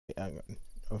Hang on.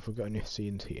 Have we got any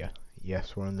scenes here?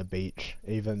 Yes, we're on the beach.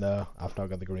 Even though I've not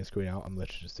got the green screen out, I'm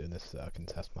literally just doing this so I can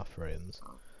test my frames.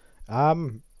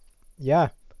 Yeah.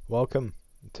 Welcome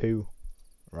to...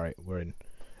 Right, we're in.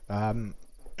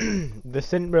 This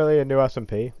isn't really a new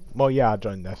SMP. Well, yeah, I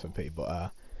joined the SMP,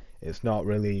 but it's not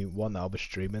really one that I'll be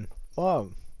streaming.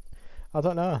 Well, I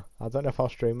don't know. I don't know if I'll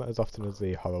stream it as often as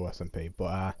the Hollow SMP,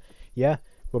 but yeah,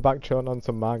 we're back chilling on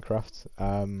some Minecraft.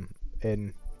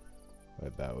 Wait,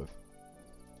 bear with.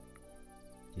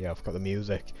 Yeah, I've got the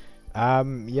music.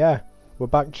 Yeah, we're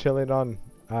back chilling on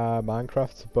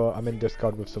Minecraft, but I'm in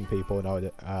Discord with some people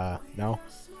now.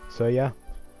 So yeah,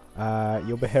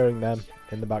 you'll be hearing them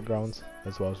in the background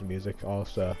as well as the music.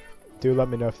 Also, do let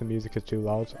me know if the music is too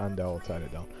loud, and I'll turn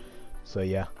it down. So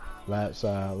yeah, let's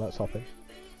hop in.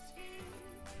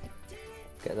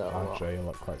 Get that a Actually, you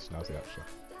look quite snazzy actually.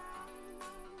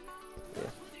 Yeah.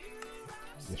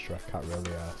 This Shrek cat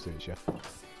really suits you.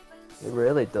 It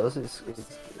really does. It's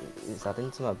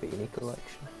adding to my beanie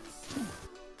collection.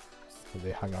 Will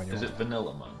they hang on your Is it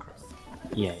vanilla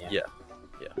Minecraft? Yeah.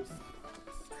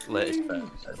 Latest bit.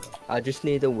 I just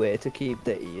need a way to keep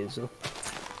the ears up.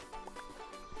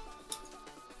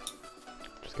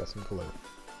 Just get some glue.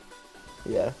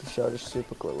 Yeah, should I just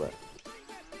super glue it?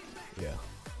 Yeah.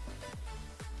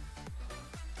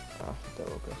 Ah, there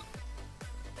we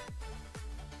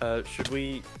go. Should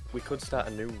we could start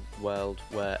a new world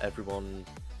where everyone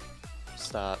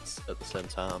starts at the same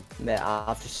time. Mate,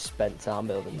 I've just spent time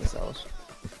building this house.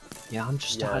 Yeah, I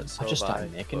just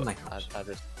started making my house. I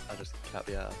just can't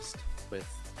be arsed with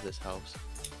this house.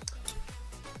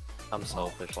 I'm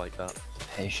selfish like that. The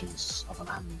patience of a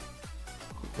man.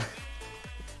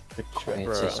 The Bro,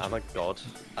 quietest, I'm a god.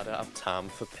 I don't have time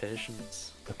for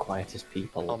patience. the quietest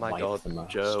people Oh my like god, the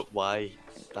most. Joe, why?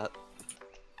 That...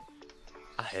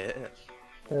 I hate it.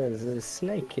 There's a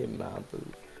snake in my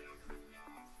boot.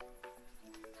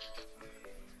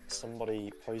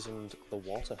 Somebody poisoned the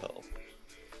water hole.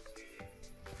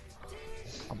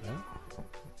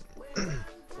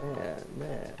 Yeah,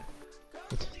 man.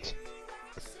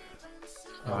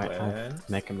 Right, I'm Man.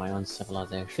 making my own If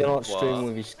civilization. you're not What? streaming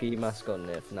with your ski mask on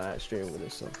there for night, stream with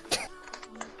this one.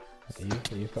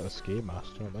 You've got a ski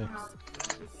mask, don't they?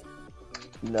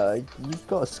 No, you've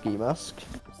got a ski mask.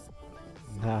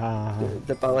 Nah.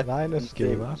 The ballet. Mine a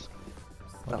ski mask.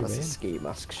 What do you That's a mean? ski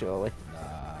mask, surely.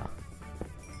 Nah.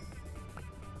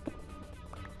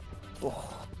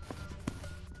 Oh,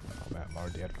 I'm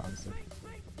already advanced.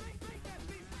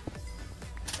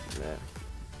 yeah.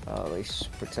 Oh, at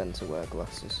least pretend to wear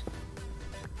glasses.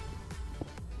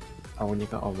 Oh, when you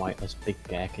got a whitelist big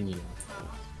gherkin, you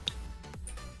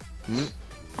know.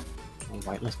 A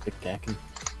whitelist big gherkin.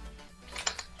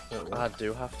 I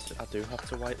do have to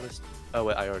whitelist. Oh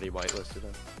wait, I already whitelisted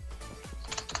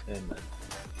him.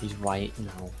 He's white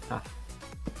now. Ah.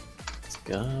 Let's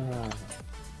go.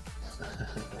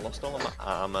 I lost all of my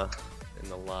armor in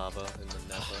the lava in the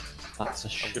nether. That's a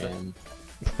shame.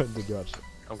 Did you actually?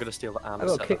 I'm gonna steal the I armor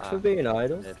got set kicked that for I being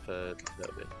idle. made for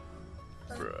Zoe.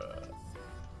 Bruh.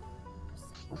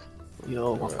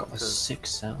 Yo, I've got a 6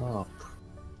 set up.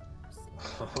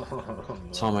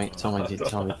 Tommy,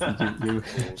 you.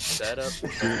 Set up.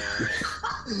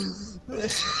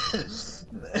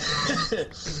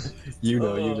 You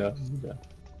know.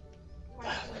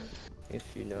 If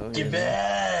you know. Get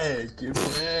back! Get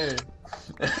back!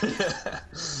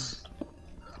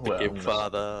 Big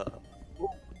father.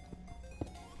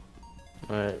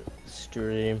 Right,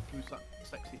 stream. Who's that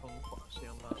sexy hung what I see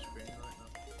on that screen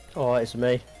right Oh, it's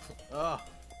me. now?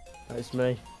 It's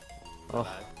me. Oh,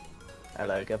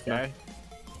 hello, Governor. Okay.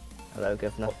 Hello,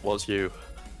 Governor. What's you?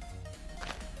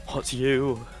 What's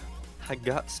you? I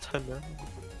got to know.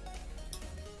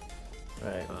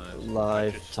 Right,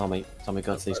 live. Tommy,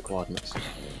 go to these coordinates.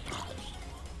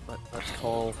 Let's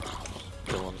call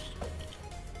Dylan.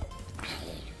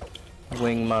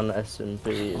 Wingman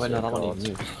S&B is Wait, no, that one record.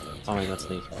 even you. Tommy, go to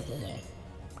these.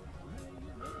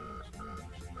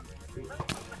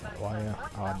 Why?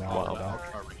 Oh no, Wow.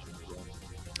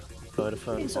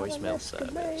 Vodafone He's on voicemail an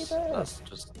service. escalator. That's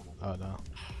just... Oh no.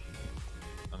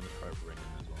 I'm gonna try ringing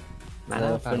as well. Man,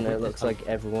 Nothing, it looks like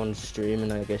everyone's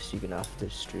streaming. I guess you're gonna have to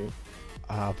stream.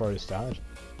 I've already started.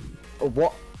 Oh,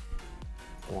 what?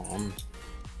 Go on.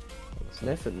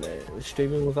 Nothing, mate. It was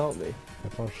streaming without me.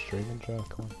 Everyone's streaming, Joe.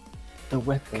 Come on. The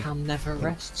webcam never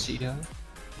rests, you know.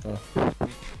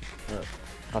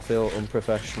 I feel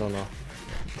unprofessional now.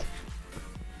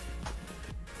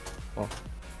 Oh,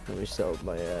 let me set up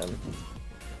my let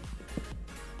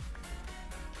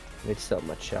me set up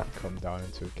my chat. Come down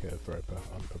into a curve very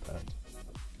unprepared.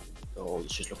 Oh,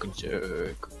 this is looking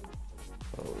sick.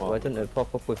 Why didn't it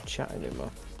pop up with chat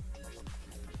anymore?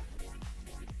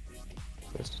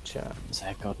 Where's the chat?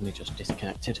 SH0W just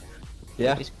disconnected.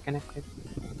 Yeah? Disconnected.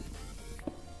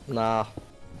 Nah.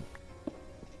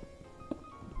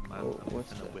 Man, Oh, I'm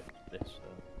what's gonna that? whip this.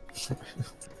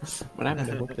 When I'm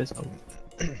gonna hook this up.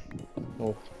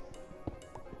 Oh.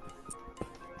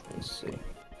 Let's see.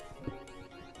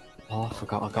 Oh, I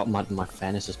forgot I got my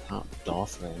furnace as part of the door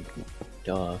frame.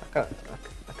 Duh. I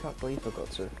can't believe I got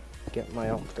to get my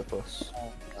octopus.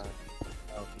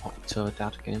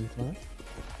 Octodad gameplay.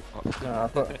 No,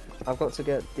 I've got to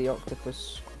get the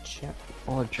octopus chat.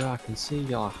 Oh, Joe, I can see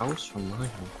your house from my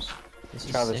house. This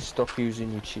is Travis, sick. stop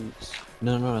using your cheats.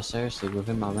 No, seriously,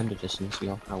 within my render distance,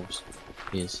 your house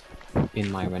is in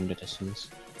my render distance.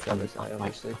 Travis, I Like,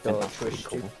 honestly think thought that's pretty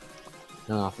Twitch you. cool.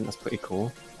 No, I think that's pretty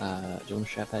cool. Do you want to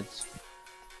share beds?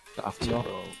 Don't have to. No.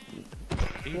 Bro.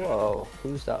 Whoa,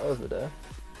 who's that over there?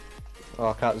 Oh,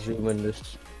 I can't zoom in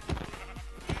this.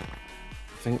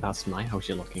 I think that's my house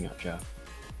you're looking at, Joe.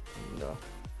 No,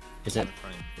 Is it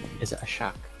a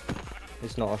shack?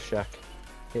 it's not a shack.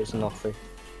 It's nothing.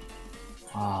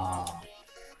 Ah.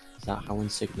 Is that how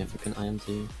insignificant I am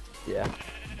to you? Yeah,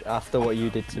 after what you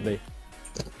did to me.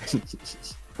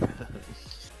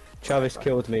 Travis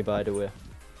killed me, by the way.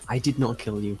 I did not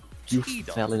kill you. You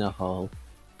Cheeto. fell in a hole.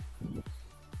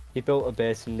 He built a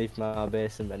base and left my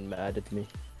base and then murdered me.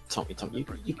 Tommy, you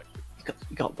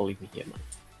can't believe me here, man.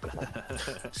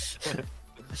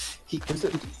 He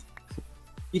doesn't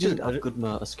Dude, have good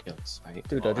motor skills, right?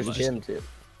 Dude, Oh, I just nice. gamed it.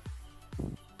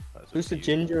 That's Who's the cute.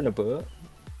 ginger in a boat?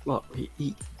 Well,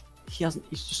 he hasn't.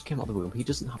 He just came out of the room. He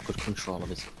doesn't have good control of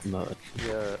his motor.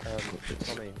 Yeah,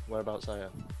 Tommy, whereabouts are you?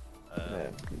 Yeah.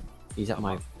 He's at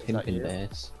my pimping you?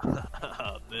 base.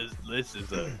 this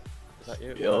is a. Is that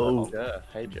you? Yo. Yeah,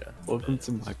 hey Joe. Welcome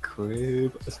to my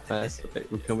crib. It's first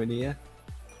bit we come in here.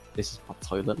 This is my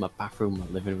toilet, my bathroom, my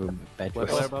living room, my bedroom.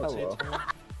 Whereabouts are you, Hello.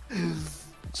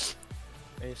 Tommy?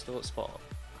 Are you still at spot?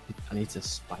 I need to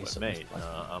spice up this Mate, place.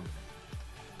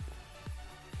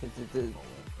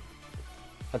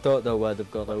 I don't know where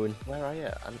they've got Owen. Where are you?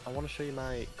 I want to show you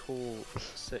my cool,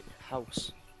 sick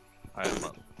house. I am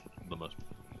not the most.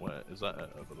 Where is that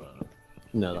over there?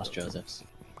 No, that's Joseph's.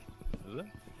 Is it?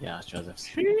 Yeah, that's Joseph's.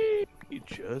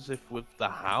 Joseph with the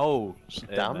house.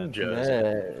 Damn, Amen.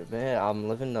 Joe. Mate, I'm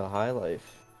living the high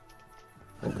life.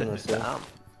 What can I say? Damn.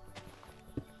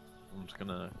 I'm just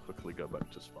gonna quickly go back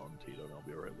to spawn, Tito, and I'll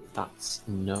be right with you. That's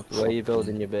no. Where are you problem.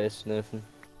 building your base, Nathan?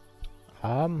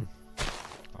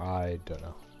 I don't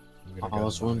know. I'm gonna I go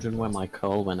was and- wondering where my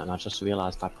coal went, and I just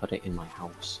realised I put it in my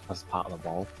house as part of the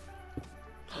wall.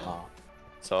 Oh,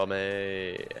 Tommy.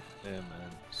 Yeah,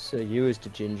 man. So you is the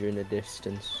ginger in the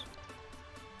distance.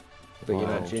 But you're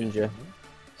Wow. not ginger.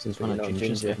 since But when you're are not gingers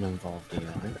ginger. getting involved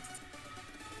here?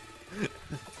 Right?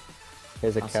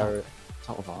 Here's a That's carrot. It's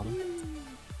out of order.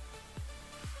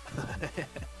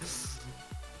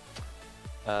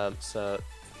 So.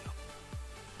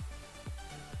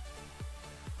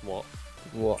 What?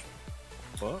 What?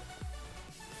 What?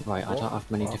 Right, I What? don't have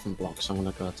many What? different blocks, so I'm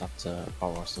gonna go to have to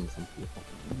borrow some from people.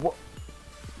 What?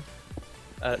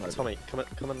 Tommy, come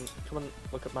and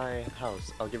look at my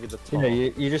house. I'll give you the You tour. know,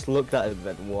 you just looked at it and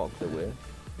then walked away.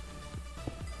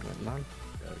 Like, man,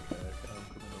 Okay,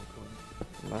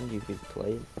 I'm coming. man, you could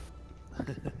play it.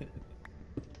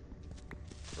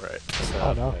 Right. So,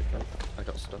 Oh, no. I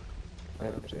got stuck.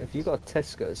 Have you got a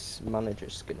Tesco's manager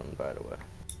skin on, by the way?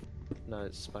 No,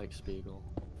 it's Spike Spiegel.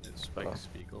 It's Spike Oh.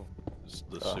 Spiegel. It's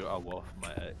the Oh. suit I wore for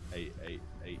my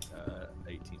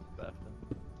 18th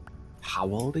birthday. How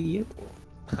old are you?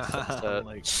 So,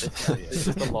 Like, this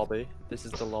is the lobby. This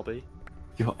is the lobby.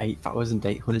 You're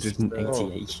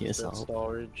 8,888 years The old.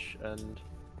 storage and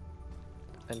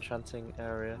enchanting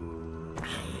area.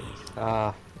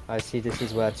 Ah, I see. This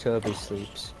is where Toby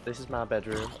sleeps. This is my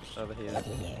bedroom over here.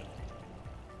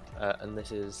 And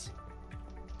this is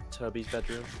Toby's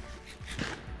bedroom.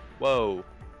 Whoa!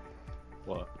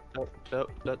 what?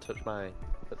 Don't touch my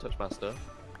stuff.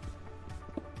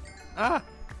 Ah!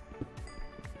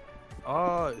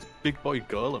 Oh, it's Big Boy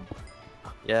Golem.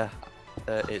 Yeah,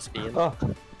 it's Ian. Oh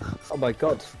my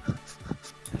God!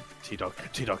 T-Dog,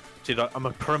 I'm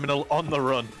a criminal on the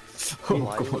run.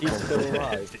 Why are you He's still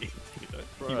alive.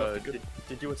 Bro,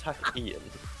 did you attack Ian?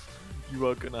 You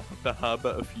are gonna have to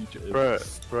harbour a fugitive. Bro,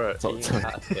 Sorry, Ian sorry.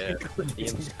 got scared.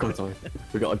 Ian's Come on, Tommy.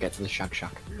 We gotta get to the Shag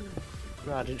Shack.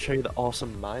 Bro, I didn't show you the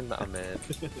awesome mine that I made.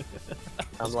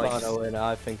 I'm It's like, fine, Owen.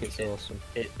 I think it's awesome.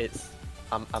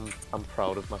 I'm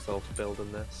proud of myself for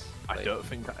building this. I Like, don't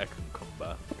think I can come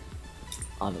back.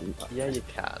 I don't know. Yeah, you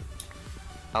can.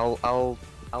 I'll I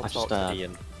talk just, to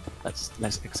Ian. Let's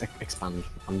expand.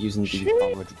 I'm using these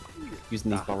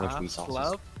borrowed resources.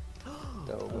 Slab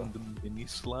Double. and the mini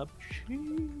slab.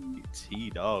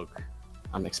 T-dog.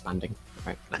 I'm expanding.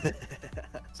 Right.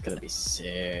 It's gonna be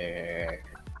sick.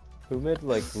 Who made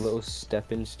like little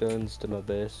stepping stones to my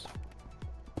base?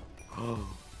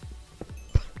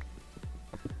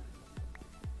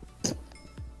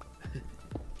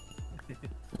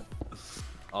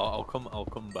 I'll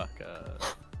come back.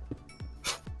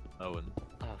 Owen.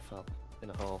 I fell in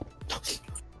a hole.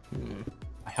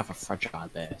 I have a fragile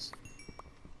base.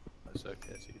 That's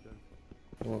okay, T-dog.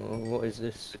 What is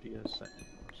this? Video settings.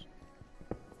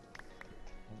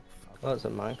 Oh, that's a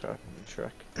Minecraft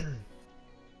trick.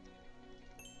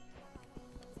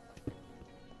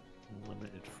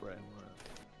 Limited framework.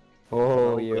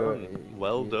 Oh,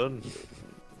 Well done.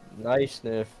 Nice,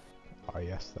 Nerf. Oh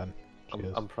yes, then.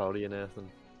 Cheers. I'm proud of you, Nathan.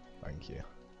 Thank you.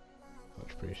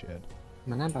 Much appreciated.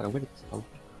 Man, I'm about to win it. Oh,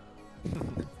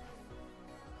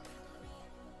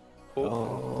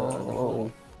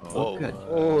 Oh, good.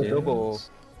 oh, Yes. double.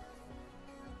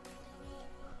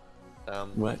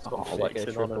 What? Stop Oh, flexing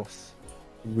on triple. us.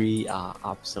 We are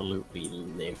absolutely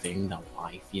living the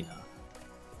life, you know.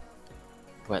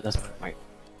 Wait, that's right.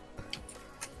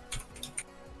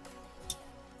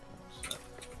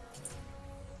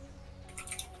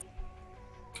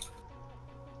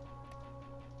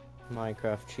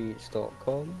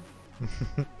 MinecraftCheats.com.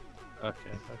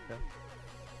 Okay.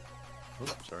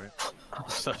 Oops, sorry. I'm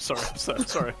so sorry. I'm so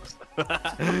sorry.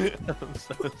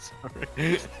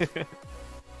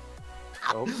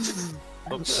 Oh,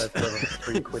 that's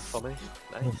 3 quid for me.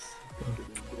 Nice.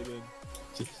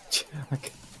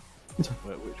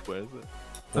 Wait, which way is it?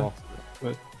 What?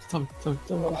 Wait, Tom. Ah, see.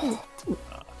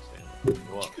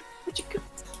 What? Where'd you go?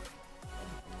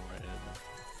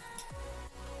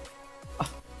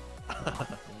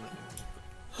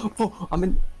 Oh, I'm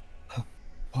in.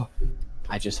 Oh,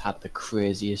 I just had the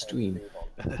craziest dream.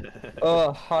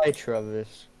 Oh, hi,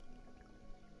 Travis.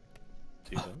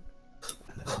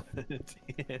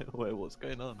 Wait, what's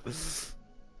going on?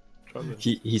 Travis.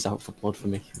 He's out for blood for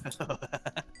me.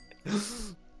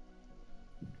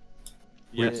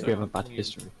 We so have a bad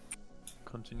history.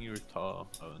 Continue with Tar,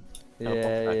 Owen.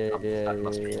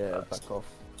 Yeah, back off.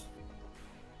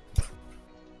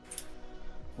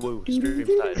 Woo, stream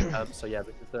started. So yeah,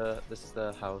 this is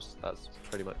the house. That's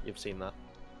pretty much, you've seen that.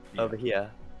 Yeah. Over here,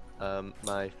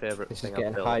 my favourite This is thing getting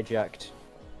I've built. hijacked.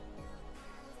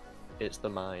 It's the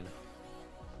mine.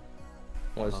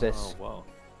 What is this? Oh, wow.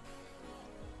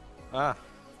 Ah!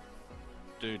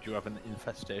 Dude, you have an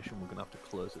infestation. We're gonna have to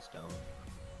close this down.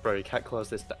 Bro, you can't close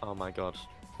this. Oh my god,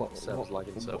 What, server's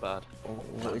lagging so bad.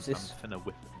 what is this? I'm finna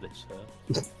whip this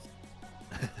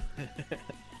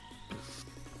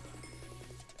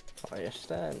I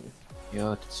understand.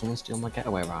 Yo, did someone steal my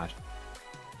getaway ride?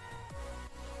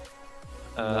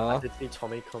 No. I did see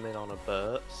Tommy come in on a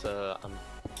boat, so I'm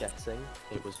guessing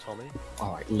it was Tommy.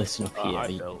 Alright, listen up here. I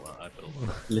built that.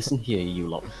 Listen here, you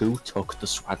lot. Who took the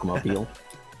swagmobile?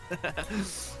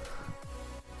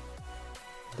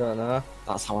 Don't know.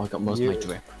 That's how I got most of my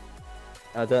drip.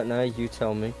 I don't know. You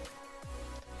tell me.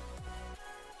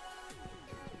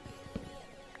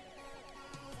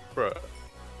 Bro,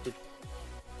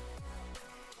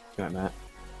 Right, mate.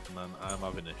 Man, I'm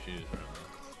having issues right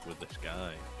now with this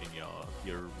guy in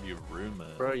your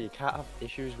roommate. bro, you can't have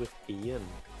issues with Ian.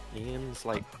 Ian's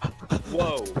like,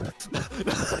 whoa.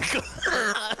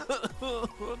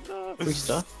 Oh, no. Free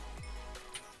stuff?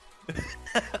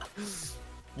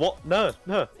 What? No,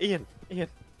 Ian, no.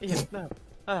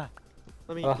 Let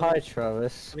me. Oh, hi,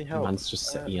 Travis. Let me help. Man's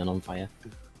just set Ian on fire.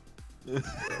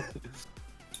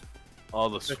 Oh,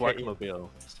 the Okay, swagmobile.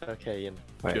 It's okay, Ian.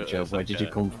 Right, Joe, Joe, it's where did you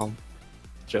okay. come from?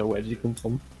 Joe, where did you come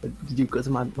from? Did you go to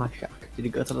my shack? Did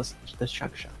you go to the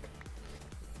shack?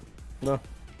 No.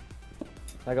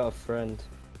 I got a friend.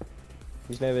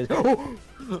 His name is. That's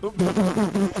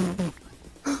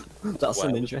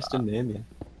an Well, interesting name,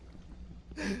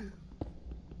 yeah.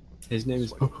 His name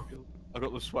is. I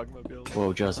got the swagmobile.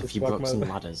 Whoa, Joseph, The you broke some Swagmobile.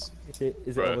 ladders. Is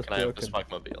it Bro, almost can I have the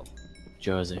broken? swagmobile?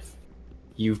 Joseph,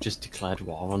 you've just declared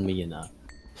war on me, you know.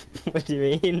 What do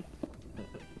you mean?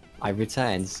 I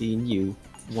return seeing you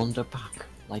wander back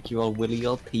like you're all Willy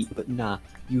or Pete, but nah,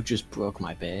 you just broke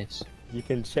my base. You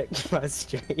can check my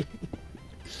stream.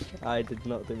 I did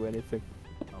not do anything.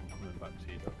 I'm coming back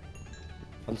to you, Doc.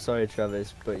 I'm sorry,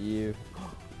 Travis, but you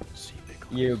See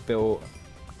big built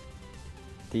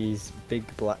these big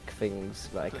black things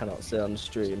that I cannot say on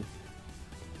stream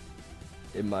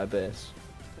in my base.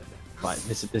 Right,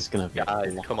 this is gonna be a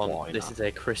Guys, lot come of on, war, you this know. is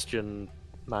a Christian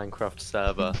Minecraft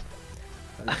server.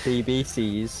 And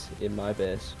TBCs in my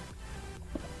base.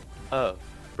 Oh,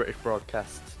 British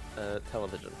broadcast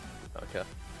television. Okay.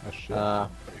 Oh shit.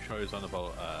 Pretty sure he's on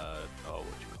about oh, what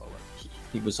you call it?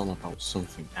 He was on about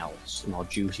something else, more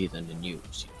juicy than the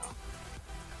news, you know.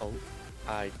 Oh,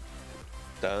 I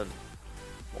don't.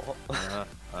 What?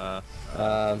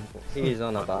 He's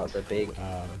on about the big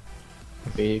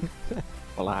Big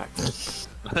black.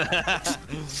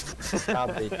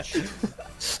 cabbage.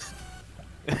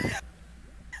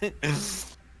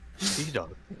 He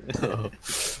don't.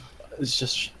 It's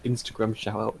just Instagram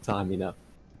shout out time, you know.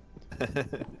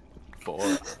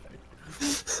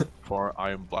 For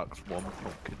Iron Black's one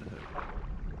pumpkin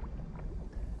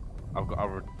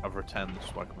hood. I've returned the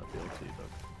swag mobility though.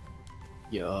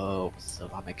 Yo, so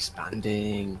I'm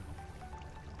expanding.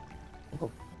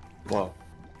 Whoa.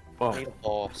 I Whoa. need a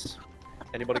horse.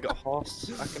 Anybody got a horse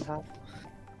I can have?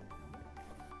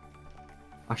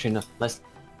 Actually, no, let's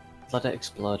let it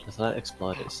explode. Let's let it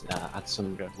explode. It's, add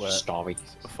some Okay, wait. story.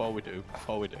 Before we do,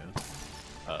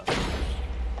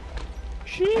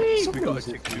 Jeez, we got a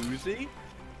jacuzzi.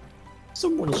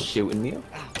 Someone's shooting me up.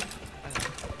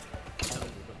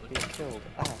 Being killed.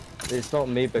 Ah. It's not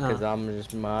me because I'm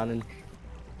just mining.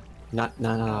 No.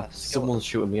 skeleton. Someone's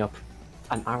shooting me up.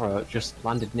 An arrow just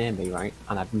landed near me, right?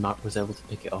 And I was able to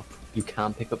pick it up. You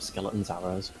can't pick up skeletons'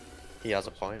 arrows. He has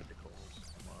a point.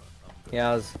 He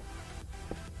has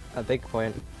a big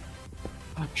point.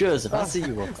 Oh, Joseph, I see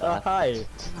you up Oh, there. hi.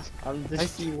 I'm I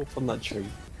just. see you up on that tree.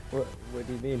 What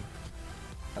do you mean?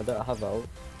 I don't have out.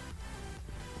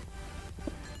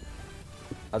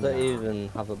 I don't even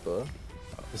have a bow.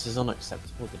 This is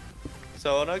unacceptable. Dude.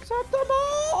 So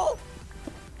unacceptable!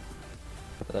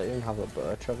 I don't even have a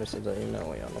bow, Travis. I don't even know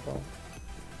what you're on about.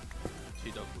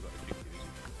 T-Dog, we got a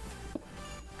jacuzzi.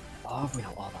 Oh, we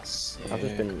know. Oh, that's sick. I've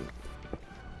just been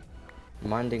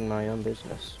minding my own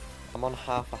business. I'm on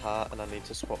half a heart and I need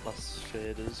to swap my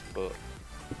shaders, but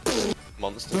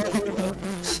monsters everywhere.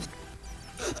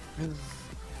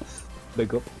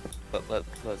 Big up. But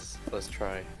let's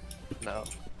try now.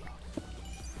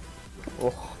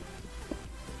 Oh,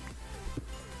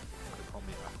 Call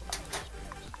me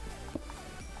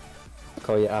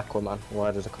call you Aquaman.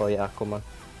 Why does I call you Aquaman?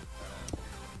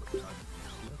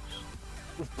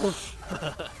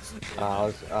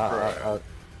 I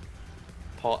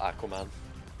Poor Aquaman.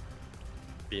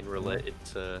 Being related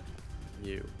to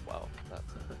you. Wow, that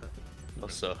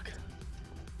suck.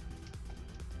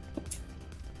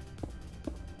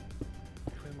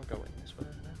 Where am I going? This way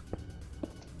now?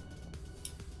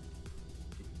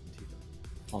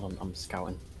 Hold on, I'm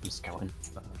scouting.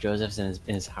 Joseph's in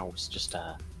his house, just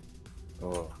I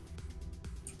oh.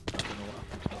 don't know what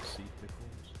happened to the sea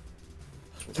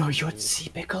pickles. No, you had sea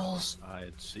pickles.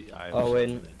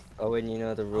 Owen, you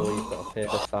know the rule. You've got to pay the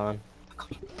fine.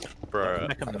 Bro,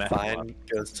 Make a the meth fine lab.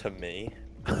 goes to me.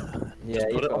 Yeah,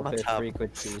 Put you've it on got my to pay tab. 3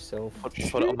 quid to yourself. Put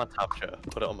it on my tab, Joe.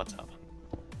 Put it on my tab.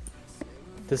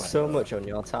 There's so much on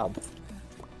your tab.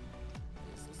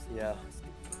 Yeah.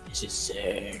 This is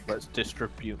sick. Let's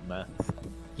distribute meth.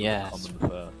 Yes. Common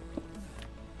fur.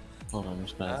 Hold on, I'm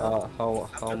just gonna.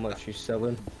 How much you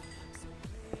selling?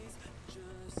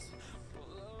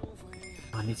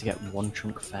 I need to get one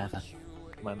chunk further.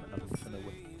 Man, I'm gonna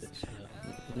whip this.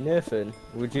 Nathan,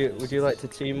 would you like to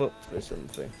team up for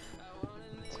something?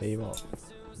 Team up.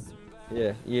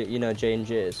 Yeah, you know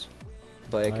J&J's,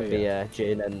 but it Oh, could be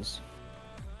J&N's.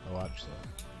 Oh, actually.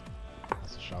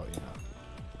 That's a shout, you know.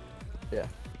 Yeah.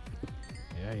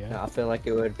 Yeah. No, I feel like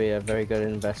it would be a very good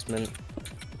investment.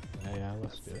 Yeah,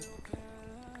 let's do it.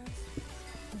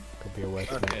 Could be a way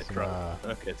to Okay, make some, try.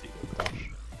 Okay, T-Dog. gosh.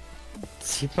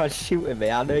 See if I shoot at me,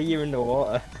 I know you're in the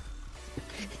water.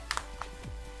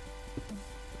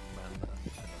 Man, I'm gonna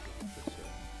whip this.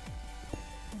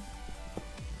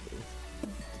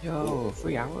 Yo,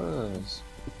 3 hours.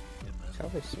 Yeah, man.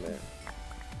 Travis, man.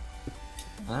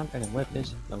 I'm gonna whip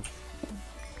this. No.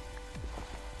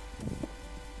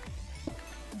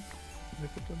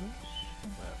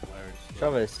 Where is the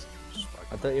Travis, swag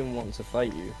I don't even want to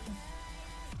fight you.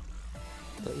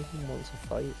 I don't even want to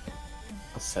fight.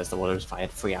 It says the water was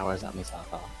fired 3 hours at me so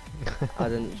far. I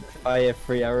didn't fire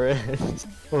 3 arrows.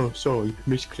 Oh, sorry,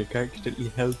 misclick. I accidentally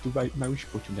held the right mouse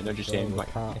button and I just So aimed we right.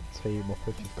 can't team up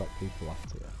if you've got people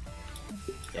after you.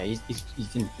 Yeah, he's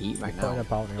in heat right You're now. putting a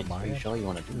bounty on Are my you head. sure you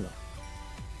want to do that?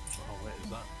 Oh, wait, is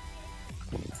that?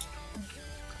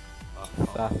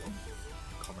 Ah.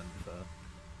 Common fur.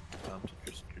 Time to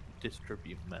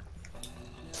distribute meth.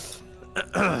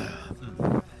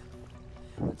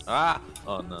 Ah!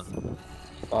 Oh no.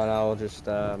 And I'll just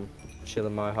chill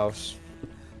in my house.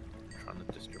 Trying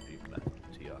to distribute meth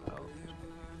to your house.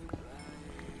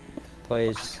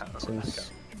 Please,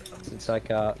 since I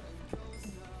can't.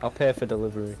 I'll pay for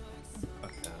delivery.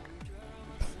 Okay.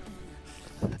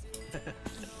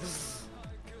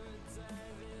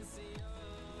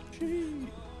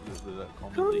 That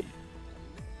comedy.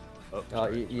 Oh, Oh,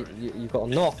 sorry, you got a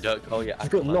knock. Oh yeah, I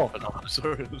You've got can knock. land, but I'm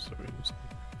sorry, I'm sorry.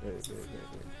 Wait.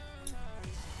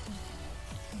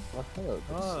 Oh, hello, good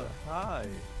Oh, sir. hi.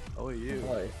 How are you?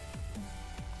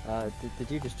 Hi.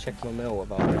 Did you just check my mail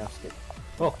about me asking?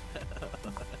 Oh,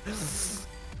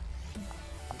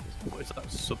 What is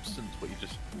that substance what you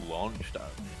just launched at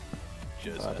me?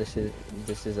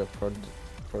 this is a product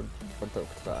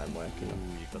that I'm working Ooh,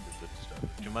 on. you got the good stuff.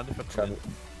 Do you mind if I come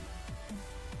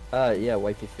Travel. in? Yeah,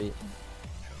 wipe your feet.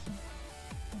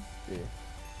 Yeah.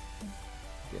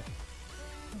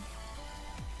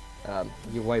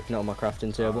 You're wiping it on my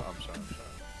crafting table. I'm sorry.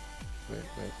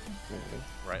 Wait.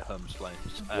 Right, home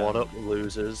slaves. What up,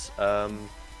 losers? Time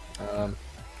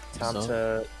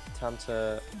So?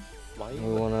 to. Why? We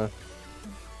wanna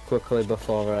quickly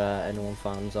before anyone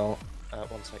finds out.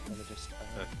 1 sec. Let me just.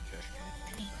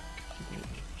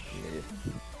 Yeah.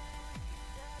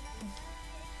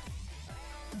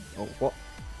 Oh, what?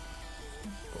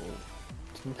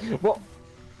 What?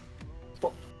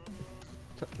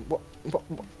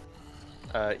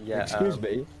 Yeah. Excuse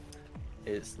me.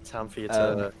 It's time for you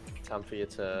to.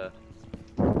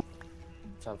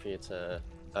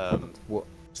 What?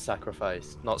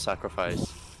 Sacrifice, not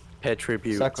sacrifice. Pay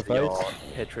tribute Sacrifice?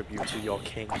 pay tribute to your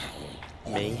king.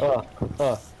 Me.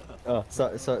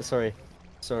 Sorry.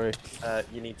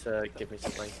 You need to give me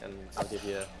something, and I'll give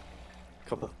you a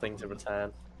couple of things in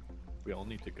return. We all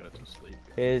need to go to sleep.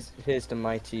 Here's the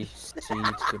mighty seed,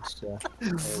 good sir.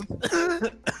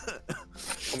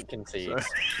 Pumpkin seeds.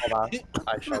 For that,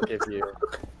 I shall give you.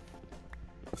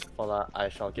 For that, I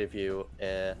shall give you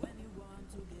a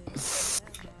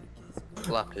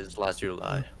lapis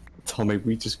lazuli. Tommy,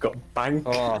 we just got banked.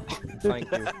 Oh,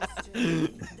 thank you.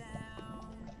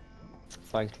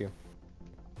 Thank you.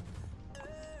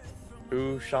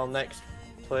 Who shall next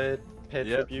pay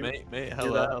tribute? Mate, Do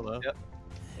hello, that. hello. Yep.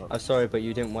 I'm sorry, but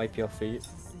you didn't wipe your feet.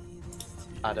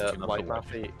 I don't Not wipe the my wipe.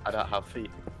 feet. I don't have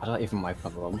feet. I don't even wipe my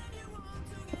bum.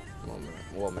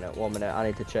 1 minute. I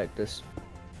need to check this.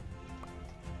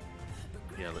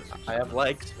 Yeah, let's. I have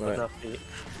legs, but Right. no feet.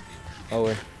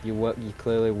 Oh, you're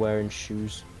clearly wearing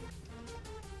shoes.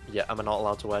 Yeah, I'm not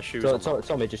allowed to wear shoes.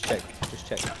 Tommy, just check.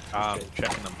 I'm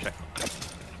checking.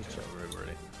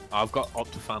 Ready. I've got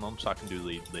Optifan on, so I can do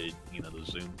the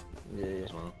zoom Yeah.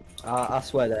 as well. I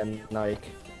swear then, Nike.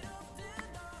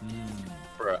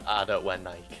 Bro, I don't wear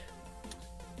Nike.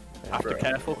 After Right.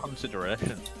 careful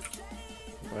consideration,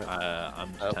 Right.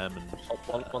 I'm determined.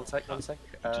 One sec. Does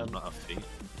not have feet.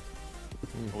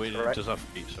 Oh, wait, it Alright. does have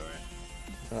feet. Sorry.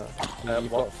 You've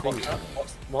got feet.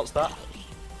 What's that?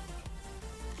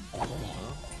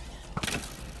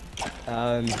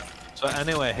 So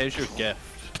anyway, here's your gift.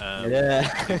 Yeah.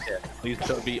 Please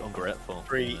don't be ungrateful.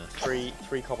 Three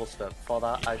cobblestone. For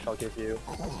that, I shall give you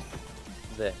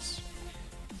this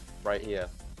right here.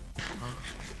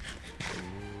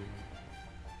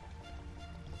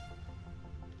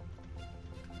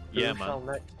 Yeah, Who shall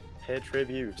man. next pay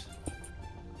tribute?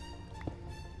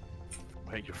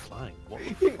 Wait, you're flying. What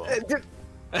the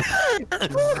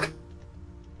fuck?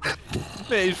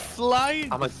 Mate, he's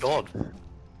flying. I'm a god.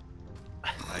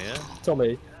 Oh, yeah.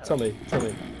 Tommy.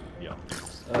 Yeah.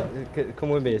 Come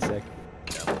with me a sec.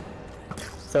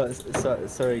 Yeah.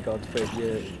 Sorry, Godfrey,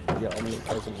 you're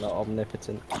omnipresent, not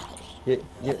omnipotent.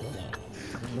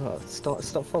 No, stop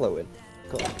following.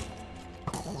 Go on.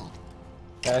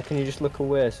 Can you just look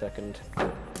away a second?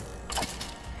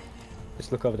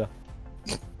 Just look over there.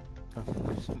 Oh,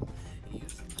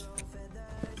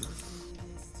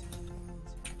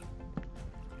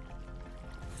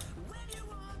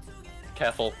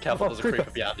 Careful, Oh, there's a creeper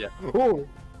creeper. behind you. oh!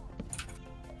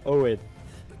 Owen.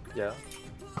 Yeah.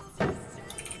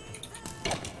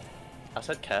 I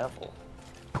said careful.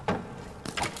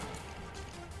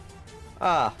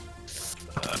 Ah!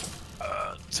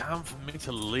 Time for me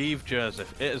to leave,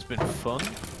 Joseph. It has been fun,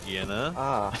 you know.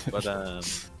 Ah! But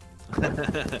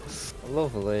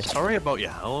Lovely. sorry about your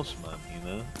house, man. You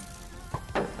know.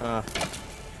 Ah.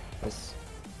 It's...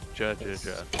 Joe.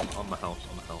 On the house.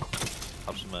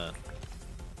 Have some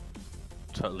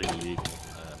totally legal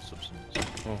substance.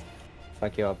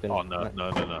 Thank you, I've been... Oh no. I'm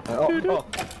I'm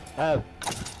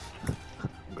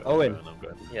Owen.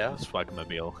 good. Yeah. Let's flag my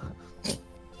meal.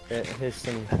 here's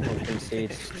some pumpkin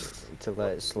seeds to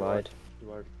let it slide.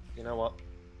 You know what?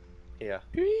 Here.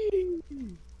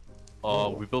 Oh,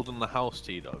 we're building the house,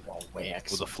 T-Dog.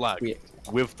 With a flag. We-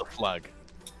 With the flag.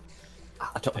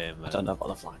 I don't know about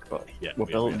the flag, but Yeah, we're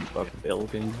we- building. we- We're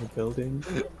building.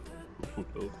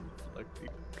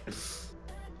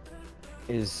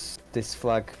 Is this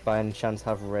flag by any chance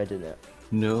have red in it?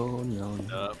 No.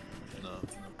 No.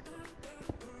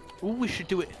 Oh, we should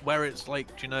do it where it's like,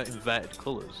 do you know, inverted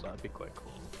colours? That'd be quite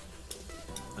cool.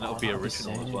 And it'll be that'd be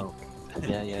original as sick. well.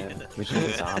 Yeah. Original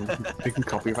design. We can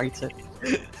copyright it.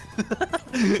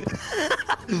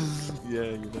 Yeah,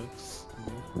 you know.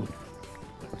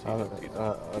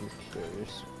 I'm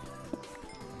curious.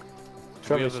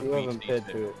 Do we Travis, have a you haven't VC paid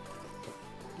too? to it.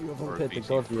 You Or haven't a paid the VC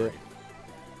god free? yet.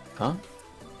 Huh? Do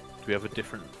we have a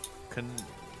different?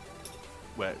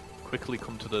 Where quickly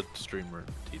come to the stream room,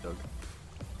 T-Dog.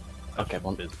 Okay,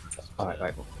 one. Alright,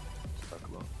 right.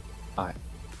 Alright.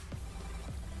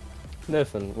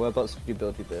 Nathan, whereabouts did you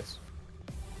build your base?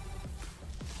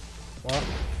 What?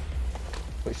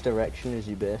 Which direction is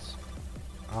your base?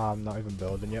 I'm not even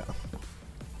building yet.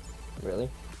 Really?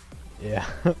 Yeah.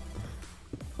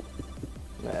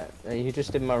 Nah, you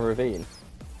just in my ravine.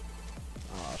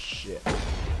 Oh shit.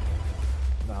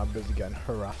 Nah, I'm busy getting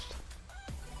harassed.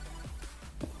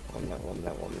 One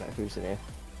minute. Who's in here?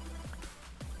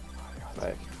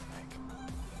 Right.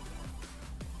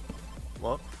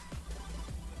 What?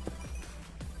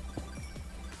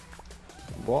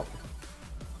 What?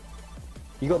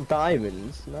 You got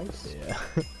diamonds? Nice. Yeah.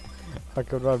 I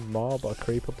could have more, but a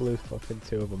creeper blew fucking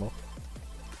 2 of them up.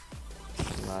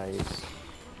 Nice.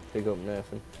 Big up,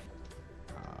 Nathan.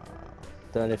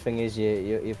 The only thing is,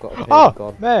 you've got to pay Oh, the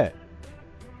god. mate!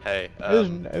 Hey,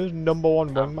 It was number 1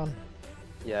 wingman.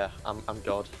 yeah, I'm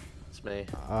God. It's me.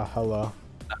 Hello.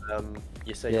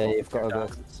 You say Yeah, you want you've got your to go.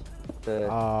 diamonds? The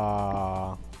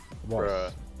What?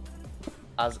 Bruh.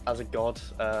 As a god,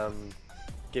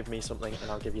 give me something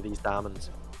and I'll give you these diamonds.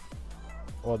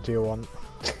 What do you want?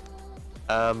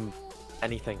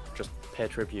 Anything. Just pay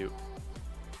tribute.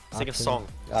 Sing a Actually, song.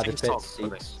 I'd Sing a have song paid for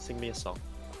me. seats. Sing me a song.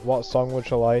 What song would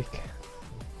you like?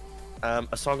 A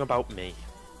song about me.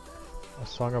 A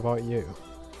song about you?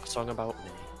 A song about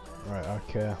me. Right,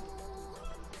 okay.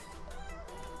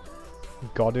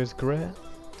 God is great.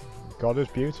 God is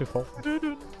beautiful.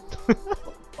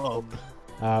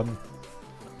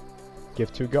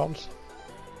 Give 2 gods.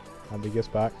 And he gives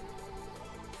back.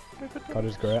 God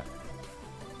is great.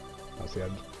 That's the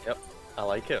end. I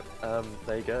like it.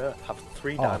 There you go. Have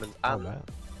 3 diamonds mate.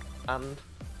 and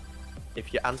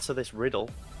if you answer this riddle,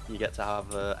 you get to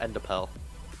have Ender Pearl.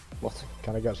 what?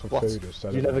 Can I get some What? food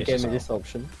instead You of never this? gave me this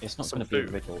option. It's not Some going to be a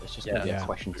food. riddle, it's just Yeah. going to be Yeah. a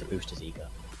question to boost his ego.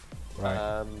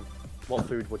 Right. What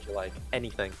food would you like?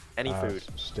 Anything. Any food.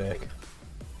 Steak.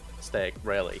 Steak.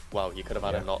 Really? Wow, you could have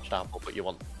had Yeah. a notched apple, but you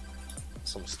want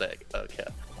some steak. Okay.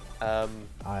 I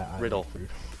Riddle. need food.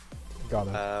 Got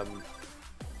it.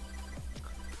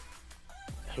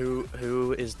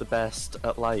 Who is the best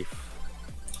at life?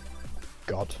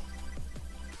 God.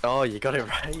 Oh, you got it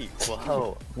right.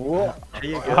 Wow. What? There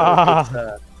you go. Ah.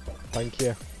 Good, Thank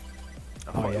you.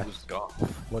 I thought yeah. it was God.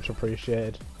 Much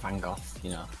appreciated. Fang off,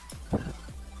 you know.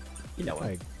 You know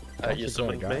Hey, it. God's you a great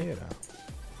summoned guy, me? you know.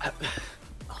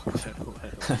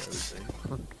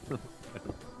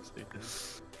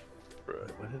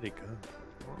 Right, where did he go?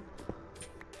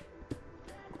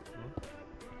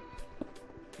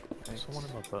 Someone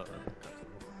in my butt.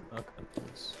 Okay.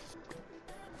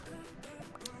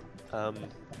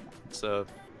 So,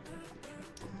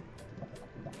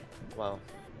 well,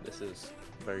 this is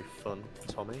very fun,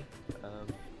 Tommy.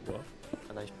 What?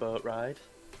 A nice boat ride.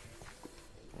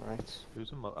 Right.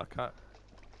 Who's in my? I can't.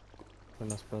 We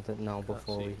must build it now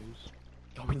before see we. who's.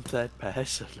 Go in third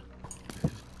person.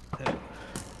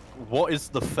 What is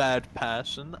the third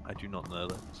person? I do not know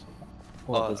that.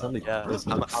 Well, there's only yeah, there's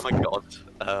I'm a god.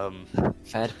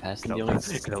 third person. Get The only out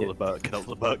the boat, get out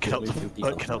the boat, get out the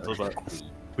boat, get out the boat.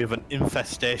 We have an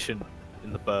infestation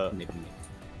in the boat.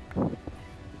 An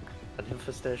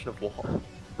infestation of what?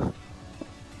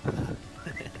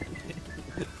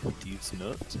 These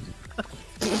nuts.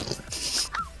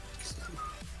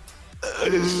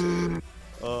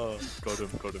 Oh, got him,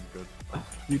 good.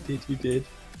 You did.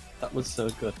 That was so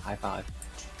good. High five.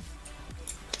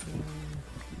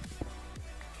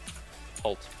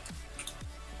 Halt.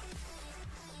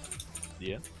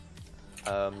 Yeah.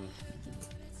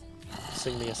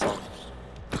 Sing me a song,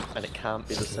 and it can't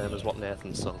be the same as what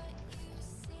Nathan sung.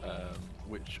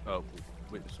 Which song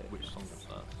was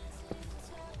that?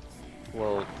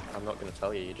 Well, I'm not going to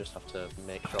tell you. You just have to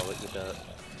make sure that you don't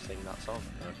sing that song.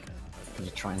 Okay. Can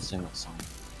you try and sing that song?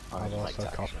 I've I'd like also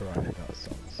to. copyrighted that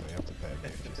song, so you have to pay me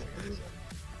if you sing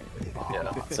it.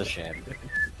 Oh, it's a shame.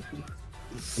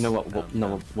 You know what?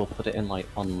 We'll put it in like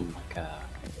on like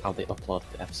how they upload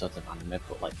the episodes of anime,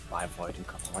 but like by avoiding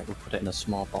copyright, we'll put it in a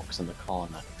small box in the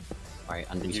corner, right?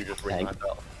 And You these just ring my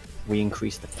bell. we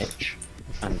increased the pitch,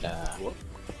 and What?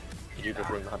 Did you just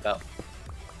ring my bell?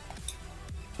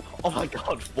 Oh my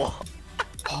god, what?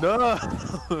 No!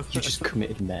 you just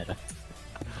committed murder.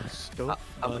 Stop.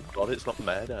 Oh my god, it's not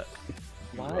murder.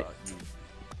 You're Why? right,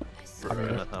 I mean,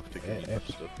 gonna have to give me if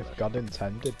stuff back. God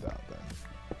intended that, then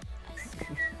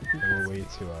who are we to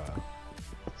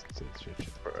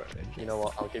change You it? know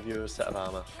what? I'll give you a set of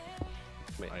armor.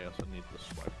 Me. I also need the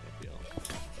swagmobile.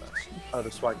 Oh, the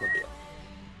swagmobile.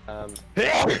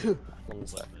 One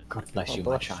sec. God bless Oh, you,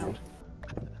 bless my you. child.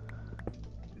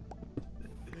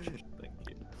 Thank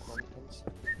you.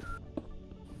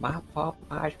 My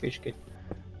Popeye's biscuit.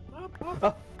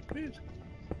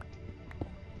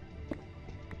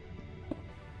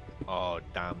 Oh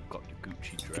damn, got the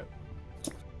Gucci drip.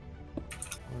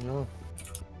 Oh no.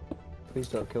 Please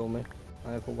don't kill me.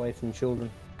 I have a wife and children.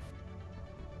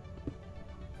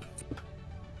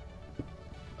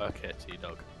 Okay,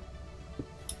 T-Dog.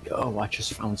 Yo, I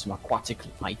just found some aquatic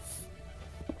life.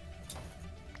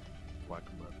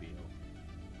 Swagmobile.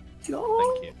 Yo.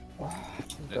 Thank you.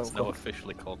 It's Don't now go.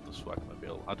 officially called the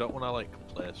Swagmobile. I don't want to like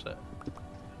place it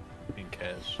in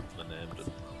case the name doesn't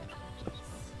know.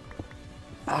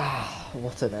 Ah,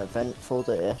 what an eventful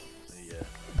day.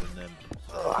 The name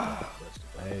doesn't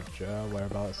Hey Joe,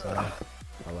 whereabouts are you? I'll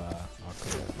come back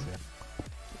to you.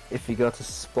 If you go to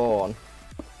spawn,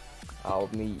 I'll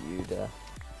meet you there.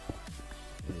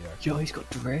 Yeah, Yo, he's got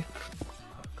drip.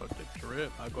 I got the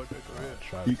drip. I got the drip.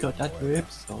 try You to got that find a way.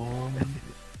 drip, son.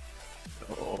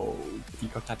 Oh, you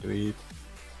got that drip.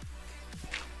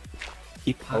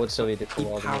 He I would packs tell you the he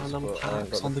coordinates, parallel but I ain't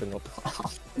parks got on the the thing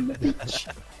up. on the beach.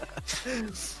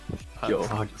 Yo,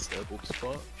 Yo, disabled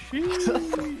spot.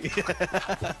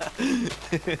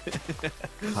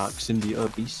 Parks in the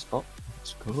obese spot.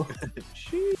 Let's go.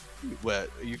 Where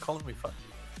are you calling me fat?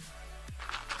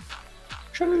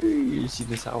 You see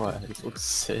this hour? It looks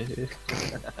sick.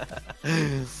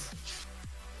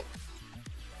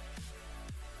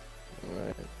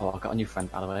 Right. Oh, I got a new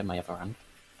friend by the way, my other hand.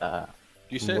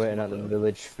 You I'm say waiting at the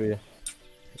village for you.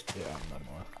 Yeah, I'm not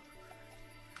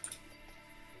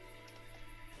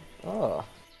more. Oh,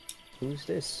 who's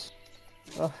this?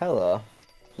 Oh, hello,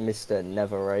 Mr.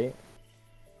 Neverite.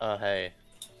 Oh, hey.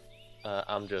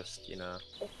 I'm just, you know.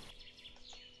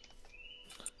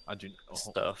 I do. Oh,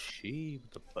 Stuff. She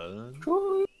with the burn.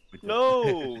 No,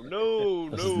 no,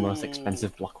 This is the most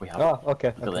expensive block we have. Oh,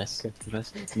 okay. Look at this. Look at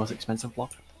this. It's the most expensive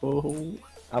block. Oh.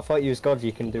 I thought you was God.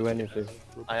 You can do anything.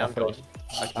 I am good.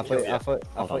 I thought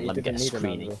Hold you on, let me didn't get a need an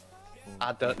screening. anvil.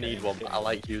 I don't need one, but I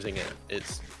like using it.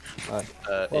 It's Alright.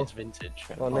 Well- it's vintage.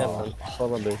 Well, never.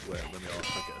 Follow me. Wait, let me also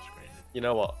get a screen. You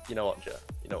know what? You know what, Joe?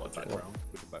 You know what, Joe? Background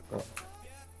with the background.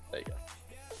 There you go.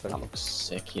 That looks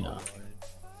sick, you know.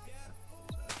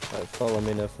 Right, follow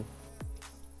me, nothing.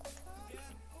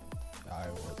 I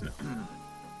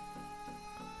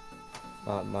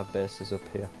would. My base is up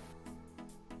here.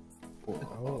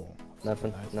 Oh.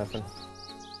 Nothing. Nice. Nothing.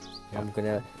 Yeah. I'm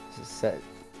gonna set.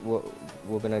 We're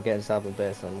gonna get inside the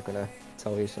base, and I'm gonna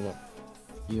tell you something.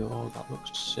 Yo, that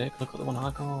looks sick. Look at the one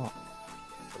I got.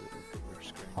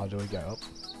 How do we get up?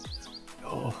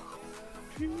 Oh.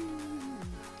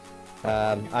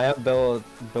 I haven't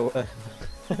built a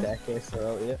staircase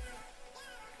out yet.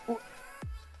 So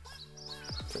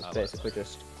it's like basically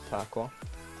just parkour.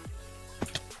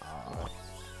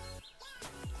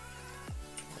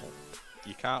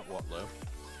 You can't what though?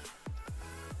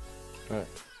 Right.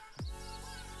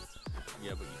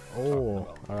 Yeah, but you Oh,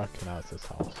 I recognise this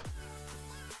house.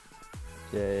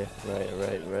 Yeah.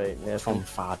 Right. Yeah, From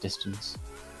far distance.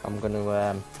 I'm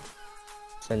gonna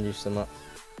send you some.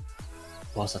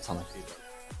 What's that on it?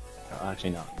 Oh, actually,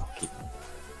 no. Keep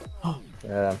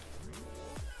it.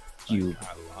 You.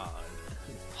 I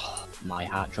lied. My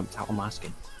heart jumped out of my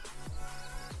skin.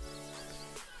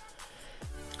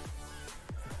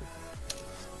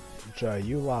 Joe,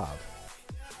 you live?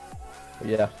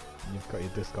 Yeah. You've got your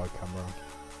Discord camera on.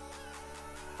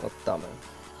 God damn it.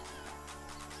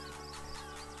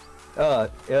 Oh,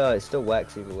 yeah, it still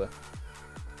works either way.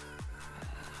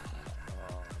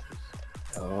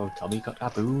 Oh, Tommy got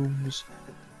baboons.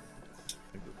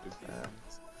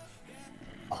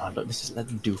 Oh, look, this is like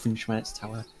the Doofenshmirtz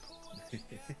Tower.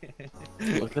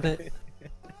 Look at it.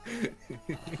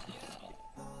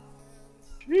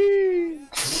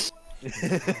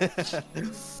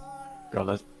 God,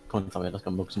 let's go on, Tommy, let's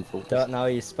go mug some food. Don't know how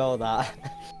you spell that.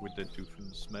 With the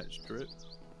Doofenshmirtz drip.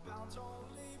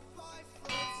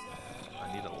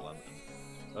 I need a lantern.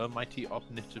 Almighty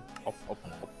omnipotent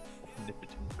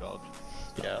god.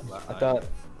 Yeah. I don't.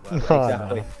 No,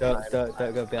 Exactly. no.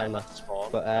 Don't go behind I'm that. at spawn.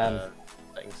 But,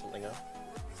 setting something up.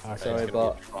 Okay. Sorry, It's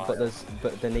gonna be a trial.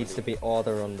 but there needs to be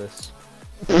order on this.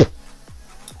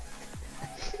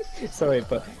 Sorry,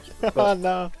 Oh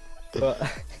no.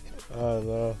 but Oh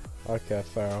no. Okay,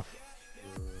 fair enough.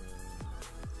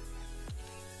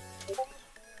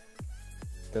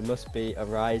 there must be a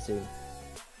rising.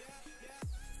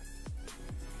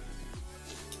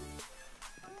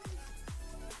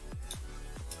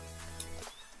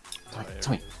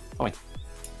 Tommy,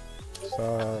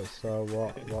 So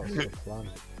what's the plan?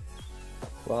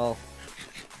 Well,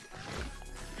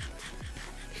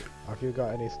 Have you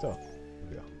got any stuff?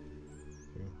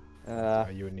 uh,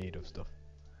 Are you in need of stuff?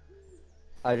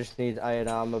 I just need iron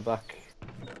armor back.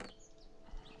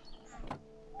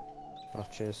 Oh,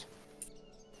 cheers.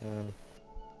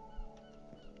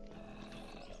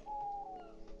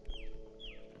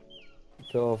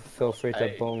 Feel free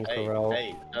to bunk around.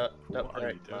 Don't What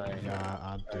are you break doing? my Yeah,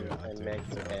 I do. I and do. make need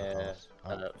to go to the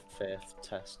house. faith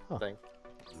test Huh. thing.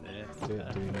 Yeah. Do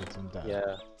you need some debt? Yeah.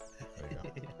 There you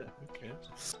go. Okay.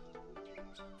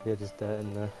 Yeah, just dirt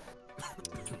in there.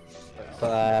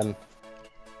 But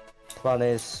plan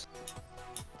is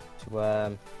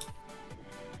to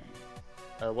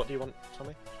What do you want,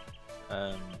 Tommy?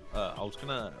 I was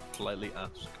gonna politely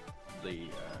ask the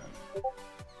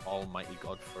Almighty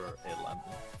God for a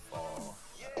lantern for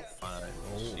 5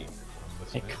 seed.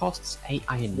 it costs 8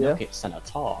 iron Yeah. nuggets and a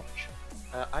torch.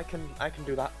 I can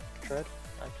do that, Tread.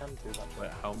 I can do that.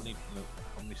 Wait, how many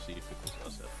seed people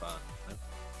does it? 5? No?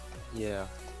 Yeah.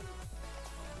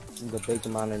 the big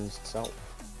man himself.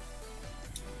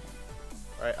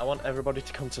 Right. I want everybody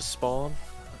to come to spawn.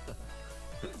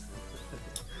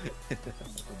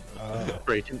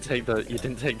 Bro, you didn't take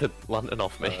the lantern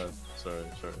off me. Sorry,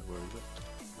 where is it?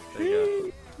 There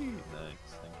you go.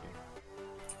 Nice, thank you.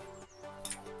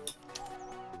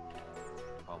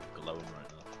 I'm glowing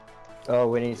right now. Oh,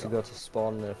 we need to go to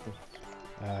spawn, Nathan.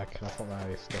 Can I put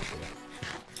my stuff here?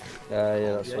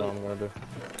 Yeah, that's Yeah, what you- I'm gonna do.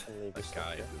 The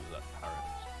guy who's at Paris.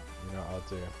 You know what I'll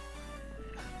do?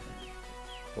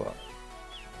 What?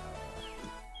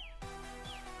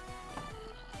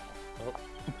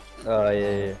 Oh,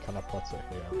 yeah. Can I put it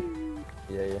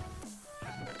here? Yeah.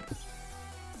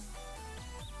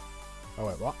 Oh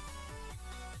wait, what?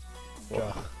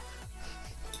 What?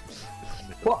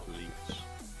 What?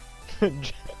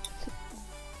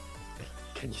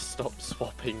 Can you stop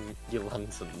swapping your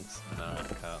lanterns? Nah, I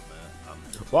can't, man.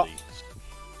 I'm the What? least.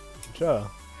 Joe.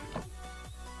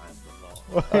 I'm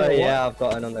the law. Oh, yeah, I've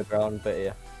got an underground bit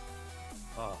here.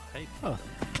 Oh, hey. Huh.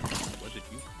 Where did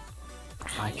you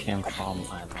I came from a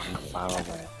land far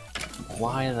away.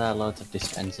 Why are there loads of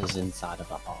dispensers inside of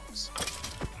a box?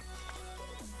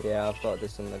 Yeah, I've got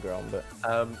this underground bit.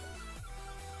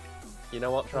 You know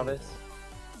what, Travis?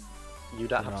 You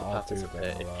don't have to I'll do them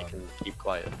participate if you alone. can keep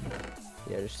quiet.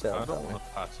 Yeah, just sit I on don't me. want to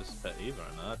participate either,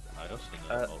 and I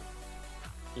also know.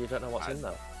 You don't know what's in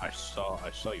there. I saw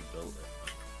you build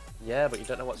it. Yeah, but you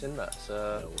don't know what's in there,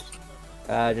 There so... wasn't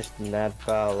there. Just Ned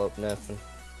pile up, Nathan.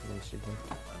 Once you do.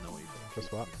 I know what you did.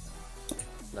 Just what?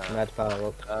 Nah. Ned pile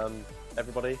up.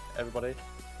 Everybody.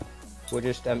 We're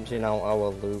just emptying out our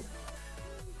loot.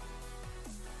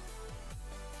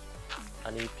 I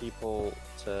need people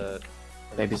to...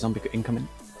 Baby zombie incoming.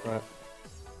 Right.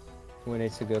 We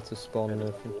need to go to spawn,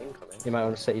 Nathan. Incoming. You might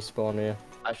want to set your spawn here.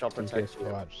 I shall protect Oh,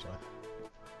 you. actually.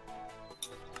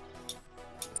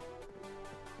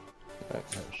 Right.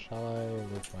 Shall I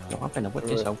leave my... Yo, I'm gonna whip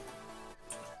this out.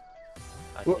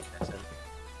 I What? need this in.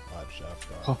 Actually, I've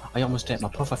got... Oh, I almost ate my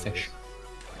puffer fish.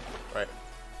 Right.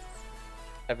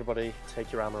 Everybody,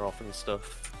 take your armor off and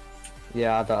stuff.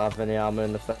 Yeah, I don't have any armor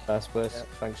in the first place. Yep.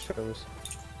 Thanks, Travis.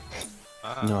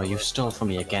 Ah, No, you stole from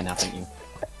me again, haven't you?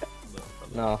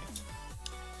 No.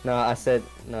 No, I said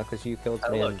no because you killed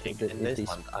me Hello, and King. did In this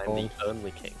land, I'm the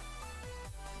only king.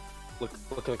 Look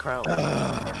at the crown. Oh,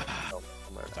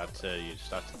 I'm wearing a crown. That's you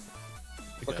start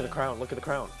to... Look at the crown. Look at the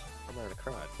crown. I'm wearing a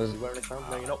crown. Are you wearing a crown?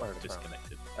 No, you're not wearing a crown.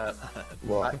 Disconnected.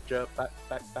 What? Back, Joe. Back.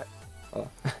 Oh.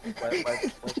 Where's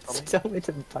Tommy? Tell me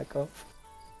to back off.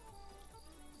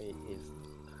 He's...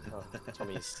 Oh,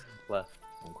 Tommy's left.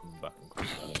 I'm coming back.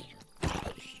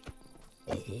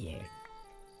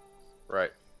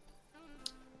 Right.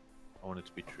 I wanted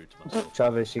to be true to myself.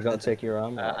 Travis, you gotta take your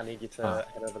armor I off. need you to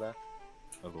head over there.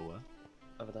 Over where?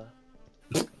 Over there.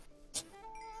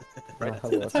 Oh,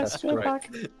 hello, test. Right.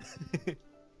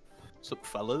 What's up,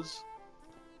 fellas?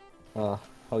 Oh,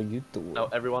 how you doing? Now,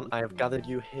 everyone, I have gathered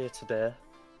you here today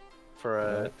for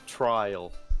a Right.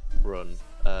 trial run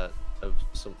of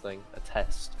something, a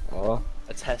test. Oh,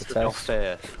 A test A of your test.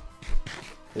 faith.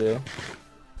 yeah.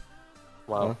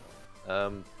 Well,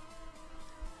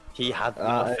 He had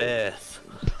no faith.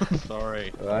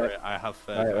 Sorry, Right. sorry, I have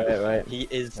faith. Right. He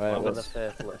is Right, one of the let's-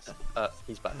 faithless.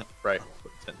 He's back. Right.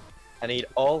 I need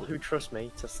all who trust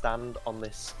me to stand on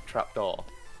this trapdoor.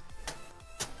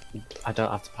 I don't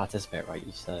have to participate, right?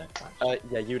 You said it. Right.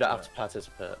 Yeah, you don't have to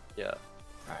participate. Yeah,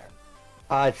 Right.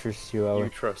 I trust you, you Owen.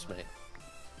 trust me.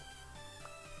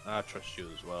 I trust you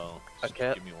as well. Just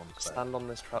Okay, give me one sec. stand on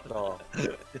this trapdoor.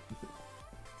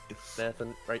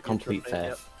 Nathan, right? you Complete trust me?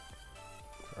 faith.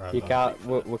 Right, You then.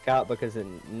 can't. We can't because the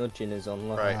nudging is on.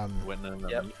 Look. Right. When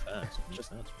Yep. me first. Me Just-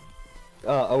 first.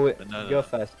 Oh, wait, No, no, go no.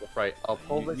 first. Yep. Right, I'll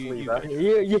pull this You- lever.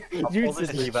 You I'll pull this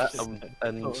just- lever,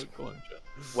 and Oh, go on, Joe.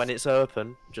 when it's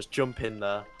open, just jump in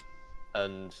there,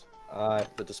 and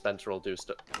Alright. the dispenser will do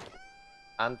stuff.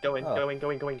 And going.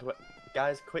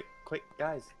 Guys, quick,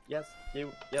 guys. Yes,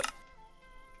 you. Yep.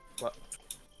 What?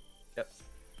 Yep.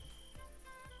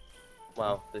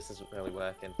 Wow, this isn't really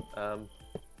working.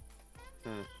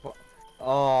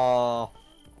 Oh.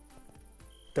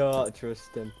 Don't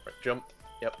trust him. Right, jump.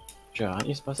 Yep. Joe, aren't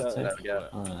you supposed to There take? we go.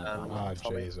 Oh, no, Um, no. Ah,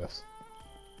 Tommy. Jesus.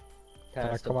 Can I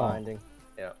Cast the come on? binding.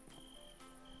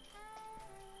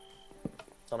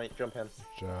 Tommy, jump in.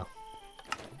 Joe.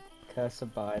 Curse the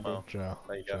binding. Wow. Joe.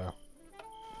 There you go. Joe.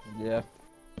 Yeah.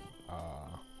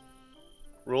 Ah.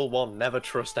 Rule 1, never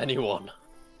trust anyone.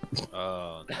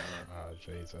 Oh, no. Ah,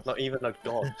 Jesus. Not even a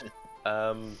god.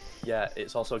 Yeah,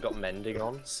 it's also got mending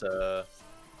on, so...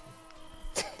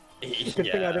 Good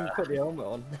thing I didn't put the helmet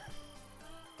on.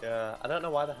 Yeah, I don't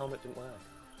know why the helmet didn't work.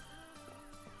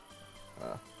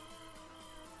 Ah.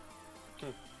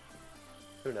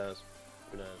 Who knows?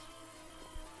 Who knows?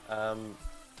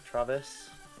 Travis?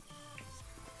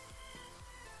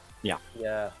 Yeah.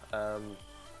 Yeah,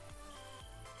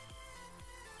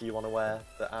 do you want to wear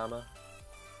the armor?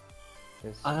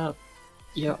 Yes.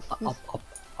 Yeah,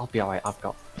 I'll be alright. I've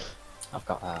got,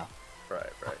 Right.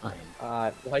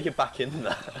 Alright, Why are you back in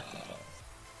there?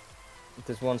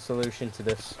 there's one solution to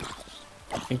this.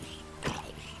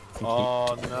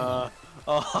 Oh, no.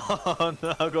 Oh,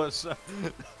 no, I got so...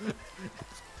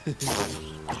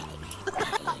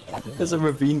 There's a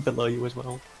ravine below you as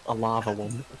well. A lava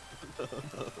one.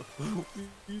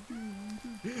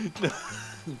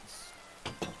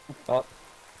 Oh,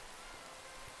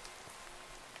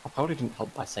 I probably didn't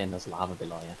help by saying there's lava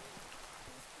below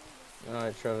you.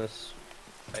 alright, Travis.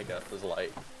 There you go, there's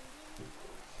light.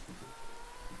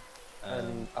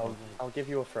 And I'll give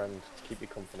you a friend to keep you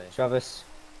company. Travis.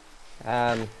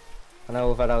 I know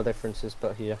we've had our differences,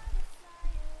 but here.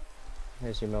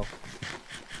 Here's your milk.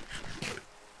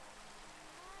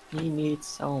 He needs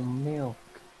some milk.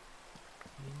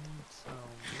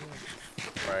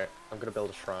 Right, I'm gonna build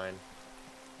a shrine.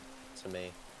 To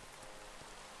me.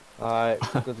 Alright,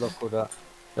 good luck with that.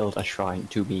 Build a shrine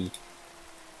to be.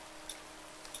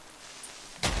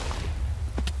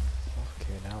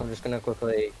 Okay, now. I'm just gonna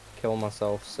quickly kill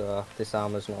myself so this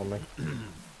armor's not on me.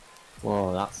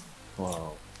 Whoa, that's.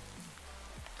 Whoa.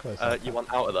 Close You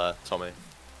want out of there, Tommy?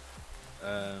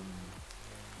 Yeah.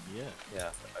 Yeah.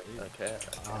 Okay.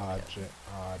 Ah, I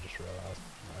just realised.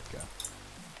 Okay.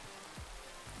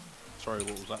 Sorry,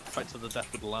 what was that? Fight to the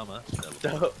death with the llama?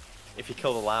 Don't. If you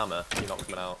kill the llama, you're not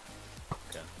coming out.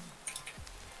 Okay.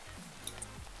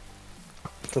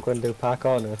 Look when do pack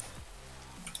on it.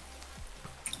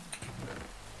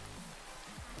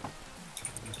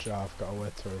 Joe, I've got a way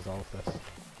to resolve this.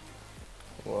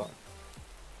 What?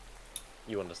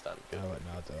 You understand. No, wait,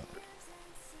 no, I don't.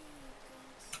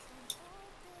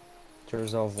 To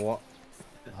resolve what?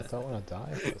 I don't want to die.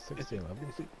 I've got 16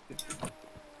 levels.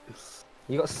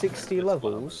 You got 60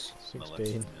 levels?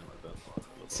 16.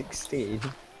 16?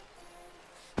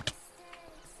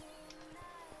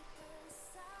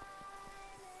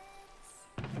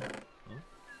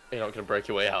 You're not gonna break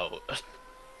your way out.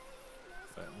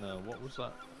 No, what was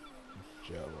that?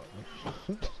 Joe,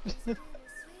 what?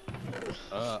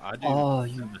 I do. Oh,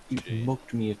 you MSG.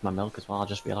 mugged me with my milk as well. I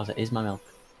just realised it is my milk.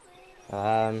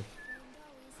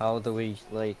 How do we,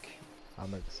 like...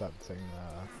 I'm accepting,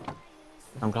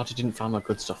 I'm glad you didn't find my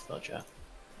good stuff though, Joe.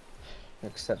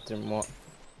 accepting what?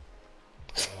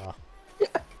 ah,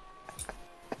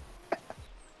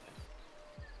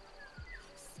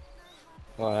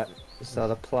 Alright, is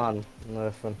that a plan,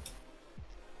 Nathan?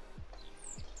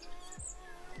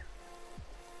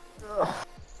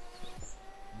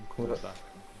 What's that?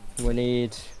 We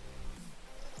need...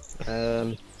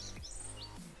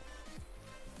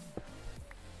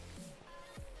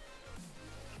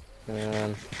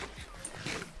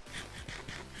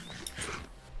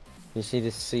 you see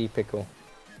this sea pickle?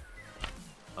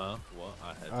 Huh? What? I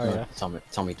had. oh yeah.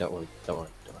 Tommy, don't worry.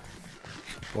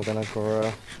 We're gonna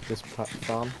grow this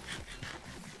farm.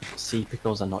 Sea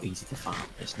pickles are not easy to farm.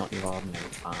 It's not your ordinary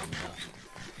farm.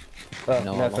 Well,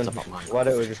 No, Nathan, lots about mine. why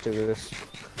don't we just do this?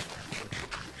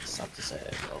 Sad to say,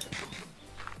 but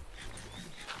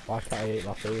Why can't I eat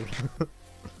my food?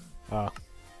 Ah,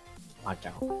 I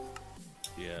doubt.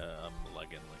 Yeah, I'm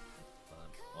lagging like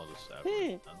I'll just server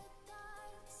it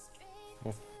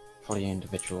now. Probably an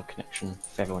individual connection.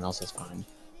 If everyone else is fine.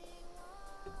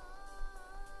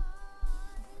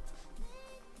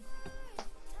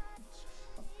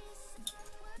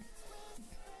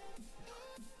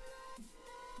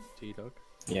 T-Dog?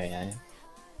 Yeah.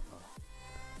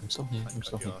 I'm still here. I'm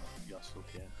still here. You're still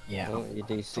here. Yeah. Oh, you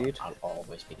DC'd? I'll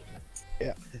always be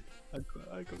here. I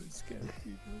got it scared,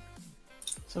 T-Dog.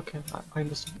 It's okay. I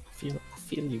understand. I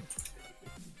feel you.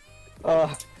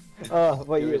 Oh, what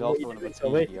There you, is what also you another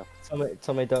doing, T Tommy?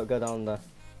 Tommy, don't go down there.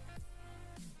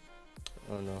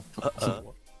 Oh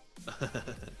no.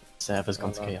 Server's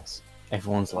gone to chaos.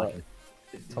 Everyone's lagging.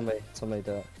 Tommy,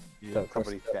 don't. Yeah, Don't cross,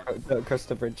 somebody's dead. don't cross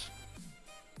the bridge.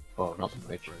 Oh, not the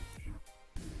bridge.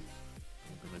 I'm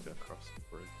gonna go across the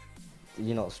bridge.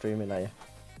 You're not streaming, are you?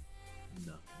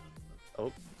 No.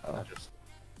 Oh, Oh. I just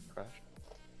crashed.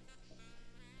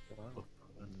 Wow. Up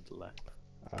and left.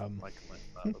 Like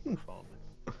that before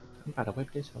me. I don't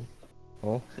whip this one.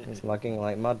 Oh, it's lagging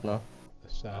like mad now.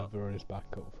 the server is back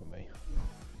up for me.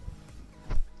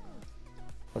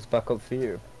 What's back up for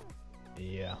you?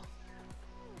 Yeah.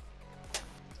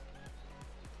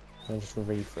 I'll just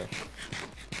refresh.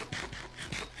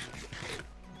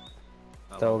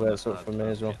 I'll that's up add for me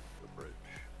as well. the bridge.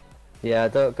 Yeah,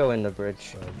 don't go in the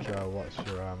bridge. So Joe, what's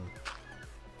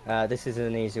your This is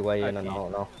an easy way in and Okay.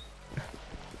 out now.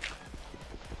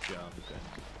 Yeah, I'm going to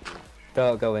the bridge.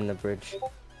 Don't go in the bridge.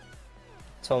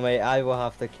 Tommy, I will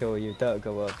have to kill you. Don't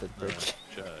go over the bridge.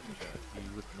 Joe,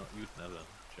 you'd never,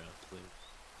 Joe, please.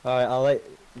 Alright, I'll let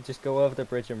just go over the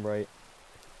bridge and right.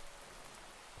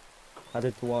 I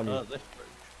did warn you. This bridge.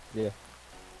 Yeah.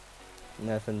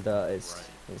 Nathan, it's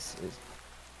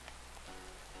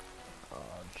Oh,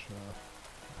 Joe.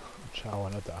 Joe, I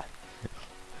wanna die.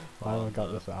 Why have I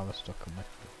got this armor stuck on me?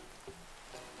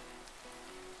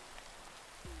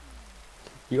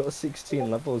 you got 16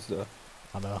 levels though.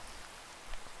 I know.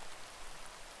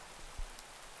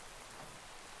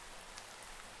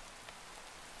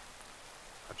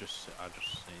 I just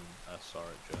seen, saw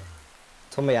it, Joe.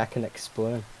 Tommy, I can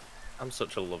explain. I'm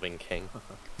such a loving king.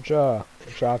 Joe,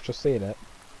 I've just seen it.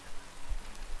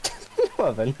 You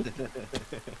haven't.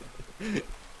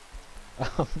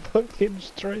 I'm fucking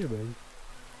streaming.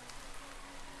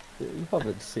 You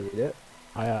haven't seen it.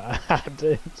 I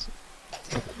did.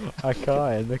 I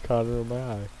can't in the corner of my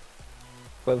eye.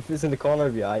 Well, if it's in the corner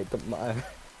of your eye, it doesn't matter.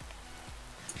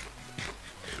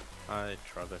 Hi,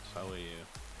 Travis, how are you?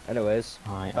 Anyways,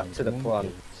 I back am to the doing plan.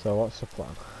 good. So what's the plan?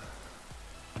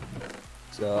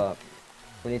 So,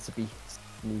 we need to be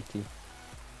sneaky.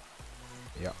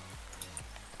 Yeah.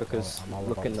 Because I'm all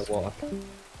look in the about water.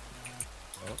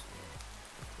 Oh.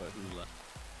 Wait, who left?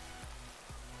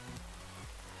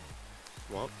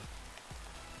 What?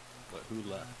 Wait, who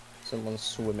left? Someone's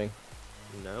swimming.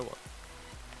 No.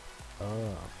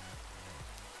 Oh.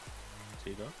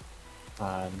 T-Dog? No,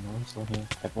 I'm still here.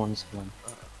 Everyone's gone.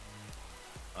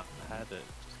 I had it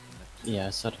disconnected. Yeah,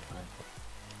 so did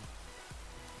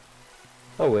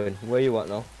I. Owen, where you at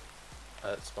now?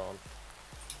 Spawn.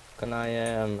 Can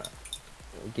I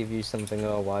give you something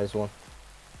or a wise one?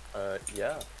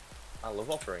 Yeah. I love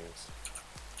offerings.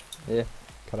 Yeah,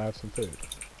 Can I have some food?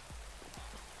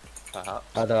 Perhaps.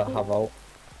 I don't have out.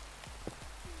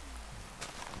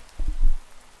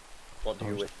 What do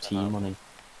you wish to Tea have? money.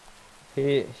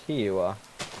 Here you are.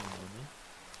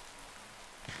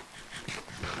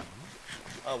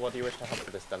 Oh, what do you wish to have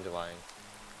for this dandelion?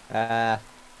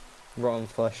 Rotten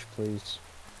flesh, please.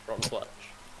 Rotten flesh.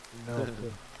 No.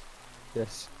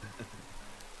 Yes.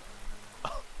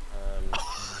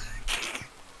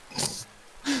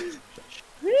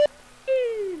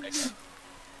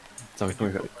 Sorry,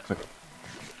 come here, quick.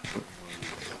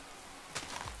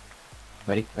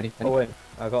 Ready? Owen,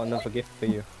 I got another gift for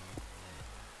you.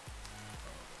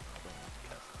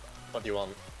 What do you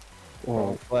want?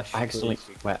 Rotten flesh, I accidentally,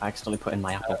 please. I accidentally put in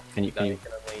my apple. Can you, No, you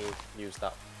can only use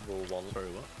that rule once. Sorry,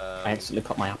 what? I accidentally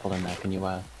put my apple in there. Can you,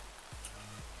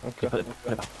 Okay. put it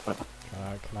back,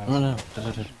 Can I have No, no, some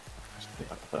no, flesh?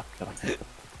 Put it back.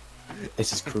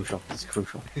 This is crucial.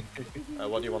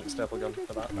 What do you want, Staplegun,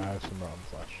 for that? Can I have some rotten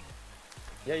flesh?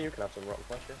 Yeah, you can have some rotten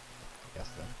flesh, yeah. Yes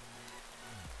then.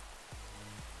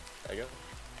 There you go.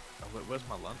 Oh, wait, where's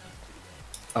my lantern?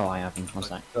 Oh, I have him. One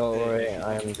sec. Don't worry,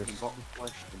 I am If just... you've rotten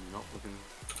flesh, then you're not looking.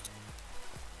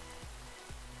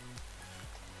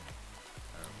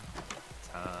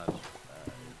 Tad.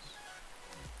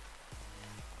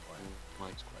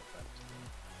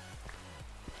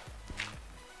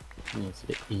 It's a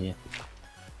bit here.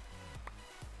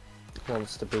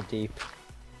 Wants to be deep.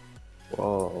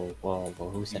 Whoa, whoa, whoa,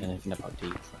 who said anything about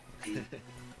deep?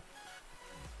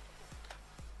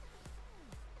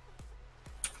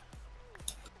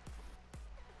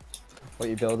 What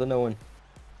you building, Owen?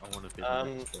 I want to be the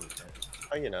next builder.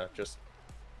 Oh, you know, just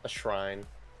a shrine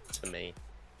to me.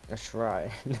 A shrine.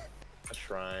 A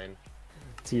shrine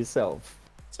To yourself.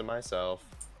 to myself.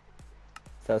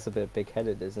 That's a bit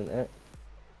big-headed, isn't it?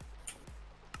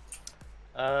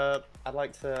 I'd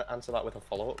like to answer that with a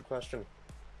follow-up question.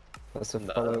 That's a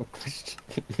No. follow-up question.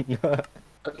 No.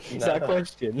 Is that a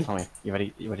question? Tommy, you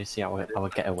ready? You ready to see our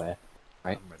getaway?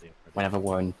 Right? I'm ready. Whenever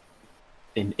we're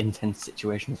in intense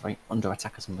situations, right, under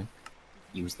attack or something,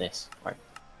 use this, right?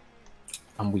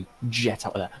 And we jet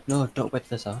out of there. No, don't whip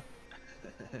this out.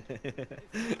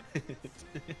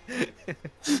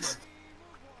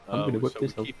 I'm gonna whip so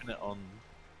this we're up. keeping it on.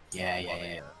 Yeah, on yeah, yeah.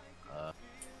 here.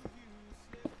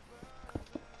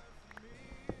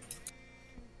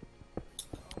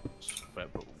 But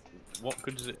what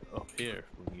good is it up here if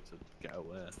we need to get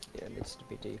away? Yeah, it needs to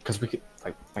be deep. Because we could,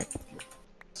 right.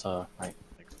 So, right,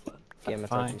 Explain. Game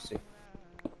fine. attack, you see.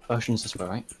 versions this way,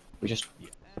 right? We just. Yeah.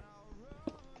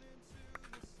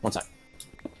 One sec.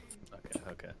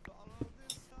 Okay.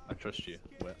 I trust you.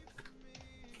 Where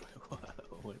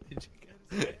did you go?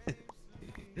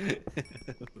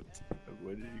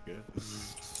 Where did you go?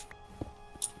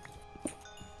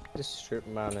 This strip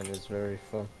mining is very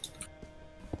fun.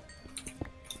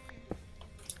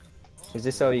 Is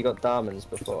this how you got diamonds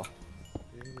before?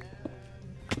 You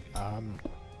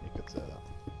could say that.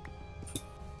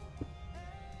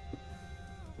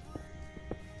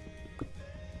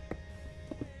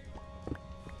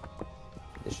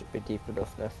 This should be deep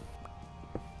enough now.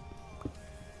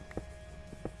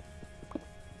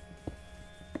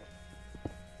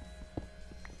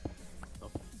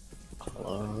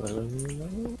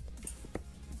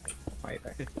 Right.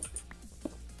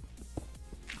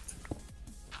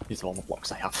 These are all the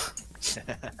blocks I have.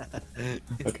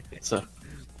 Okay, so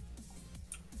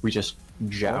we just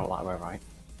jet out that way, right?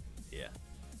 Yeah.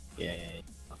 Yeah.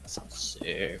 That sounds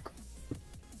sick.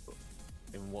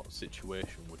 In what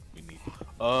situation would we need?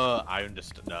 Oh, I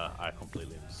understand. No, I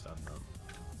completely understand now.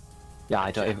 Yeah,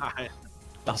 I don't even.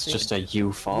 That's just a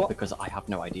you thought What? because I have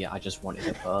no idea. I just wanted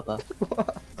it further.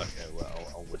 Okay, well,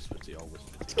 I'll whisper to you. I'll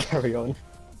whisper to you. Carry on.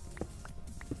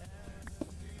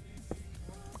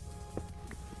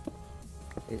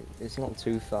 It's not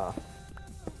too far.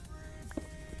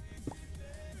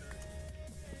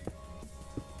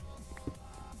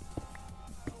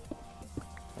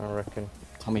 I reckon.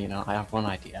 Tommy, you know, I have one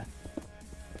idea.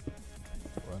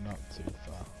 We're not too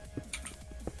far.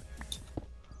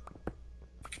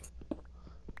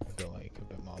 I'll go like a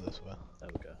bit more this way. There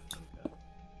we go.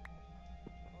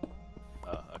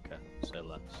 Oh, okay. Say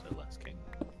less, King.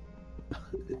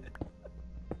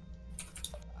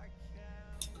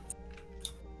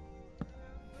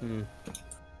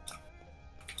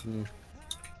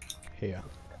 Here.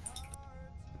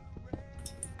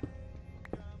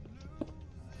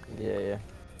 Yeah.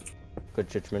 Good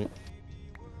judgment.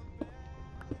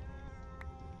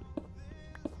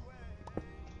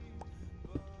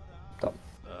 Stop.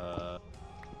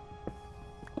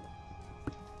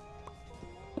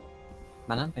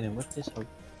 Man, I'm gonna whip this up.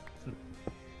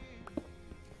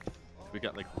 We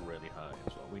get like really high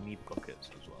as well. We need buckets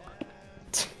as well.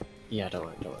 Yeah, don't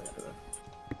worry.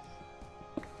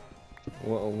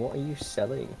 What are you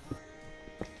selling?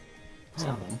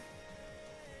 Selling?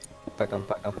 Back on.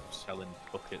 Selling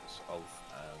buckets of.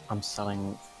 I'm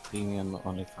selling premium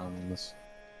OnlyFans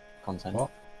content.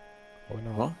 What? Oh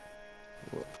no. What?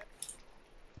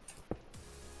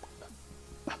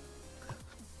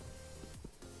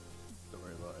 Don't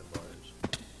worry about it, boys.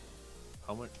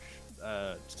 How much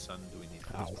sand do we need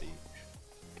for Ow. this beach?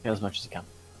 Get as much as you can.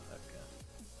 Okay.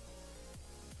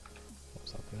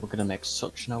 What's happening? We're gonna make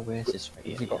such an oasis right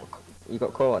here. You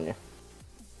got coal on you?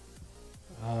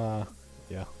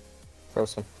 Yeah. Throw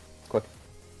some. Quick.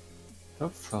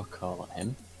 Don't throw coal at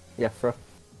him. Yeah, throw.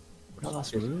 No,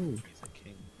 that's rude. He's a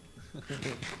king.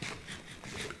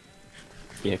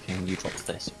 Here, King, you drop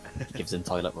this. Gives him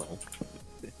toilet roll.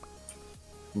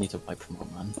 Need to wipe from on,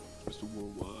 man. Mr.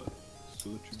 Worldwide.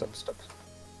 Stop.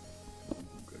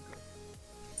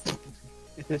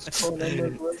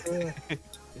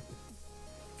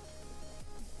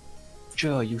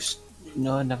 Joe,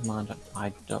 no, never mind.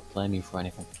 I don't blame you for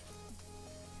anything.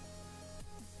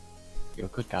 You're a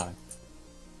good guy.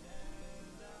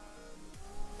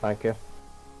 Thank you.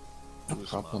 No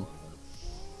problem.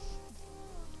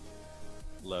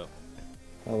 Low.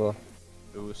 Hello.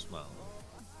 Who was smiling?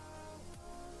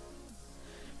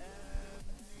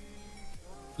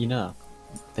 You know,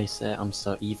 they say I'm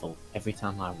so evil. Every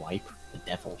time I wipe, the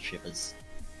devil shivers.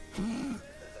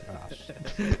 Ah,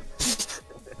 shit.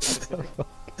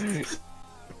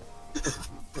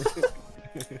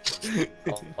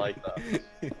 I like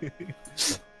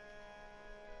that.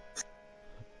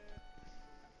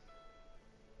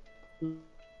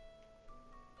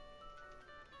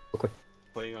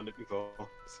 Playing on it before.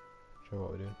 Sure,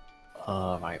 what we're doing.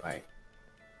 Oh, right.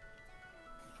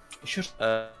 It's just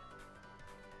Uh,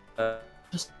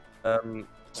 Just- um,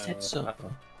 said so.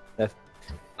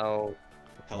 I'll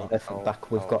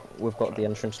Back. We've got the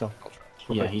entrance now.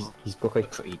 Yeah, he's Quickly.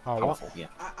 pretty Oh, what? powerful. Yeah.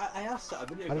 I asked that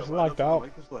a minute I ago. just but I lagged don't think out. my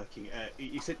mic was working.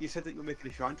 You said that you were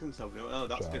making a shrine to himself. And I went, oh,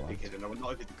 that's Sure, good, I big was. kid. And I went, no,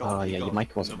 if Oh, yeah, your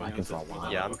mic wasn't working for a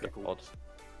while. yeah, I'm okay, good. cool.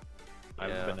 I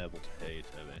haven't Yeah. been able to hear you,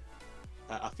 Toby.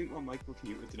 I think my mic was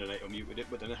muted and I unmuted it,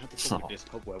 but then I had to come with this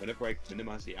hub where whenever I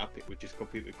minimise the app, it would just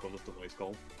completely colour the voice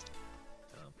call.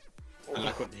 And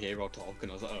I couldn't hear or talk,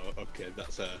 and I was like, oh, okay,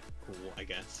 that's cool, I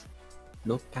guess.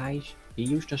 Look, guys, he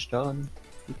used a stone.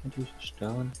 You can use a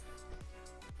stone.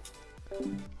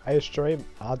 Hey, stream.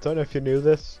 I don't know if you knew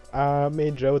this. Me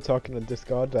and Joe were talking on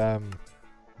Discord.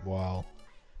 While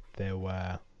they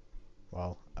were,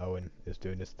 well, Owen is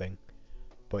doing his thing.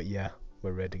 But yeah,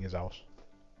 we're raiding his house.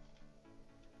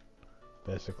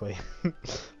 Basically.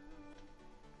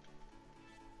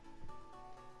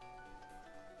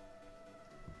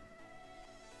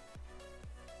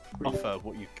 Offer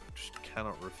what you just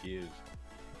cannot refuse.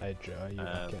 Hey Joe, are you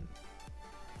back in?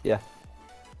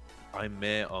 I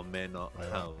may or may not Right.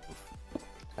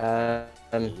 have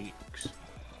You leaks.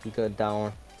 go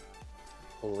down.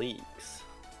 leaks.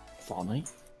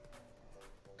 Fortnite.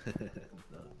 No.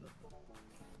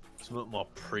 Something more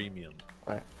premium.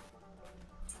 Right.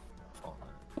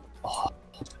 Fortnite. Oh,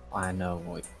 I know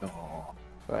what. Oh,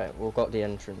 Right, we've got the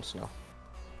entrance now.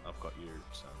 I've got your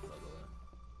sound, by the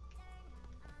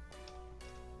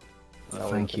way. No,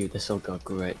 thank you. This will go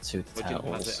great to the But didn't have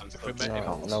turtles. it, I'm If still we trying to make get it-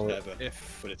 onto no, the server,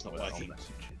 If but it's not well, I'll working.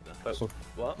 message you then. But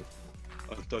what?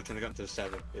 I'm still trying to get onto the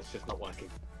server, it's just not working.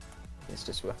 It's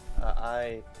this way.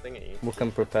 I thingy. We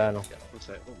can prepare now. What's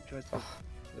that? Oh, try to...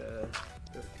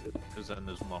 Because then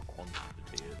there's more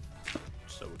quantity,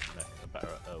 so we can make a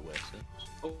better oasis.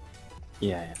 Oh,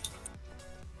 Yeah.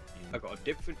 I got a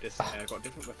different I got a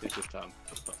different message this time.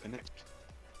 Just not connect.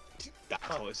 That's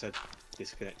all it said.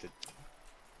 Disconnected.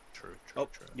 True. Oh,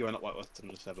 you are not whitelisted on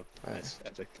the server. Right. Nice,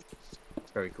 epic.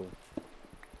 Very cool.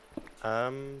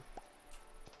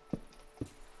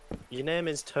 Your name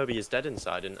is Toby is Dead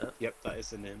Inside, isn't it? Yep, that is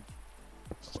the name.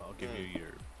 So I'll give you your.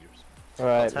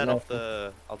 Alright,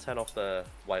 I'll turn off the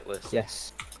whitelist.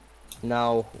 yes.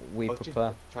 Now we I'll just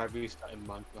prepare. try restarting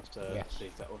Minecraft to Yes. see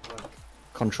if that will work.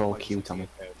 Control Might Q, just Tommy.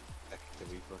 take a second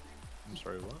to refresh. I'm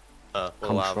sorry, what? Well,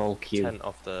 Control Q. Turn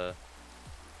off the.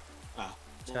 Ah.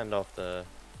 Turned off the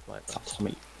whitelist.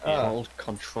 Tommy. Ah. Hold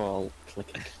Control,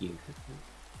 click Q.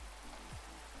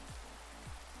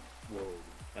 Whoa,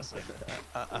 that's like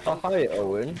Oh, hi,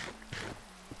 Owen.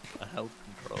 I held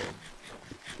control.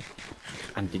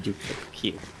 And did you click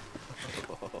Q?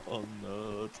 Oh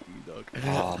no, T-Dog.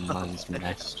 Oh, man's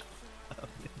messed.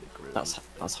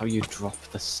 That's how you drop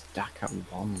the stack at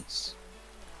once.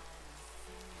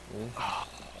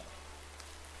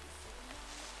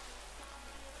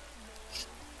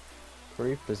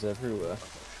 Creepers everywhere.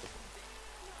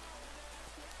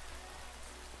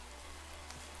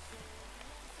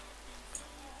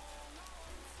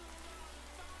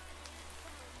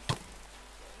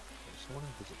 Someone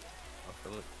invisible. I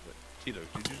feel like. T-Dog,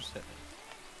 did you just hit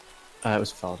me? It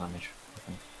was fall damage, I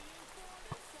think.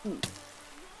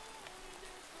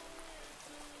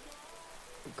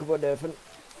 Come on, Evan.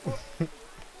 You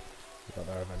got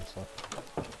there eventually.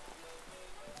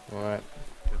 Alright.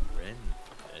 Good rain.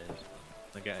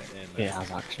 I get it in. It has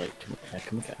actually.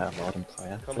 Can we get a Lord and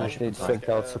Prayer? Come I on, should Version think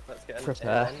prayer? out to let's get an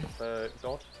prepare. amen for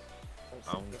God.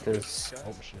 Because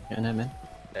Oh shit. Get an M in?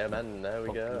 Amen, there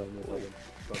we go.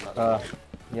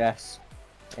 yes.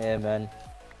 Amen.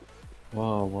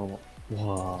 Whoa.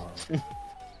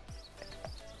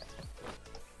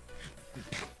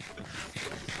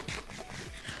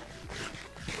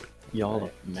 Y'all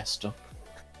are messed up.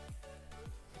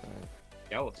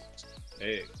 Gallus.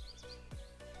 Hey.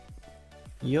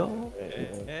 Yo.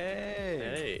 Hey!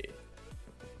 Hey.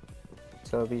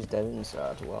 Toby's dead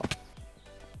inside. Well,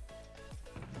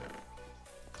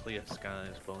 Clear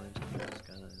skies, boys. Clear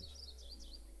skies.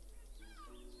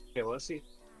 Okay, well, let's see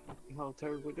how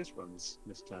terrible this runs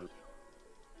this time.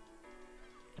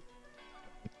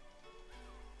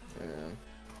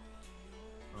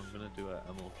 I'm gonna do a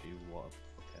MLG water.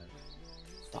 Okay.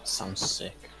 That sounds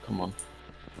sick. Come on.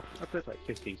 I played like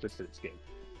 15 quid for this game.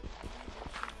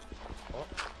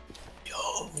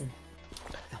 Yo,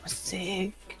 that was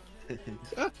sick.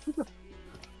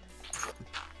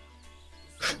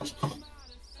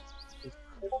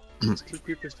 Two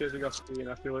people staring off screen.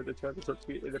 I feel like they're trying to touch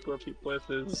me in appropriate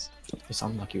places. It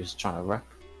sounded like he was trying to rap.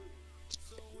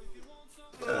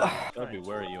 Toby,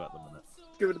 where are you at the minute?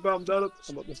 Give it a bomb down.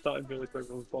 I'm at the starting village where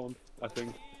everyone's spawned, I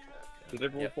think. Did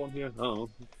everyone Yep. spawn here? Oh.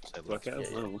 So Do I care? yeah,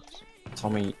 yeah. No.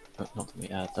 Tommy, not Tommy,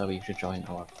 Derby, you should join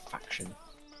our faction.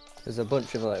 There's a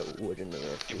bunch of like wood in the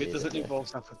way. If it doesn't involve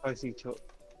sacrificing each other.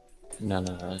 No,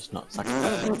 it's not. It's like,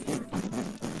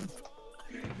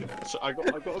 So I got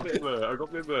a bit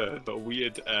of a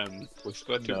weird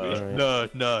whisper to me.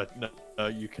 No,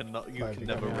 you cannot, you Why have can you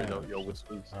never got me read out? out your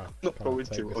whispers. Oh, Not can't going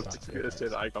take to. this I was out just to gonna you. say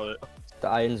that I got it. The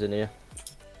iron's in here.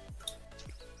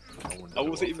 I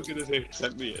wasn't even gonna say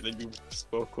sent me it, and then you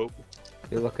spoke up.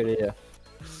 You look at here.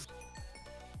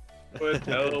 But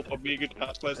help! I'm being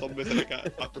attacked by zombies and I can't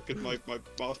attack because my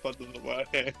mouse pad doesn't work.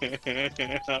 I'm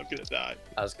gonna die.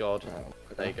 Asgard,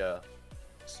 Vega,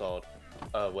 Sword.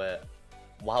 Wait.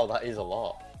 Wow, that is a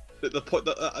lot. The point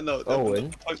that no,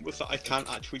 Owen? the point was that I can't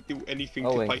actually do anything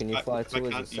Owen, to fight can you back fly because I to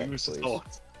us a can't sec, use the please? sword.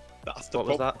 That's the What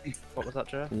was problem. that? What was that,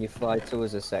 Joe? Can you fly to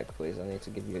us a sec, please? I need to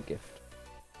give you a gift.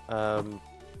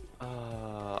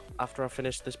 After I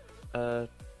finish this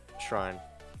shrine.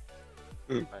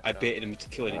 I baited them to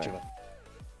killing each Right. other.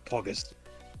 Poggers.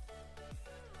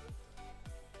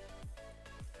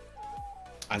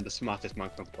 I'm the smartest man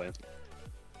complaining.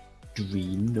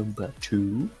 dream number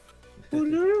 2.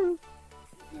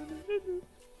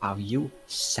 Are you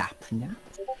Sapna?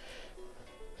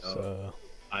 So,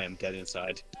 I am dead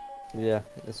inside. Yeah,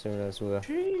 as soon as we're.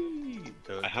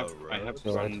 I have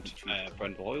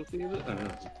brand loyalty. Is it? I don't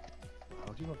know.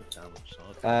 How do you have a damn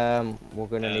sword? We're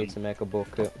gonna need to make a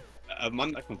bucket A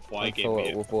man that can fly and gave fill me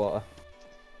it with water.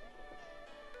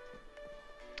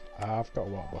 I've got a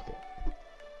water bucket.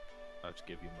 I'll just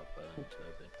give you my burn,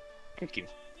 Toby. Thank you.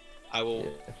 I will.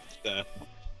 Yeah.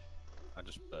 I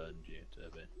just burned you,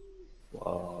 Toby.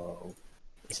 Whoa.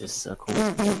 This is so cool.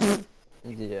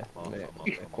 Yeah, Oh, mate, come on,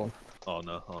 make come one. Oh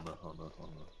no, oh no, oh no, oh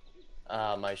no.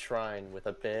 Ah, my shrine with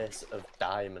a base of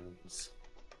diamonds.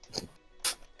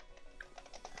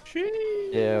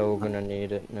 Yeah, we're gonna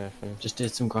need it, Nathan. Just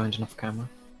did some grinding off camera.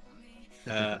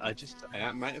 I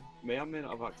may or may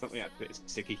not have accidentally activated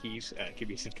sticky keys. Give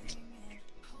me a second.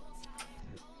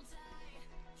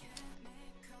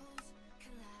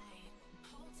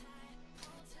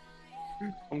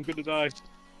 I'm gonna die.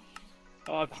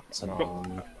 Oh, I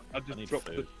need just dropped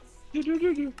food.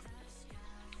 the.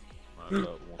 I've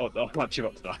got one. Oh no, I'm actually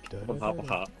about to die. One half a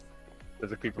heart.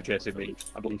 There's a creeper chasing me.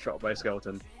 I'm being shot by a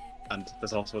skeleton, and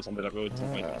there's also somebody that rode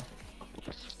me. Ah.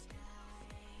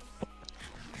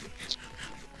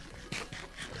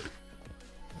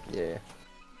 Yeah.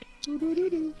 Can't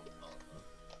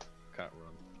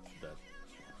run. Dead.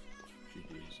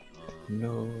 GG's.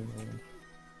 No.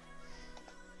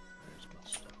 Where's my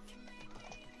stuff?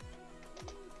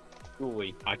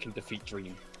 Surely I can defeat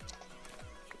Dream.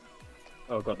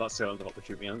 Oh god, that sounds about to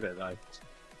shoot me. I'm gonna die.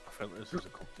 I feel like this is a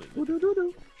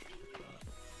completely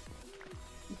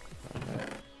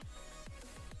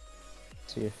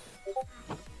See if.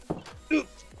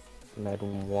 Made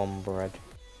one bread.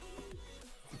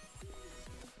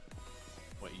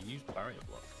 Wait, you used barrier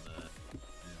block?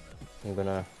 No. I'm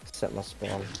gonna set my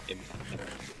spawn.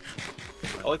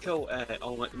 I like how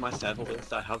on my server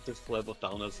list I have this label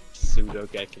down as pseudo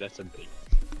Gekin SMP.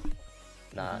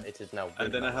 Nah, it is now.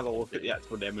 And then I have a look at the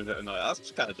actual name of it and I'm like,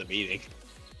 that's kind of demeaning.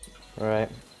 Right.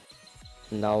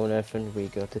 Now, Nathan, we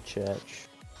go to church.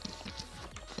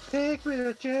 Take me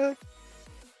to church.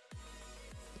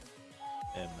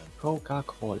 Amen.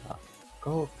 Coca-Cola.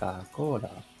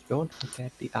 Coca-Cola. Don't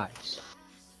forget the ice.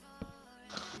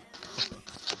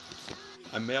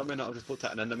 I may or may not have just looked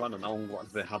at an Enderman and now I'm going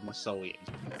to have my soul eaten.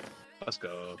 Let's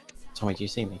go. Tommy, do you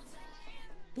see me?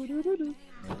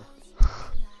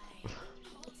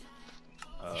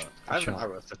 I have an Sure.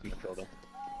 arrow stuck in the shoulder.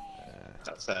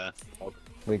 That's odd.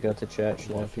 We go to church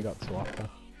What now. have you got to offer?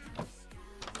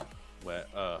 Where,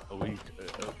 are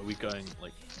we going,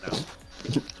 like, now?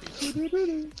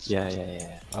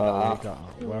 Yeah. Oh, we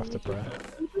got. We'll have to pray.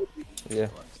 Yeah.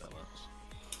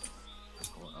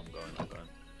 I'm going.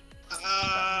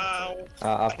 Ow!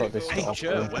 I've got this Hey, stuff.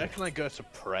 Joe, where can I go to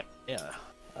pray? Yeah.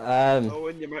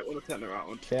 Owen, you might want to turn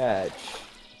around. Church.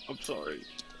 I'm sorry.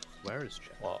 Where is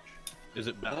church? What? Is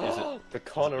it The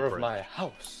corner of brick? my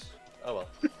house. Oh well,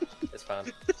 it's fine.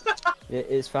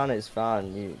 It's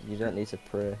fine. You don't need to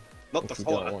pray Not if the you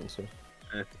don't fire. want to.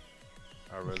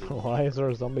 I really. Why is there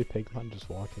a zombie pigman just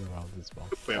walking around this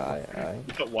box? Aye.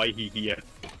 Why he here?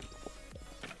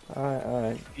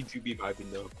 Aye. He do be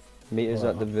vibing though. Meet us Wow.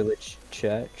 at the village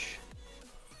church.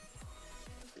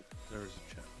 There is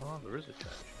a church. Oh, there is a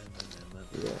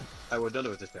church. Yeah. I would don't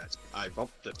know what it is. I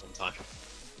robbed it one time.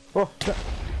 Oh,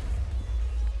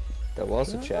 there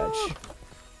was a church.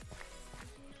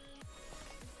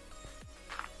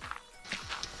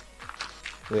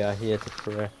 We are here to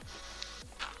pray.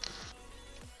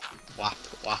 Whap.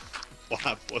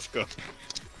 Let's go.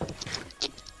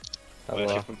 Hello.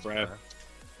 Worship and prayer.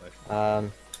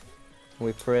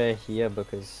 We pray here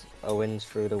because Owen's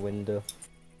through the window.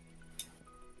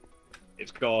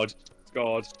 It's God. It's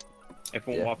God.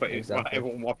 Everyone Yeah, whap it. exactly.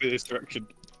 Everyone whap it this direction.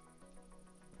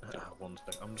 One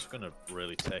sec. I'm just gonna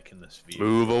really take in this view.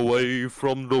 Move away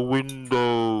from the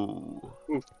window.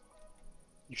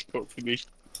 You spoke for me.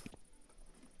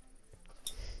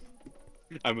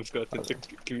 I must go to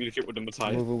communicate with them at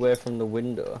time. Move away from the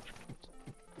window.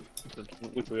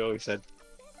 Which we always said.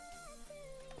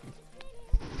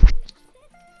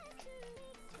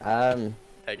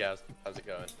 Hey guys, how's it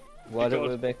going? Why don't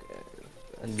God. we make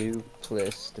a new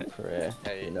place to pray?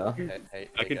 Hey, You know? hey,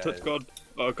 I can guys. touch God.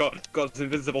 Oh God, God's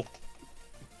invisible.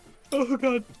 Oh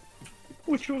God.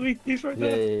 Which one? He's right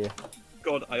there. Yeah.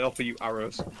 God, I offer you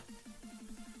arrows.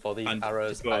 For these And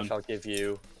arrows, go I on. shall give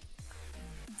you.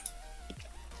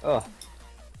 Oh,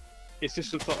 It's just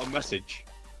some sort of message.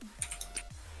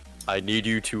 I need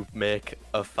you to make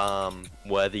a farm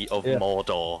worthy of Yeah.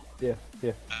 Mordor. yeah.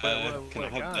 Can I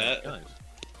have guys, that?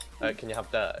 guys. Can you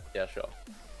have dirt? Yeah, sure.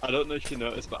 I don't know if you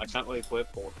noticed, but I can't really play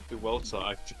sport too well, so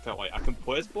I just felt like I can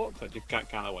play sports, I just can't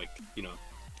kind of like, you know,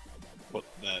 put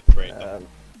the brain down.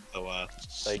 So,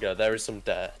 There you go. There is some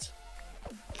dirt.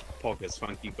 poggers,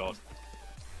 thank you God.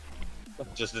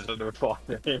 Just as a report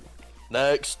name.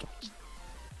 Next.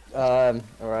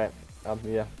 Alright. I'm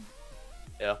here.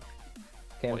 Yeah.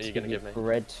 Came What are to you gonna give give me?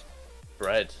 bread.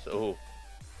 Bread. Oh.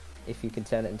 If you can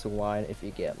turn it into wine, if you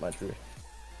get my drift.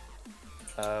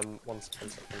 One sec.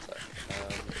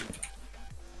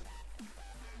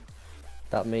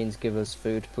 That means give us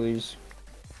food, please.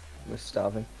 We're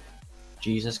starving.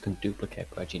 Jesus can duplicate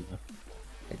bread, you know.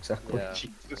 Exactly. Yeah.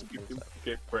 Jesus, give them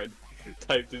get bread.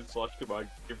 Typed in slash command,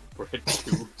 give bread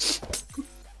to.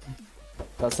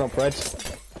 That's not bread.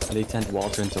 And he turned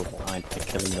water into wine by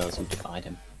killing those who defied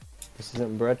him. This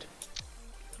isn't bread.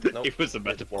 Nope. It was a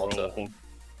metaphor. water.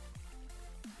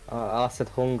 I said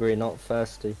hungry, not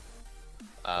thirsty.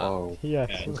 Oh, Yeah.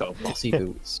 Yeah, he's got bossy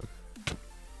boots.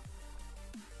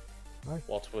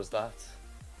 What was that?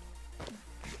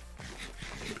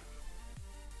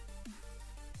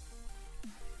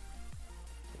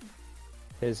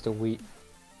 Here's the wheat.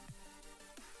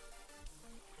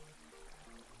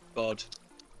 God,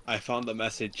 I found the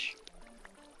message.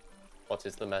 What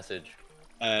is the message?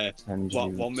 And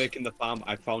While making the farm,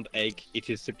 I found egg. It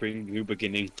is to bring new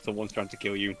beginning. Someone's trying to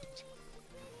kill you.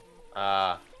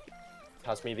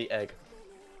 Pass me the egg.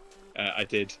 I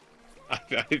did. I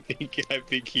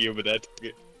think he over there took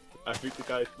it. I think the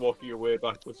guy walking away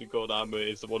backwards with gold armor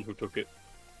is the one who took it.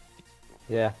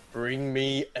 Yeah. Bring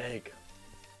me egg.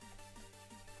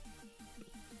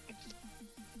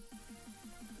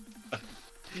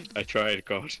 I tried,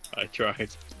 God. I tried.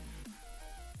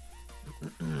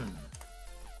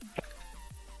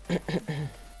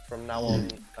 From now on,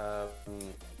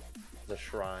 the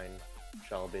shrine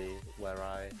shall be where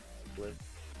I live.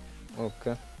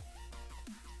 Okay.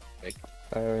 Okay.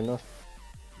 Fair enough.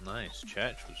 Nice.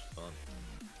 Church was fun.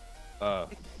 Oh,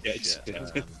 Yeah, shit.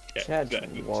 yeah, Church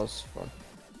was fun.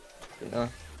 You know?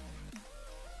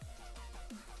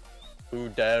 Who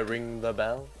dare ring the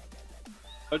bell?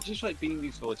 I just like being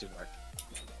these villages, right?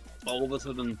 All of a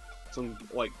sudden, some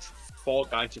like 4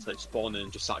 guys just like spawn in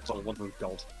and just sack on one from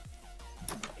God.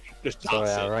 Just Sorry,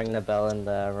 that's I it. rang the bell and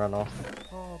run off.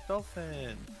 Oh,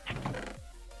 dolphin.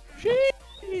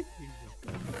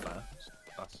 Fast.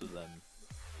 Faster than.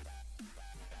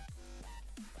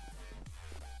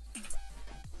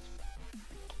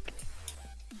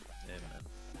 Yeah, man.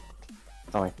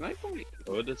 Sorry. Can I probably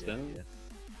hold this down? Yeah.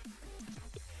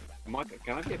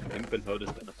 Can I get pimp and hold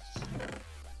this down?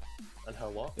 And her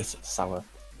what? It's sour. What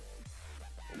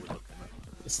we looking at?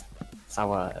 It's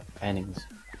sour paintings.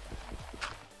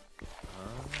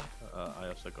 I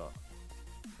also got.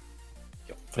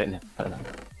 Put it in there. Put it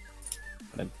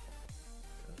in.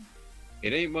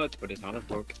 It ain't much, but it's honest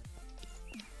work.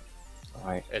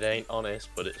 Alright. It ain't honest,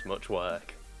 but it's much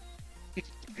work.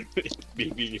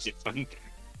 Maybe it's fun.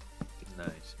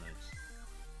 Nice,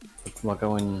 nice. We're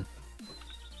going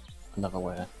another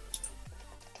way.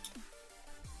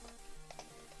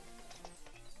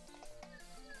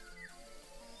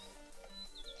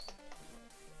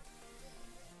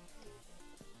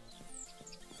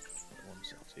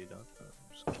 T-Dog.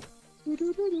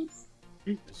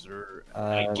 Is there...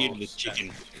 I Uh, killed the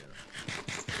chicken.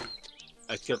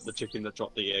 I killed the chicken that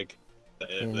dropped the egg.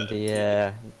 in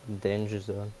the danger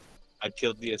zone. I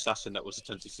killed the assassin that was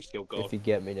attempting to kill God. If you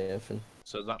get me, Nathan.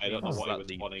 So that I don't know means what he that was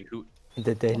the wanting.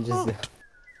 The danger zone.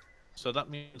 So that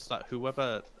means that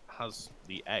whoever has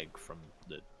the egg from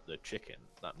the chicken,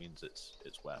 that means it's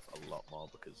worth a lot more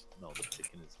because no, the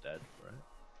chicken is dead, right?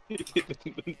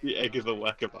 The egg is a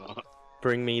work of art.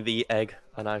 Bring me the egg,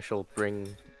 and I shall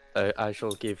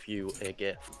give you a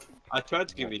gift. I tried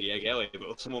to give you the egg earlier,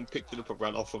 but someone picked it up and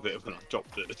ran off of it when I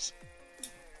dropped it.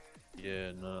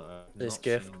 Yeah, no. This not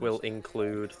gift seen will this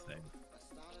include thing.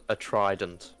 a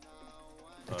trident.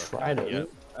 A trident?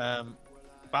 Yeah.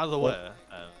 By the way,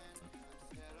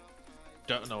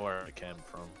 don't know where it came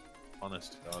from.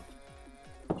 Honest to God.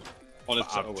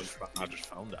 Honestly, I just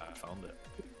found it. I found it.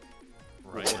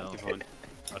 Right now.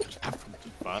 I just happened to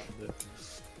find it.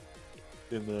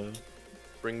 In the...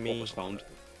 Bring What me. was found?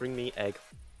 Bring me egg.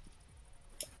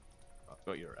 I've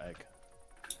got your egg.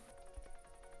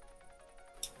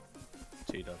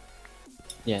 T-Dog.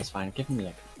 Yeah, it's fine. Give him the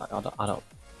egg. I don't.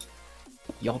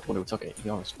 You're the one who took it.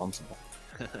 You're responsible.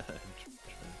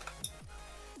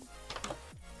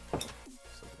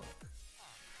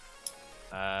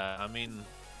 I mean,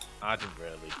 I didn't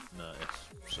really notice,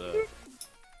 so... You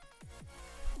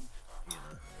know.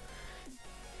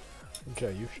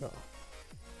 Jay, you shot.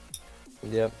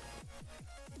 Yep.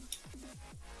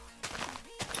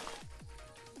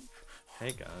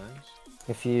 Hey guys.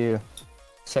 If you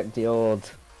check the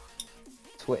old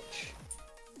Twitch,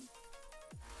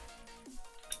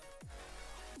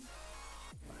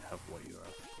 I have what you're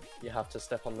after. You have to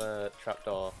step on the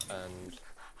trapdoor and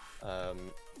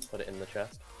put it in the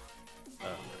chest. Oh,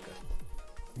 okay.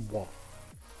 What?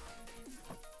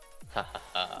 Ha ha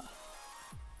ha.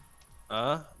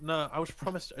 No, I was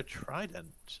promised a trident.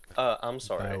 I'm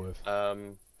sorry. Bear with.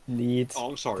 need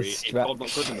Oh, I'm sorry. It's distract-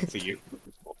 not good enough for you.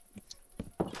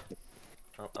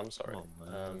 I'm sorry. Come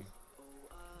on,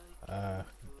 man.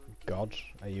 God,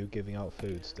 are you giving out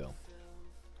food still?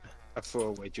 A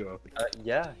throwaway joke.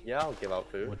 Yeah, I'll give out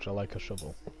food. Would you like a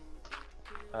shovel?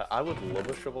 I would love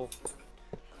a shovel.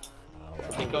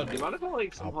 Hey God, do you mind if I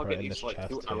like I'll somehow put get it in these this like chest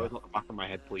 2 here. arrows on the back of my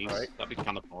head, please? Alright. That'd be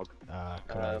kind of odd.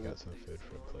 Can I get some food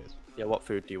for it, please? Yeah, what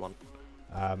food do you want?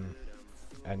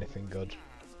 Anything good?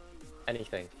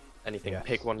 Anything. Yes.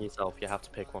 Pick one yourself. You have to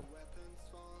pick one.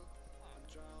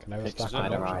 Can I have a Pick stack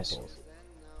spider of eyes. apples?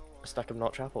 A stack of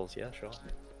notch apples. Yeah, sure.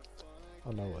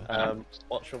 Oh no way.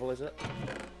 What shovel is it?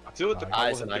 I feel like the Ah, power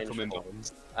it's has an iron become shovel.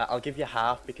 imbalanced. I'll give you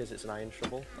half because it's an iron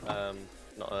shovel.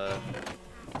 Not a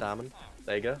diamond.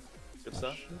 There you go. Good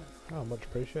stuff. Oh, much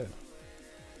appreciated.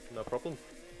 No problem.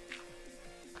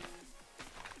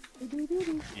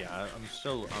 Yeah, I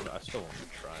still want to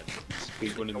try.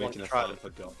 Speedrunning I want making a to try file it. for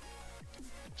God.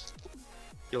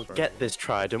 You'll Sorry. get this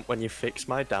trident when you fix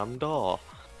my damn door.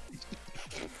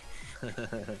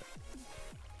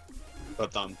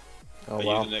 God damn. Oh Are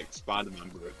wow. you the next Spider-Man,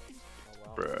 bro?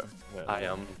 Bruh. Wait, I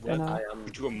am. Yeah, no.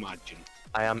 Could you imagine?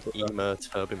 I am Emo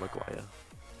Tobey Maguire.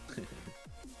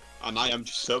 And I am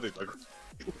just serving my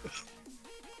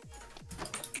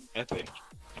Epic.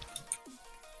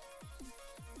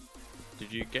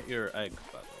 Did you get your egg,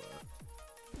 by the way?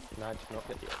 No, I did not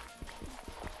get the egg.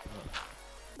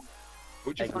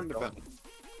 Would you Egg find the is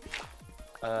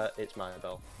bell? It's my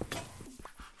bell.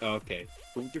 Okay.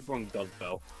 Would you find God's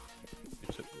bell? You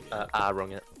took the egg. I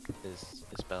rung it. Is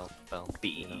bell.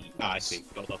 B. I see.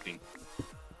 God, I think.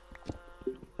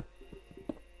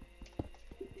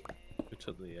 Who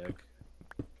took the egg?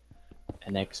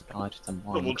 An egg's guide to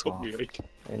Someone took me. Minecraft.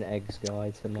 An egg's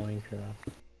guide to Minecraft.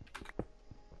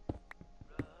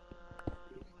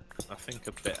 I think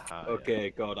a bit higher.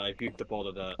 Okay, God, I've used the ball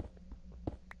of that.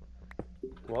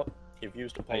 What? You've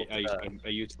used a pole. I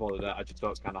used the ball of that. I just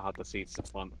thought kind of had the seeds to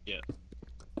plant. Yeah.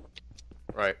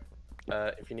 Right.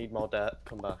 If you need more dirt,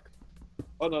 come back.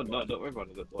 Oh no, don't worry about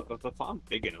it. The farm's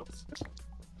big enough.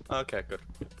 Okay, good.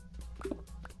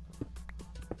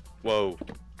 Whoa.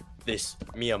 This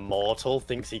mere mortal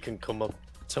thinks he can come up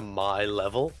to my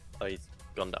level? Oh, he's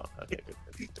gone down. Okay, good.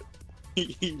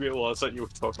 He realised that you were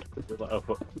talking to the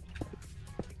level.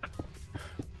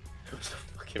 It was a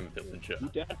fucking villager. You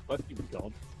dead? Fucking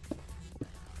gone.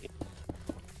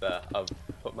 There, I've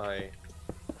put my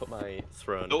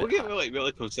throne. Don't get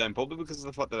really concerned, probably because of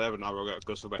the fact that I have an arrow that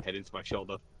goes from my head into my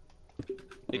shoulder.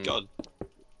 Hey God.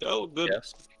 Oh, good.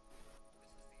 Yes.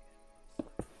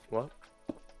 What?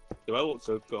 Do I look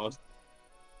so good?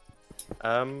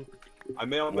 I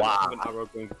may or may not have an arrow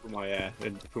going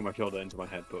through my shoulder into my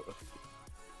head, but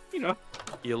you know.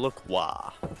 You look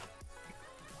wah.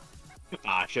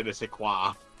 Ah, should have said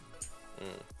qua.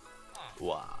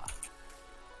 Wow.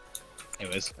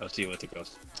 Anyways, I'll see what it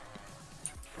goes.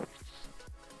 I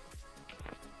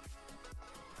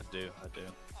do.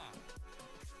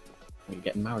 Are you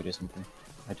getting married or something?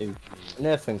 I do.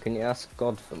 Nathan, can you ask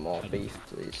God for more beef,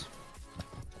 please?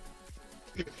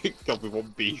 God, we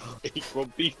want beef. We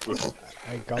want beef, bro.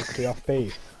 Hey, God, do you have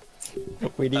beef?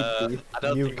 We need beef. I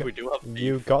don't You think g- we do have beef.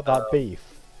 You got that beef?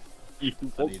 You I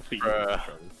want need beef. Yeah,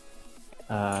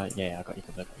 I got you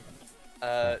covered.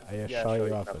 Are you yeah, sure you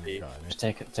you have can them, beef. Johnny? Just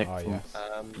take it. Take Oh, it yes.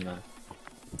 No.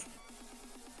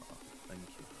 Thank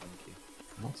you.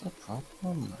 What's the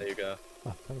problem? There you go.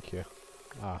 Oh, thank you.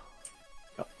 Ah,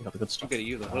 You got the good I'm stuff. gonna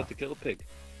use the hood to kill a pig.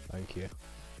 thank you.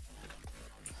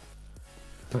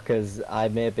 Because I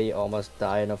may be almost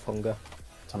dying of hunger.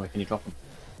 Tommy, can you drop them?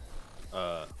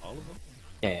 All of them.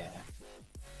 Yeah.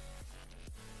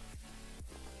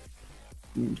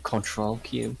 Control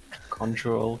Q.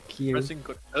 Control Q. Pressing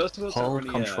good. Hold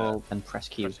Control and press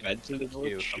Q. Bed to the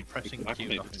village. I'm pressing I Q,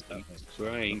 can nothing's happening.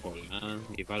 swear I ain't going down.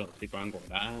 If I don't sleep, I'm going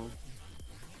down.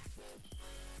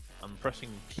 I'm pressing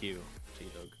Q,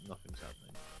 T-Dog. Nothing's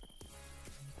happening.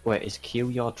 Wait, is Q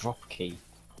your drop key?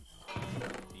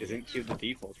 Isn't Q the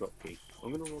default drop key?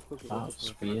 I'm gonna look up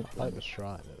That's weird. I like the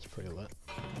shrine, it's pretty lit.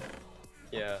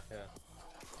 Yeah.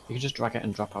 You can just drag it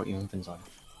and drop out your inventory.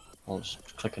 Or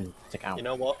just click and stick out. You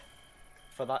know what?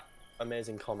 For that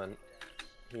amazing comment,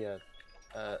 here,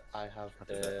 I have I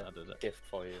did the it. gift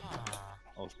for you.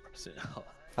 I was pressing.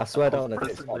 I swear I was don't know if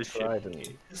it's pressing the not shift trident.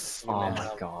 key. Oh may my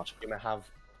have- god. You may have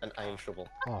an iron shovel.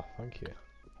 Oh, thank you.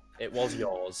 It was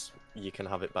yours. You can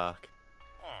have it back.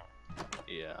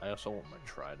 Yeah, I also want my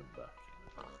trident back.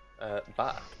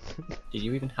 Back. Did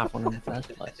you even have one in the first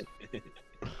place? I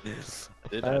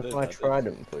did. I have my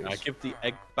trident, please. I give the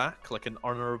egg back like an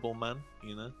honourable man,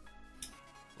 you know,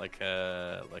 like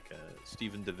a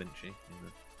Stephen Da Vinci, you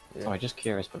know. Yeah. Sorry, just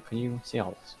curious, but can you see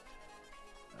all this?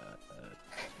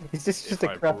 Is this just If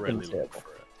a I crafting really look table?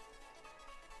 for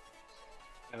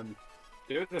it.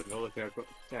 there is a military.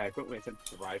 I got my attempt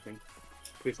surviving.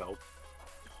 Please help.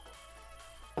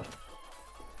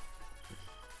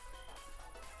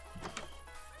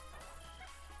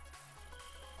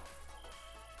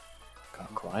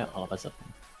 Got quiet all of a sudden.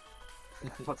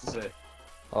 What to say?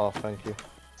 Oh, thank you.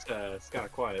 It's kind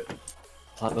of quiet.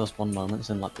 It's like those one moments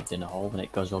in like the dinner hall when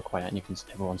it goes all quiet and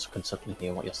everyone can suddenly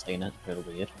hear what you're saying. It's really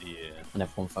weird. Yeah, And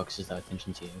everyone focuses their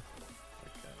attention to you.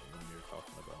 like when you were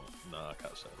talking about. No, I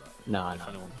can't say that. No, If no.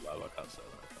 anyone's live, I can't say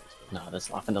that. I can't say that. No,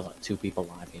 I think there's like 2 people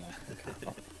live here.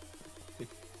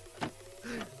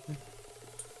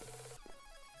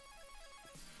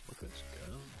 Look at this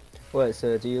girl. Wait,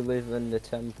 so do you live in the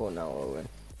temple now, Owen?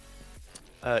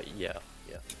 Yeah.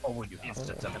 Oh, you have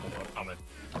to tell me what comment.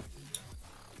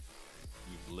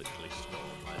 You've literally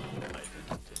stolen my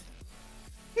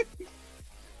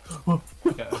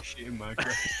identity. Yeah, shit in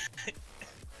Minecraft.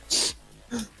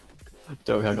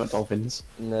 Don't I got dolphins.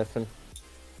 Nathan,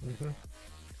 Mhm.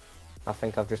 I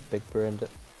think I've just big brained it.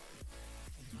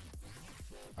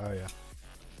 Oh, yeah.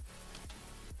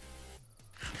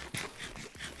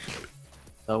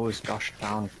 Those gosh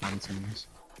darn phantoms.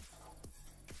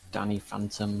 Danny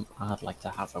Phantom, I'd like to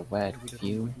have a word with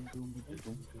you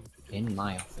in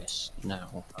my office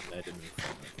now. I made a new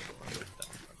comment.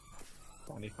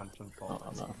 Funny phantom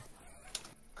Oh no.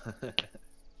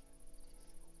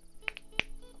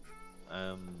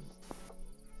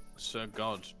 So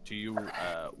God, do you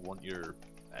want your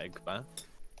egg back?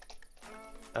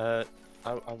 I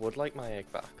would like my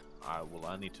egg back. I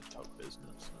need to talk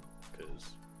business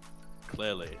because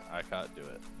clearly I can't do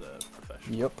it the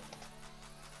professional. Yep.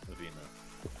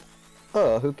 Avina.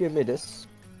 Oh, who gave me this?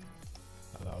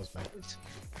 Oh, that was me.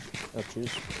 Oh,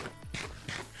 jeez.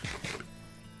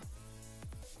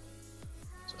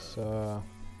 So...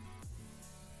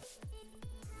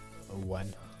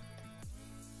 when?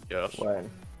 Yes.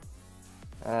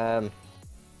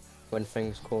 When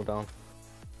things cool down.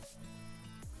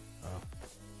 Oh.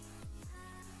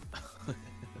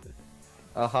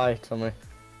 Oh, hi, Tommy.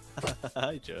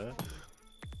 Hi, Joe.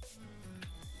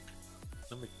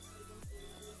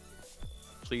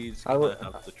 Please, I can will- I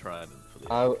have the trident for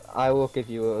the I will give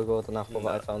you a golden apple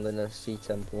that I No. found in a sea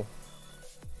temple.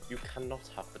 You cannot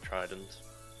have the trident.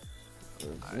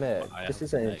 Mate, I this have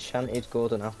is an an egg. enchanted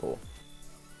golden apple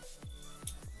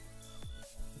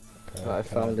Okay, that I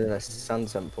can found in a sand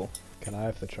temple. Can I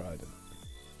have the trident?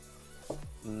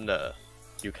 No,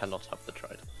 you cannot have the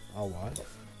trident. Oh, why?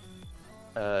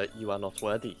 You are not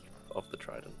worthy of the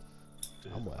trident.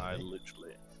 I'm worthy.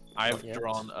 I have yet.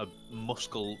 drawn a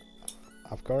muscle.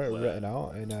 I've got it Where? written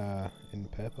out in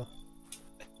paper.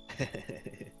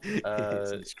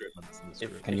 It's in script, man, it's in the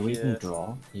script. Can you If even you-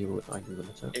 draw? You look like you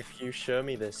would to. If you show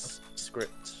me this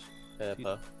script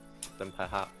paper, then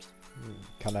perhaps.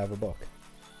 Can I have a book?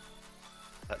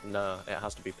 No, it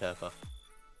has to be paper.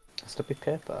 Has to be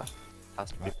paper.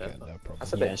 Has to be Okay, paper. no problem.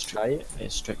 That's a Yeah, bit it's tight.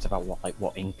 It's strict about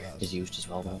what ink That's- is used as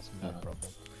well. That's no Uh,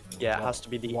 problem. Yeah, it has to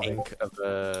be the What ink of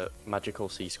a magical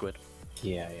sea squid.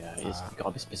 Yeah, it's Ah. got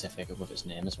to be specific with its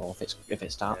name as well. If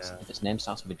its name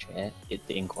starts with a J,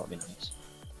 the ink ought to be nice.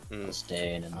 Mm. The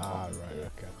stain and Ah,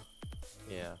 right, okay.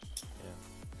 Yeah.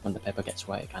 when the paper gets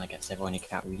wet, it kind of gets everyone. You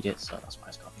can't read it, so that's why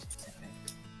it's got to be specific.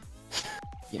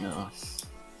 You know.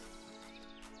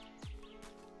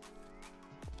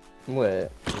 Wait.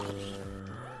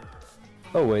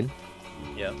 Owen,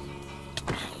 Yeah.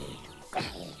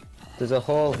 there's a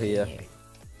hole here.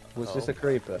 Was this Oh. a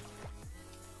creeper?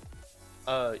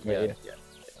 Yeah, here. yeah.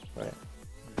 Right.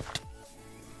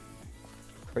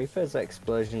 Creepers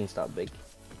explosions that big.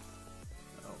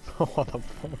 What the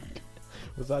fuck?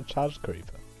 Was that charged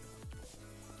creeper?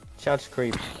 Charged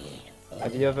creeper.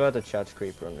 Have you ever had a charged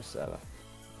creeper on the server?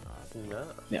 No.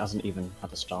 It hasn't even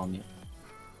had a storm yet.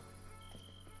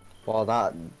 Well,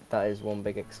 that is one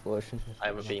big explosion. I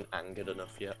haven't been angered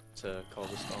enough yet to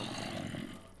cause a storm.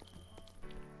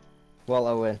 Well,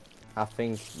 Owen, I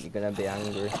think you're gonna be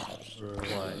angry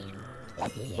Why?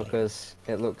 because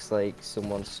it looks like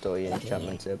someone stole your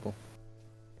enchantment table.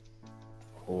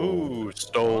 Who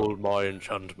stole my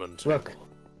enchantment? Look,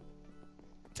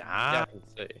 Yeah, I can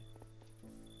see.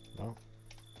 No.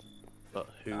 But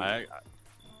who?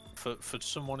 For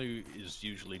someone who is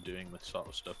usually doing this sort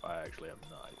of stuff, I actually have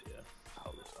no idea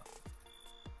how this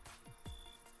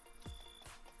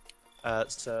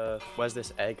happened. So where's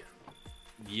this egg?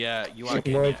 Yeah, you More are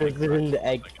getting your interested in the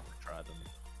egg. Trident.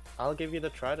 I'll give you the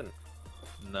trident.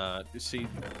 Nah, you see,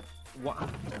 what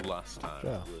happened last time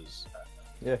Yeah. was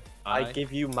yeah, I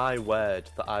give you my word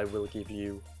that I will give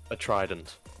you a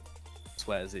trident.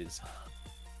 swears is.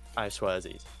 I swear,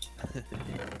 Aziz. Okay.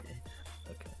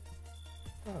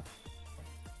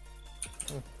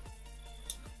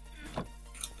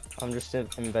 I'm just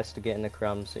investigating the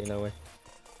crams, so you know it.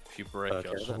 If you break Okay,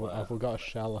 your then. swear, Have we got a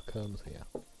Sherlock Holmes here?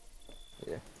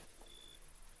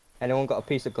 Anyone got a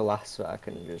piece of glass that I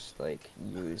can just like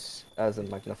use as a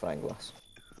magnifying glass?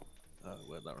 oh,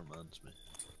 wait, that reminds me.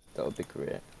 That would be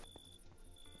great.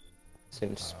 To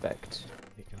inspect.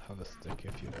 You can have a stick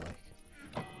if you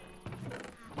like.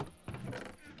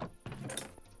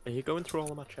 Are you going through all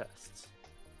of my chests?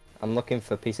 I'm looking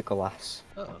for a piece of glass.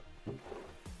 Oh,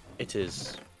 It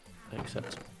is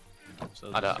acceptable.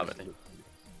 so I don't this have is any.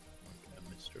 a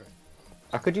mystery.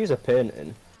 I could use a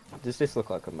painting. Does this look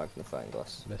like a magnifying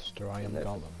glass? Mr. I am Nothing.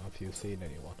 Gollum, have you seen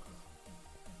anyone?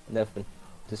 Nothing.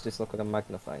 Does this look like a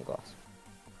magnifying glass?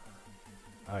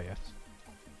 Ah, yes.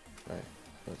 Right.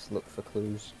 Let's look for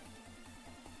clues.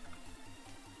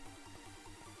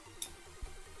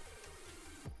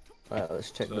 Right,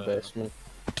 let's check the So- basement.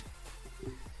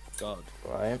 God,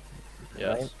 Right.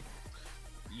 Yes. Right.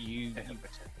 you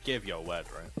gave your word,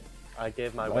 right? I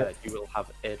gave my Right. word. You will have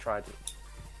a trident.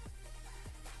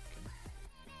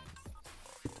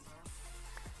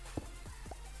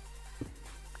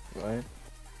 Right.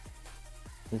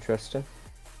 Interesting.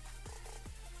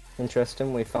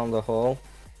 Interesting, we found the hole.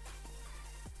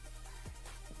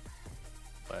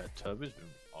 But Toby's been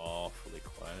awfully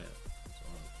quiet. So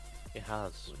It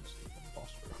has. wouldn't see the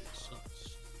boss very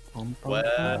sus.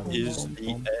 Where is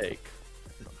the egg?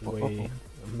 We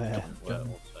met Well,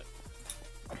 one sec.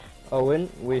 Owen,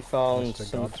 we found Mr. Gods, we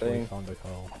something. found a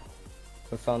hole.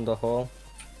 We found a hole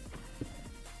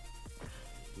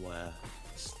Where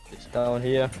is this? down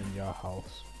here. In your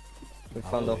house. We I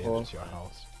found a believe hole. It's your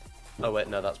house. Oh wait,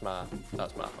 no, that's my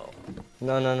hole.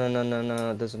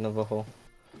 No, there's another hole.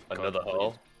 Another God,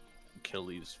 hole. please Kill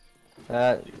these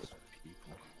Uh, people.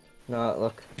 no,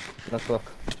 look. Look.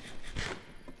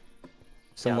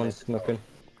 Someone's this smoking.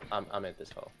 I made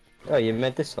this hole. Oh, you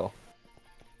made this hole?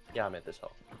 Yeah, I made this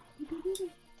hole.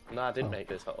 No, I didn't Oh. make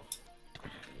this hole.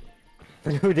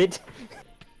 Who did?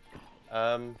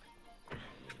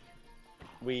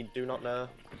 We do not know,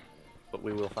 but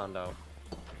we will find out.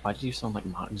 Why did you sound like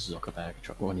Mark Zuckerberg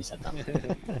when you said that?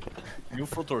 New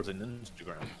photos in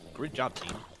Instagram. Great job,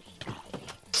 team.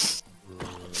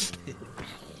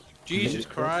 Jesus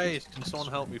Christ! Can someone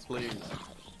help me, please?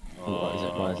 What is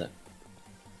it? What is it?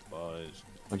 Boys.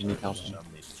 What do you need help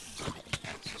with?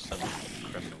 Send me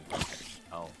criminal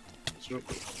out. You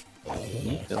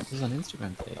filters on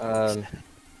Instagram page.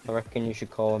 I reckon you should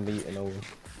call a meeting over.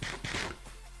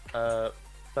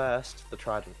 First, the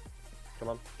trident. Come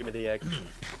on, give me the egg.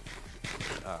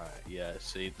 Alright, yeah,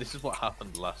 see, this is what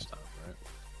happened last time, right?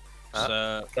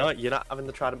 So No, you're not having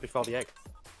the trident before the egg.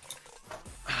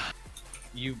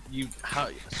 how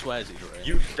swears he's right.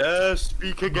 You dare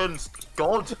speak against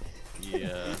God?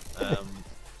 Yeah.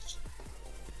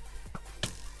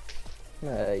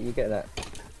 You get that.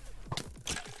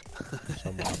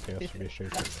 Someone appears to be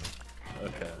shooting me.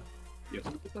 Okay. Yes,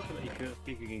 it's not that you can't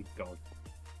speak against God.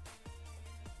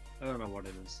 I don't know what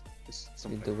it is. It's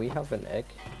something. Do we have an egg?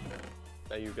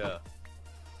 There you go.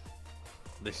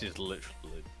 This is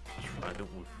literally trident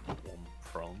with one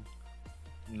prong.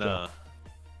 Nah.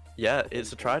 Yeah,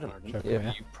 it's a trident. Check Yeah.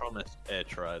 me. You promised a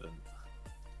trident.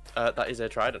 That is a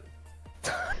trident.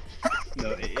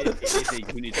 No, it is a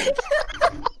unity.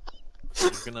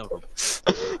 You're gonna have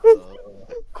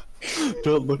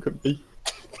Don't look at me.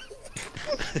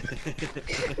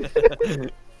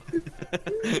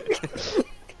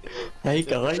 Hey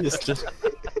guys, just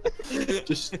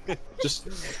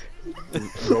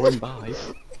rolling by.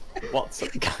 What's up,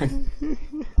 guys? a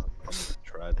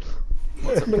trident.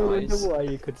 What's up, No wonder guys? why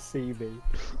you could see me.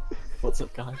 What's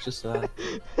up, guys? Just Oh,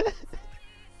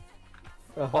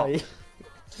 hi.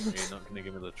 You're not gonna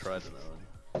give me the trident,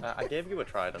 Owen. I gave you a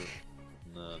trident.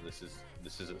 No, this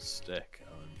is a stick,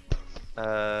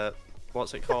 Owen.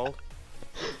 What's it called?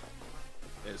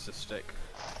 It's a stick.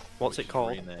 What's which it is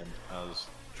called? Renamed as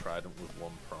trident with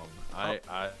one prong. I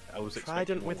was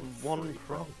Trident expecting with one one with three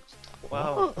prong. prongs.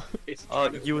 Wow. It's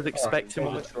You was expecting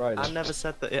Oh, one. trident. I never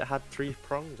said that it had 3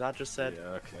 prongs. I just said. Yeah,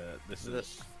 okay. This that-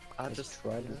 is I It's just.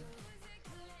 trident.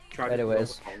 trident.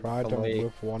 Anyways. Trident Wait.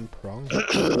 with one prong.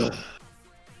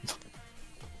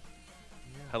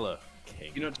 hello,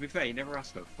 king. You know, to be fair, you never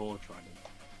asked for 4 trident.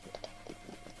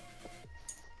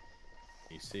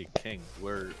 You see, king,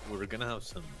 we're gonna have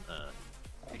some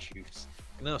Issues.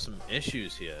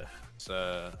 issues here.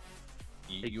 So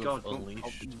Hey, you God, have don't-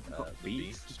 unleashed you've got the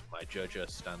beef. beast, my J0E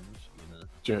stand. You know,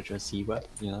 J0E,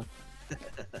 you know.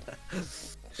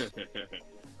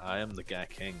 I am the guy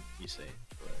king. You see,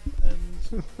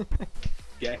 and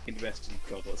Get invested,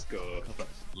 God, let's go.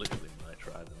 that's literally my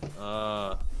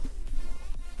trident.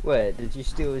 Wait, did you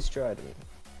steal his trident?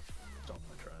 It's on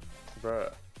my trident.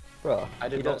 Bruh. Bro, I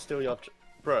did you not don't- steal your.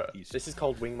 Bruh. He's- This is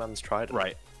called Wingman's trident.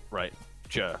 Right,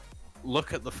 Joe.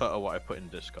 Look at the photo what I put in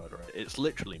Discord. Right, it's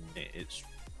literally me. It's,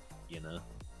 you know,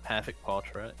 perfect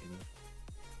portrait. You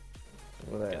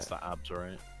know, Wait, gets the abs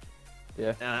right.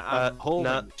 Yeah. And I'm holding.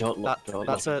 nah. Don't look. That- Don't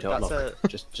that's look. a- Don't that's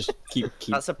look. Just keep.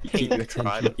 That's a keep pink your attention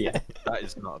trident. here. That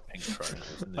is not a pink trident.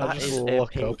 It's an That I is just a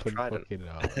look pink up and trident. fucking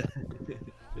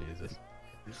Jesus.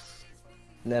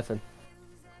 Nothing.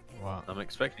 What? I'm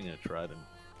expecting a trident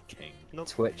king.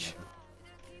 Twitch.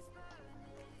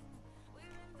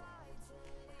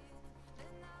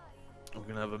 We're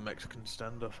gonna have a Mexican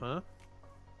standoff, huh?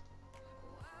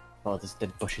 Oh, there's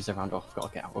dead bushes around. Oh, I've got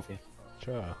to get out of here.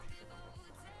 Sure.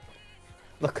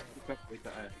 Look. With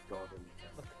that Gordon.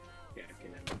 Yeah,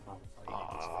 okay,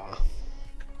 Ah.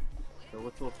 So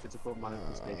what's your physical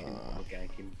manifestation of a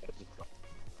Gaikin?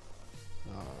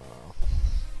 Ah.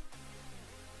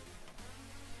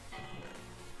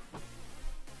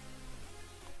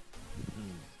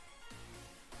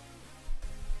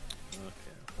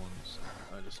 Okay, one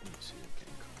second. I just need to get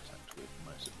in contact with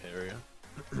my superior.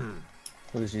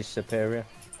 Who's your superior?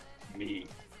 Me.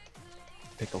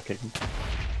 Pickle King.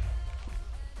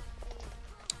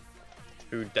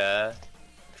 Who dare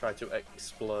try to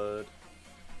explode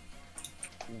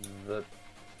the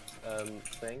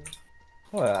thing?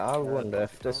 Well, I wonder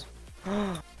if this.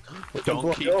 We can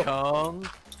block Donkey it up. Kong!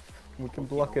 We can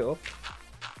block it up.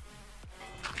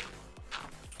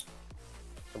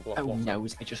 And block Oh what? no,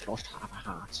 I just lost half a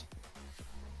heart.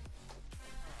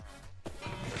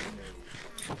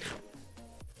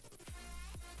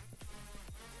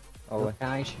 Oh, Look,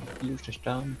 guys, use the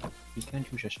stone. You can't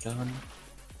use a stone.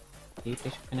 Keep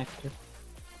disconnected.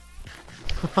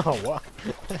 Oh, what?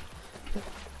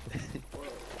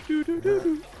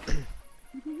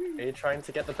 Are you trying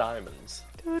to get the diamonds?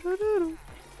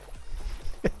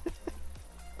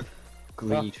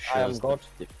 Greed I am shows God.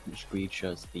 greed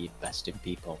shows the best in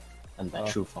people and their Oh.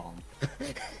 true form.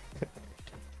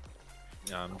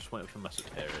 Yeah, I'm just waiting for my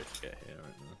superior to get here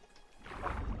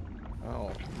right now.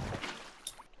 oh.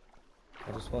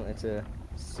 I just wanted to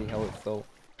see how it felt.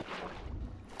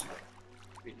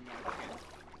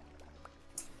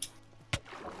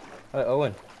 Hey,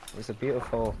 Owen, it's a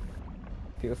beautiful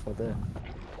day.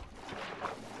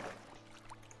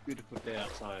 Beautiful day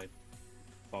outside.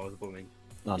 If I was booming.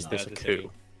 No, Is no. this a coup?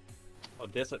 Oh,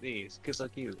 days like these, kids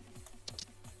like you.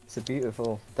 It's a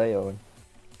beautiful day, Owen.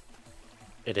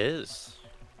 It is.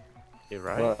 You're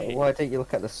right. Why didn't you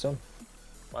look at the sun?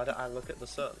 Why don't I look at the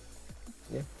sun?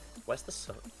 Yeah. Where's the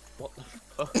sun? What the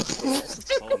fuck?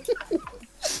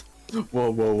 Whoa,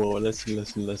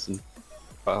 listen.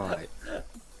 Alright.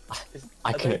 I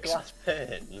Are can they glass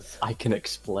panes? I can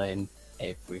explain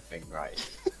everything, right?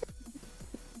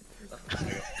 I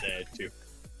got there too.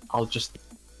 I'll just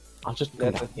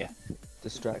go down here.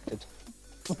 Distracted.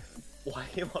 Why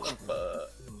you want a bird?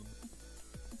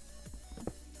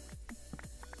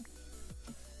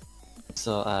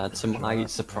 So, to my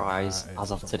surprise,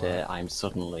 as of today, I'm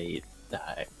suddenly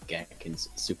Gherkin's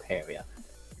superior.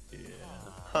 Yeah.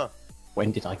 Huh.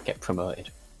 When did I get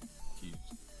promoted?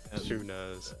 As soon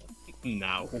as.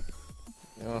 Now.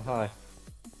 Oh, hi.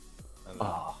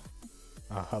 Oh,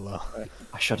 Oh, hello.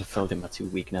 I should have filled in my 2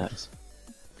 week notice.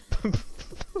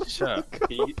 Sure.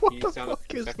 He the sounded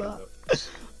fuck is second, that?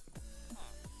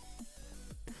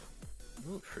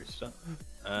 Ooh, free stuff.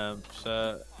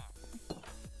 So.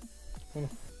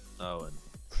 Owen.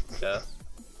 Yeah.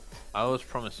 I was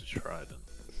promised a trident.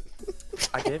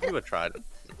 I gave you a trident.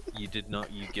 You did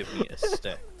not. You give me a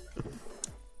stick.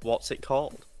 What's it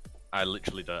called? I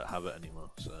literally don't have it anymore.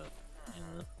 So. You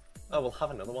know. Oh, we'll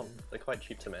have another one. They're quite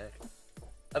cheap to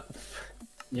make.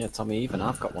 Yeah, Tommy, even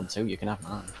I've got one too. You can have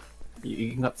mine.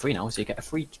 You can get 3 now, so you get a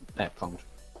free pronged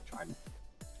trident.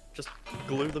 Just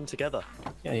glue them together.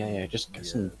 Yeah. Just get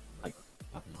some, like,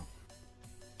 I don't know.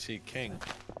 See, King.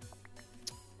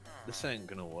 This ain't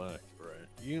gonna work, right?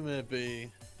 You may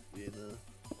be, you know,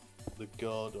 the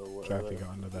god or whatever. Trophy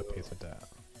got another piece of dirt.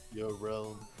 Your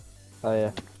realm. Oh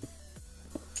yeah.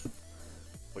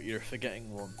 But you're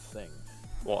forgetting one thing.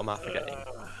 What am I forgetting?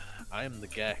 I am the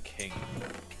Gare King.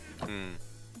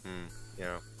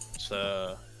 Yeah.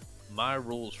 So, my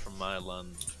rules from my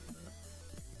land, you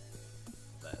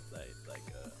know, they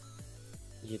go.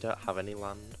 You don't have any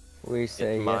land. We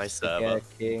say my yes to server. Gare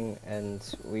King, and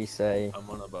we say I'm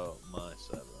on about my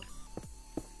server.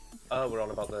 Oh, we're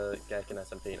on about the Gherkin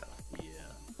SMP now.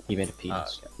 Yeah. He made a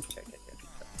penis. Okay.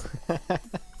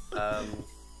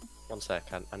 One sec.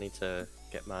 I need to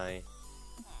get my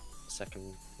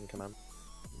second in command.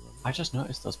 I just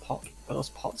noticed those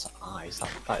pots are eyes.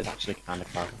 That is actually kind of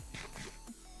clever.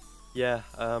 Yeah.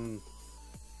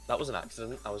 That was an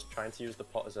accident. I was trying to use the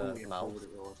pot as a mouth.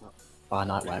 By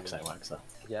night works, it works though.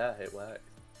 Yeah, it worked.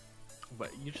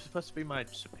 But you're just supposed to be my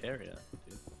superior,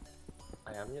 dude.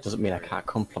 I am your Doesn't mean I superior. can't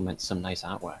compliment some nice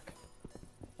artwork.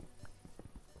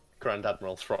 Grand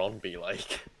Admiral Thrawn be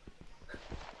like.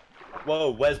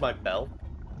 Whoa, where's my bell?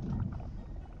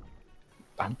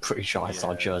 I'm pretty sure I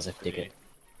saw Yeah, Joseph dig it.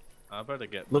 I better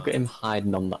get. Look at mine. him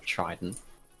hiding on that trident.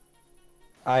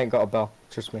 I ain't got a bell.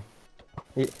 Trust me.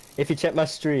 If you check my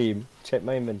stream, check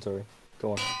my inventory.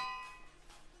 Go on.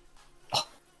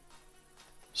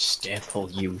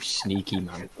 Staple, you sneaky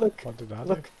man. Look, What did I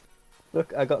do?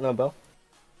 look, I got no bell.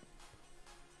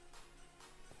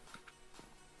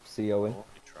 COing. Oh,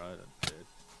 you tried it, dude.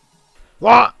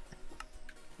 What?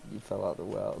 You fell out of the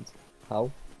world. How?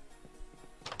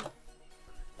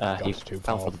 He God's too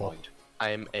fell for the powerful. void. I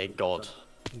am a god.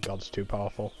 God's too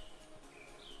powerful.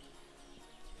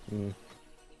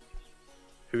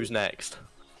 Who's next?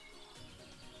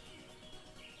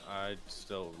 I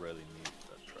still really need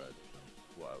that trident.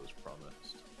 What I was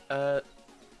promised.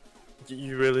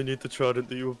 You really need the trident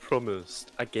that you were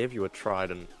promised. I gave you a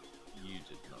trident. You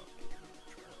did not give me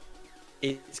the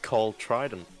trident. It's called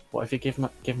trident. What if you give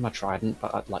him a trident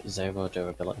but at like 0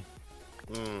 durability?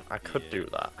 I could Yeah. do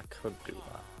that. I could do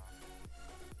that.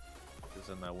 Because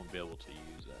then I won't be able to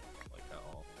use it like at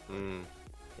all.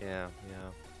 Yeah.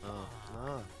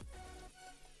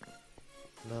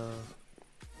 No.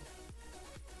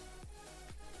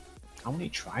 How many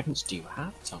tridents do you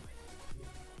have, Tommy?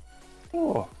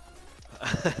 Oh,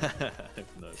 I've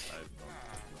no.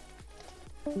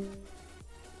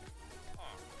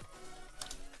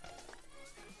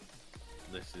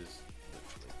 This is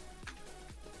literally.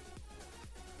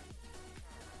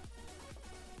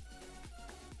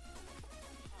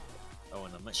 Oh,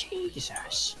 and I'm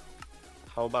Jesus!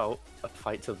 How about a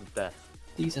fight to the death?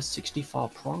 These are 64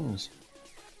 prongs.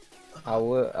 I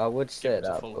would say Give it to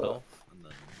that, full but health, and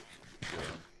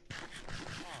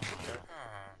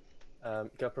then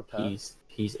Go prepare.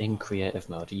 He's in creative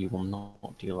mode. You will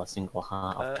not deal a single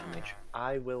heart of damage.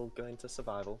 I will go into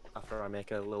survival after I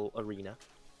make a little arena.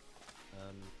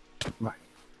 Right.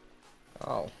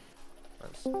 oh,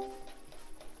 That's...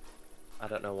 I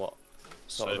don't know what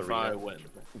so sort of if arena. I win,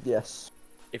 yes.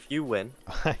 If you win,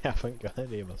 I haven't got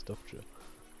any of my stuff, Joe.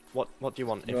 what do you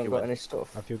want You if haven't you got win? any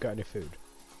stuff. Have you got any food?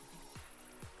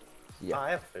 Yeah.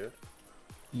 I have food.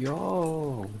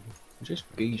 Yo, just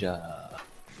geezer.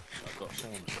 I've got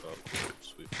someone stuff.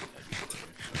 Sweep the edge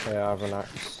for you. I have an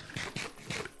axe.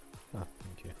 Oh,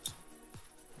 thank you.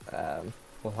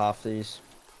 Well, half these.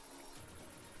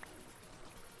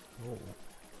 Oh.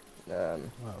 Um,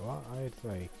 Wait, what? I'd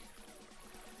like.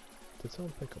 Did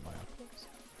someone pick up my apples?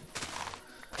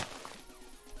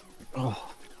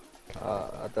 Oh,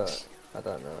 I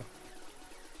don't know.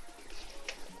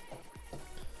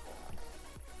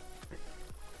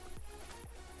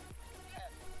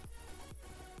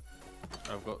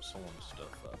 I've got someone's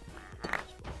stuff up.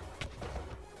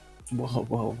 whoa,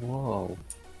 whoa, whoa.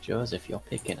 Joseph, you're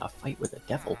picking a fight with the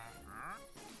devil.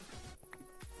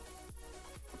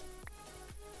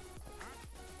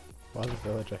 Why is a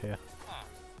villager here?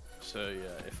 So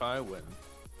yeah, if I win,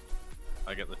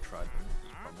 I get the trident.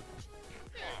 Promise.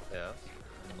 Yeah.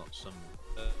 And not some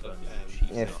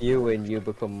cheat. If you win, you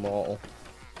become mortal.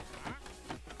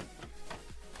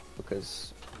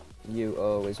 Because you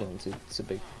always wanted to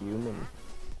be human.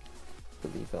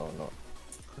 Believe it or not.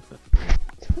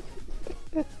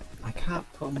 I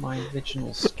can't put my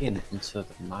original skin into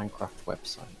the Minecraft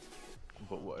website.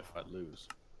 But what if I lose?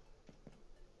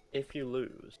 If you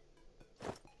lose,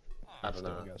 I don't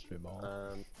know. Against me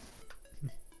more.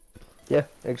 Yeah,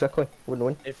 exactly. Wouldn't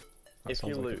win. If you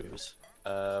sounds like a lose,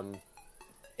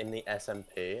 in the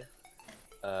SMP,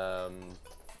 I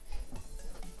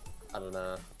don't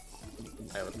know.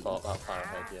 I haven't thought that far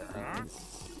ahead yet.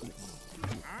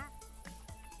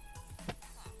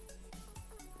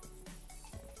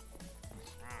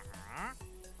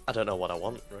 I don't know what I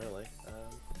want really.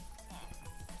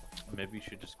 Maybe you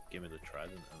should just give me the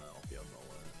trident and I'll be on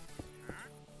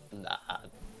my way. Nah.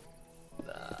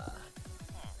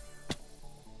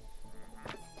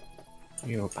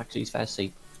 Yo, back to his first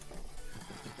seat.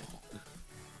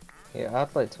 Yeah,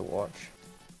 I'd like to watch.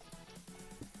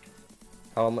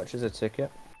 How much is a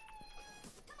ticket?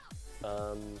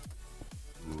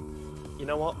 You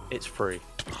know what? It's free.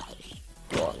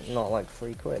 What, not like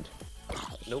 £3?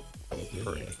 Nope.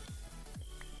 Free.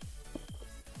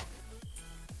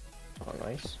 Oh,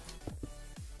 nice.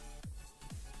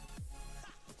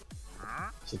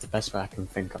 This is the best way I can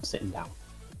think of sitting down.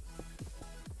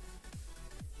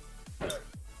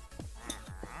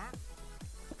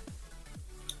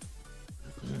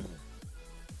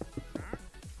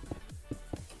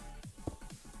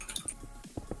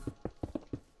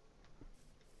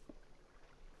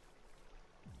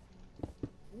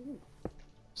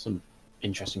 Some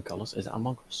interesting colours. Is it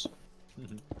Among Us?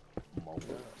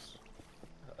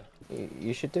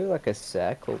 You should do like a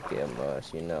circle game mode,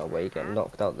 you know, where you get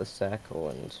knocked out the circle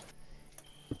and,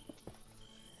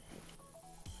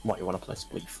 What, you want to play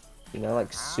Spleef? you know,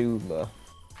 like sumo.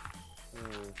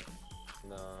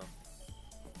 No.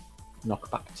 Knock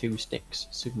back 2 sticks.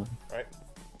 Sumo. Right.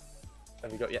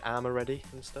 Have you got your armor ready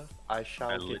and stuff? I shall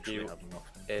I give literally you have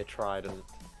nothing. a trident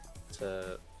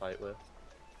to fight with.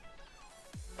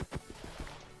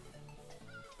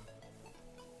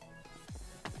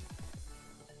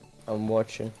 I'm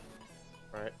watching.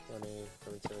 Right, let me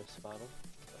go into survival.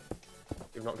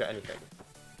 You've not got anything.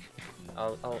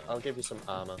 I'll give you some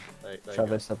armor. There you go.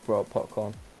 Travis, I've brought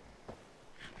popcorn.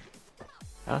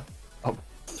 Huh? Oh.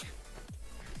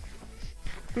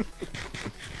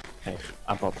 Hey,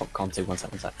 I brought popcorn too. One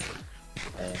sec.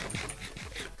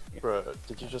 Bro,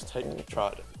 did you just take the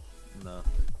trident? No.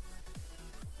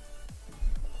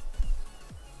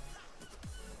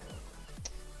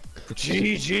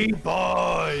 GG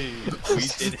boys! We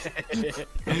did it!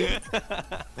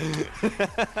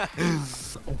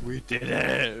 We did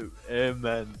it!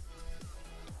 Amen.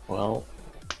 Well,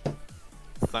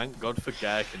 Thank God for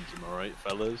Gherkins, am I right,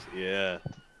 fellas? Yeah.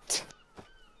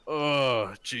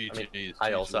 Oh, GG.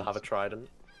 I also have a trident.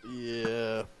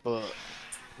 Yeah, but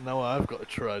now I've got a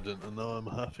trident and now I'm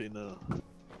happy now.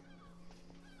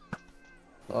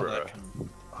 Oh, Bruh.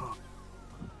 Oh.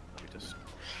 Let me just...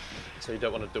 So you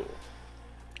don't want to duel?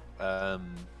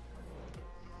 Can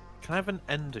I have an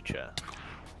ender chair?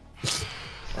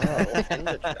 oh.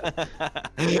 Ender chest.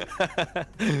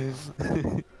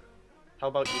 How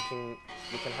about you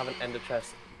can have an ender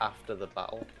chest after the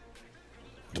battle?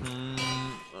 Yeah,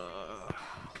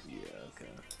 okay.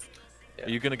 Yeah. Are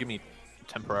you gonna give me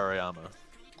temporary armor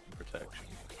and protection?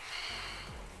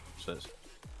 So it's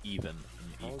even and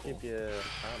I'll equal. give you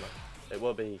armor. It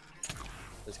won't be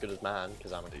as good as mine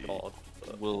because I'm a god.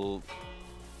 But... Well,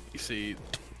 you see,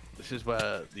 this is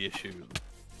where the issue.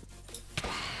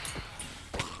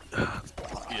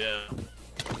 Yeah.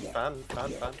 Fan.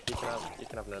 You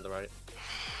can have another right.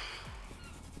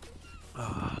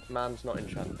 Man's not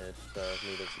enchanted, so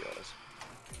neither's yours.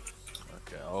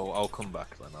 Okay, I'll come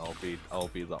back then. I'll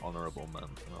be the honourable man,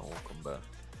 and I'll come back.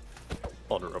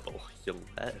 Honourable, you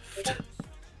left.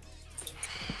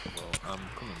 Well, I'm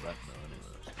coming back now,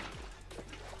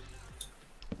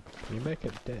 anyways. Can you make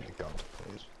it day god,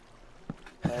 please?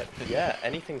 Yeah,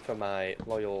 anything for my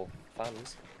loyal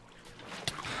fans.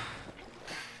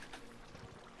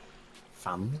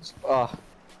 Fans? Oh,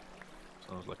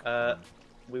 Sounds like a plan.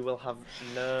 We will have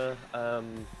no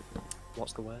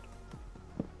what's the word?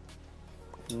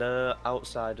 No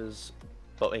outsiders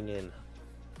butting in.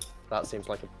 That seems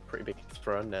like a pretty big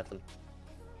throne, Nathan.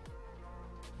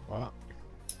 What?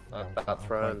 That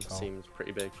throne seems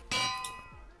pretty big.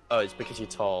 Oh, it's because you're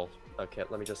tall. Okay,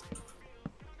 let me just.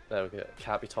 There we go.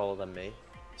 Can't be taller than me.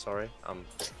 Sorry, I'm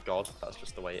God. That's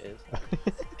just the way it is.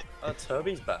 Oh,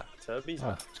 Toby's back. Toby's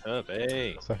back.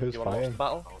 Toby. So who's You want to watch fighting? the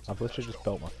battle? I've literally just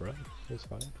built my throne. Who's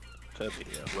fighting? Toby,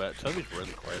 yeah. Where Toby's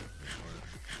really quiet.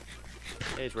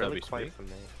 It's really Toby, quiet speak.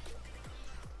 for me.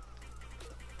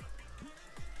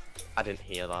 I didn't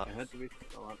hear that. I had to be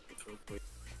so loud for so quick.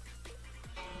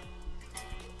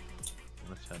 I'm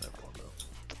gonna turn everyone up.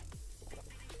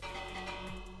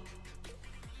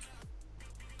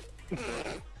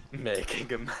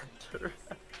 Making a mentor.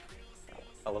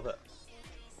 I love it.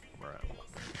 Right.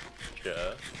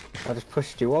 Sure. I just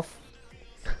pushed you off.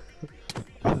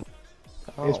 He's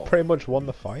Oh, pretty much won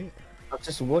the fight. I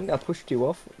just won. I pushed you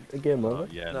off. The game Oh, over.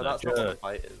 yeah, No, that's not what Joe, the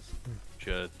fight is.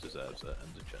 Joe deserves it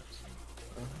and the chance.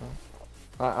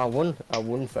 I won. I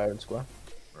won fair and square.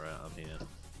 Right, I'm here.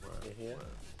 Right, You're here?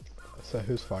 So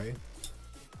who's fighting?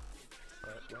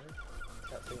 Where?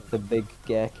 Can't see him. The big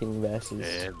Gherkin versus.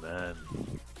 Yeah, man.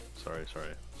 Sorry.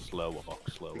 Slow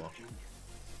walk.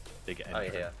 Big Oh,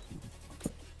 entry. yeah.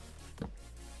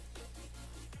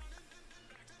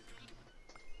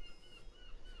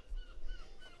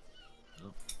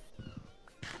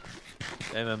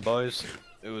 Hey man, boys.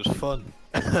 It was fun.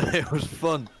 It was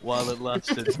fun while it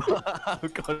lasted.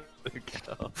 I've got to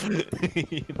go.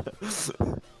 You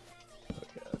know?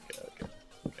 Okay.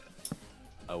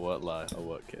 I won't lie. I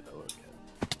won't kid.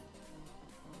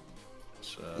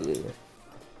 So, Yeah.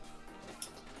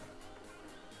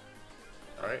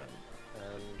 Alright.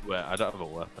 where I don't have a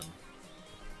weapon.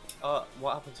 Oh,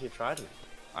 what happened to your trident?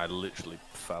 I literally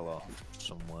fell off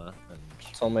somewhere and.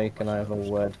 Tommy, can I have a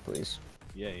word, please?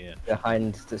 Yeah.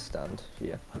 Behind the stand.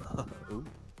 Yeah. Ooh.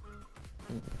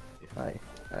 Hi.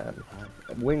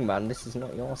 Wingman, this is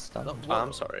not your stand. No, Oh,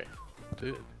 I'm sorry.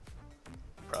 Dude.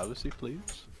 Privacy, please.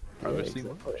 Yeah, Privacy,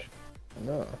 exactly.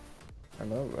 much. I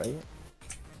know, right?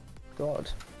 God,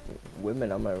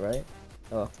 women, am I right?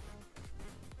 Oh,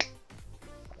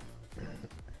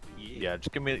 Yeah,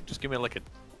 just give me like an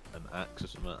axe or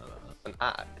something like that. An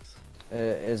axe?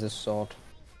 is a sword.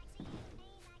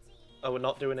 Oh, we're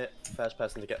not doing it first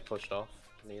person to get pushed off,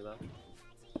 neither.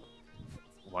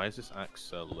 Why is this axe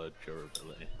so low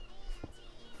durability?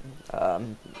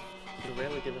 You're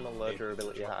really giving a low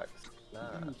durability axe?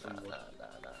 Nah.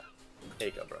 Here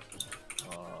you go,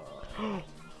 bro.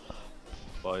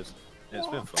 Boys, it's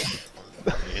been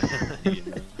fun. You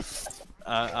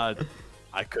know.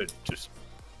 I could just.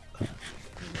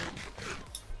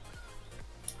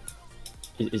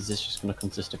 Is this just going to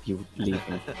consist of you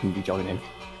leaving and you joining?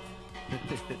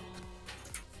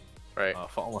 Right. I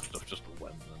thought all my stuff just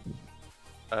went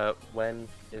then. When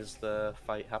is the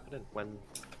fight happening? When?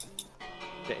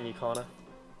 Get in your corner.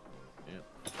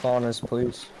 Corners,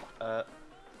 please. I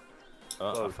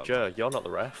Whoa, felt Joe, you're not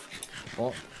the ref.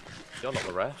 What? You're not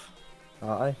the ref.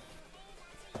 Aye.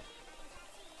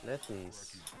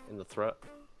 Nathan's in the throat.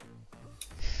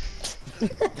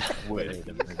 Wait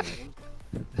a minute.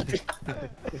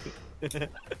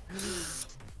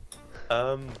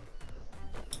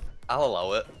 I'll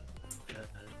allow it.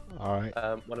 Alright.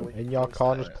 When are we? In your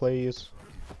corners, please.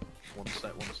 One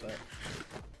sec.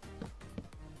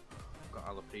 I've got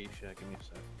alopecia, give me a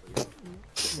sec,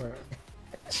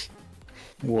 please.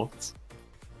 What?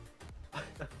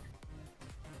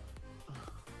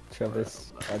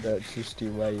 Travis, I don't trust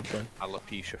you where you've been.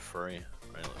 Alopecia free.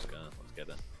 Right, let's go. Let's get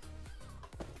it.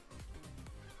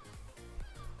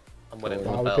 I'm winning Are for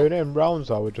Are the we belt. doing it in rounds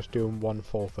or are we just doing one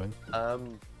full thing?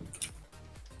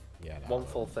 Yeah. One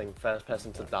full thing. First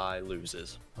person to die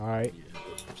loses. Alright. Yeah,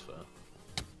 that's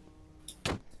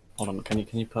fair. Hold on, can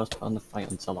you postpone the fight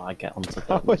until I get onto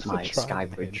I was my trying sky to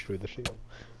hit bridge? through the shield.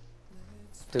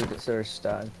 Dude, it's a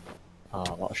stand. Oh,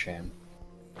 what a shame.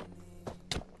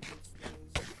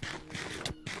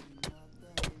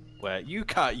 Where you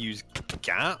can't use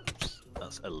gaps?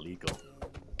 That's illegal.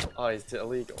 Oh, is it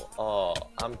illegal? Oh,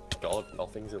 I'm God.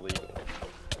 Nothing's illegal.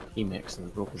 He makes the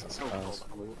rules, I So suppose.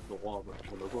 the wall,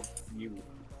 but when I go you.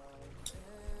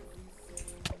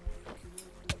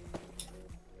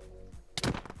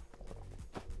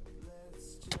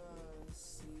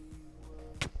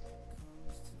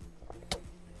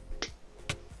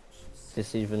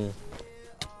 This even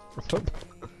I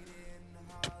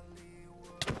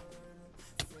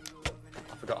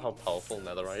forgot how powerful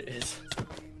netherite is.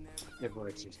 Yeah, but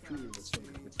it's just true. It's some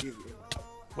material.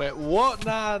 Wait, what?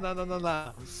 Nah.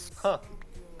 Huh.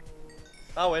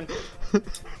 I win.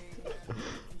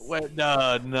 Wait,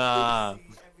 nah.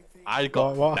 I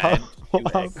got What banned what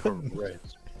to a happened?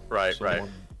 crisp. Right.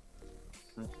 Someone-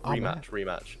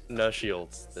 Rematch. No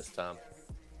shields this time.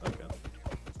 Okay.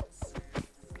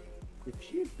 If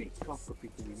she had big copper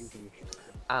people were using it.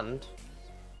 And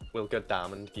we'll go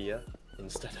diamond gear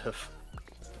instead of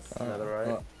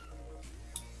netherite.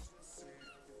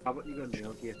 How about you go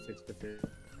nail gear 6 to 2?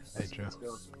 Hey, Joe.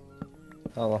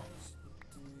 Hello.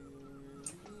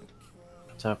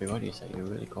 Toby, what do you say? You're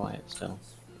really quiet still.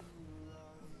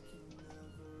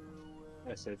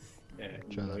 I said,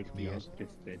 Joe, nail that can be gear yours.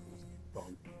 6 to 2.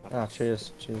 Gone. Ah,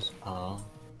 cheers. Cheers. Oh.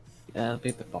 Yeah, it'll be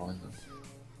a bit boring though.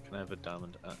 Can I have a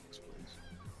diamond axe, please?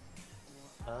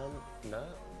 No.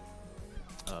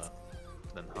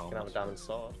 Then You how can have a much? diamond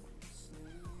sword.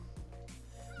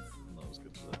 Not as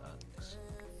good as an axe.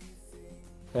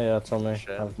 Yeah, Tommy,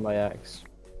 Sure. have my axe.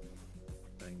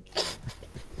 Thank you.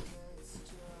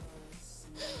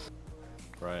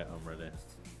 Right, I'm ready.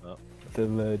 Oh,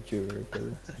 The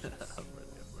durability. I'm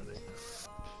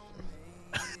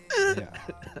ready. Yeah.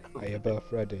 Are you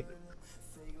both ready?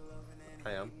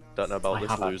 I am. Don't know about I this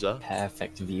have loser. a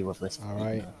perfect view of this.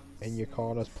 Alright. In your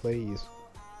corners, please.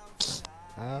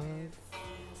 And...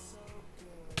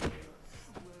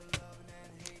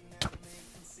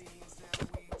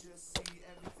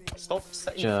 Stop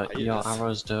setting Joe, fires. your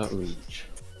arrows don't reach.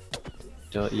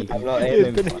 Don't I'm even. not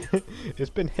It's aiming. been, it's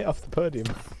been hit off the podium.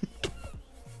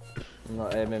 I'm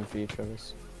not aiming for you,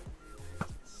 Travis.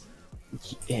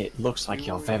 It looks like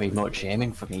you're very much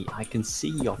aiming for me. I can see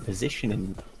your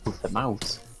positioning with the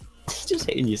mouse. You're just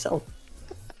hitting yourself.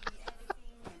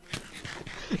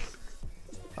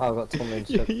 Oh, I've got Tommy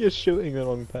instead. You're shooting the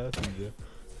wrong person, Joe.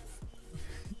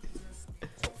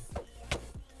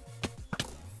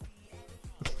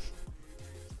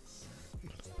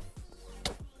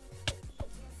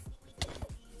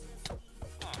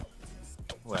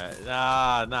 Wait,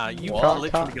 nah, you What?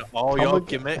 literally got all Come your and-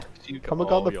 gimmicks. You got Come and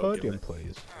go on all the your podium, gimmicks.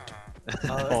 please.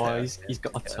 Boys, he's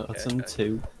got a totem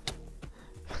too.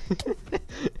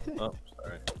 Oh,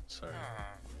 sorry.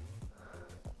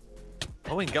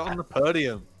 Owen, get on the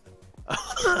podium.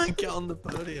 Get on the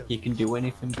podium. He can do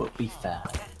anything but be fair.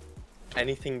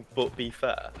 Anything but be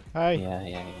fair. Hey,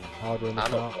 Yeah. order in the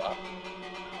I'm up cart.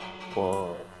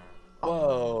 for that.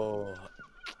 Whoa. Whoa.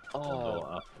 I don't know Oh. what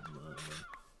happened there, man.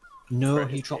 No,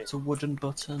 Pretty he dropped a wooden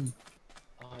button.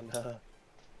 Oh no.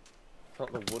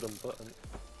 Not the wooden button.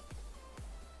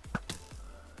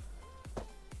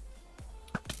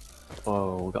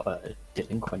 Oh, we got a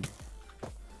delinquent.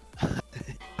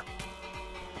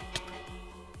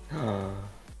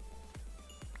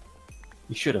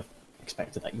 You should have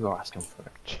expected that. You were asking for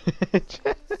it.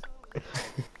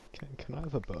 Can I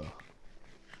have a bow?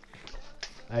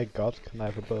 Hey God, can I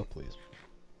have a bow, please?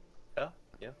 Yeah.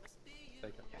 There you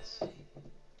go. Yes.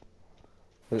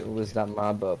 Was that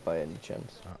my boat by any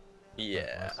chance?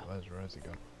 Yeah. Where's he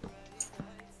gone?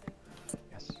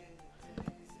 Yes.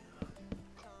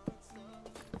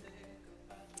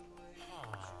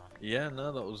 Yeah,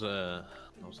 no, that was a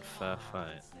fair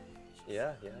fight.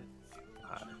 Yeah.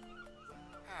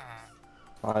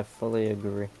 I fully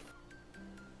agree.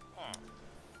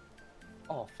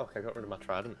 Oh fuck, I got rid of my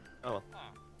trident. Oh well.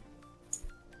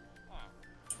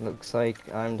 Looks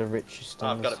like I'm the richest Oh,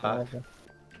 on I've the got it back.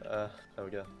 server. There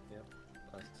we go. Yep.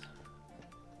 Nice.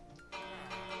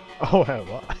 Oh, hell,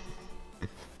 what?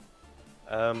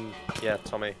 Yeah,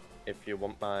 Tommy, if you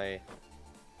want my...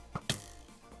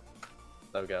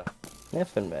 There we go.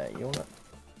 Nothing, mate. You wanna?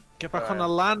 Get back on the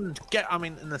land.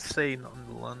 In the sea, not on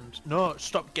the land. No,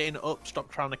 stop getting up. Stop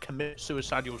trying to commit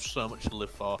suicide. You have so much to live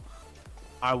for.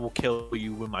 I will kill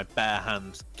you with my bare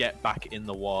hands. Get back in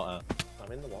the water.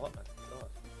 I'm in the water. God.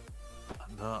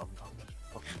 No, I'm not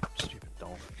a fucking stupid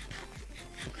dolphin.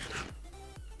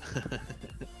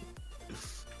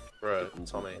 Bro,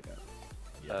 Tommy.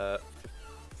 Yeah.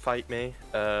 Fight me.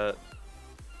 I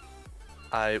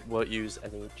won't use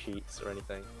any cheats or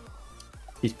anything.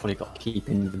 He's probably got to keep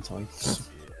inventory.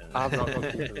 I've not got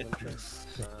keep inventory.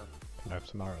 Can I have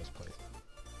some arrows, please?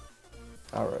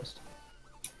 Arrows.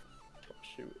 Stop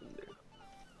shooting, dude.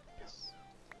 Yes.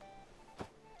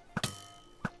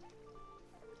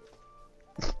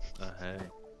 Hey.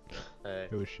 Hey.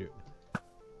 Who was shooting?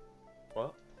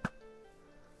 What?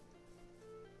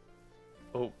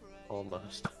 Oh,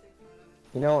 almost.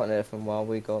 You know what, Nathan? While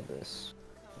we got this,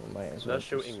 we might as well. No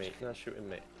shooting just- me. No shooting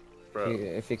me. If Bro,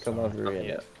 you come Sorry. over I'm here,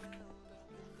 here.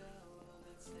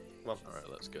 Come on. Alright,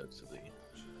 let's go to the...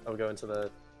 I'll go into the...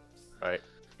 Right.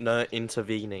 No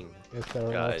intervening. Is there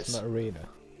an Guys. ultimate arena?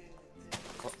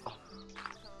 We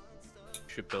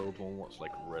should build one what's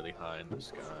like really high in the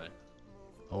sky,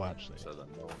 Oh, actually. so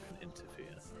that no one can interfere.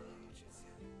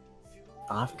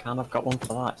 I've kind of got one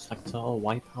for that. It's like total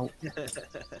wipeout.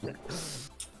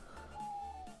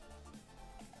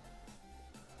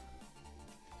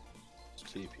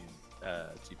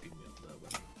 TP me up there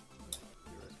when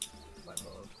you're in my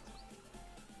mode.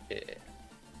 Yeah.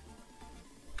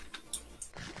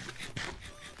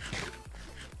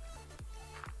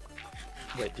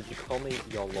 Wait, did you call me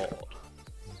your lord?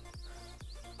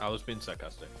 I was being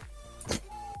sarcastic.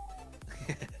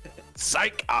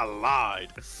 Psych! I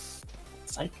lied!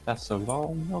 Psych, that's a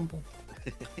wrong number.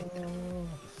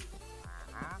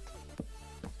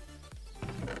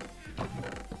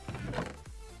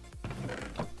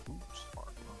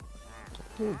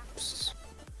 Oops.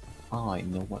 I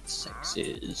know what sex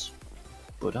is,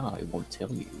 but I won't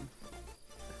tell you.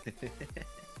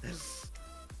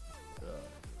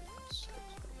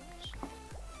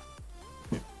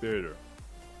 Better.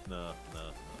 No.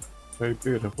 Hey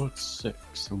Peter, what's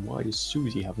sex and why is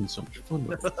Susie having so much fun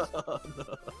with it?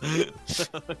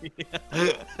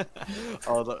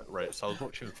 Oh, right. So I was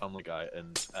watching Family Guy,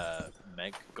 and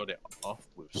Meg got it off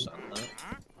with Santa.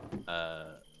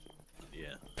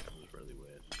 Yeah, it was really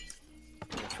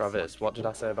weird. Travis, what did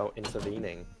I say about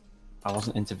intervening? I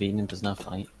wasn't intervening, there's no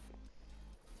fight.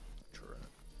 True.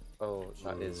 Oh,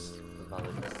 that is a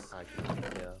valid argument,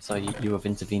 yeah. So you have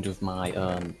intervened with my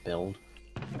build.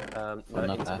 No,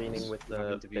 not intervening that. with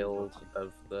the build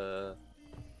of the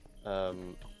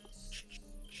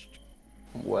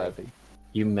Worthy.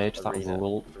 You made that Arena-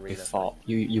 rule arena before.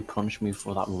 You punished me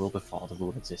for that rule before the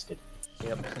rule existed.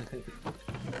 Yep.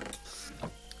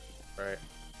 Right,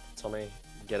 Tommy,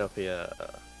 get up here.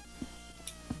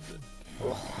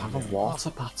 Have a water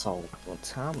battle. What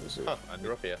time is it? Oh,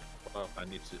 you're up here. Oh, I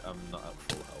need to. I'm not at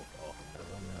full health.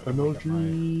 Let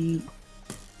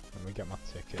me get my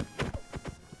ticket.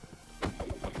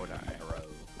 I put an arrow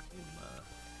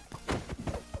in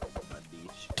my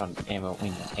dish. Got an arrow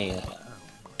in the air.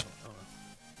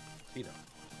 Peter.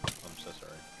 I'm so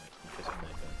sorry. I'm kissing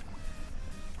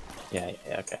my head.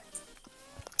 Yeah, okay.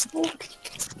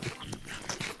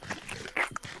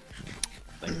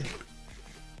 Thank you.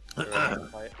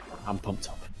 right. I'm pumped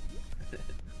up.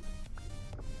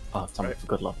 Oh, Tommy, Right. for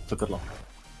good luck.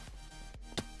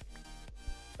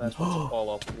 First one to fall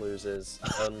off loses.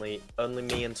 Only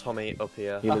me and Tommy up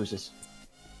here. He loses.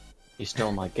 He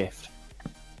stole my gift.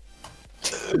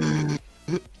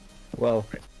 Well,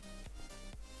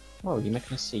 Oh, you're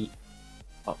making a seat.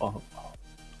 Oh.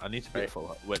 I need to be Right. at full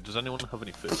health. Wait, does anyone have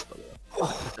any food, by the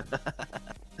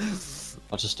way?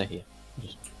 I'll just stay here.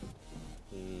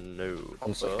 No.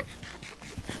 I'm sick.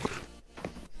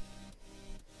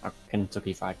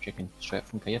 Kentucky Fried Chicken, straight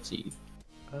from KFC.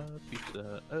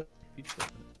 Pizza,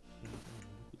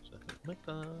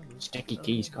 McDonald's. Sticky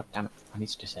keys, goddammit. I need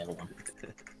to disable one.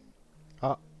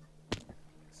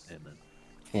 Amen.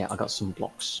 Yeah, I got some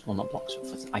blocks. Well, not blocks,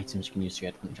 but items you can use to your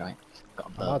advantage, right? Got a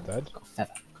I'm bird, not dead. got a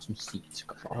feather, got some seeds,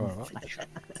 got a Alright. flesh,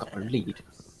 got a lead,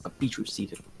 got beetroot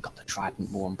seed, got the trident,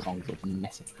 warm pronged with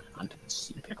messing, and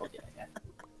sea pickle, yeah.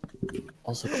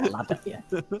 Also got a ladder here.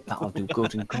 That'll do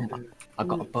good in combat. I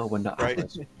got a bow and no Right.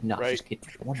 arrows. No, Right. just kidding.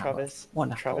 One arrow, Travis.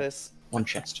 one apple, Travis. one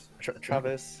chest.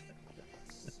 Travis.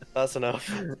 That's enough.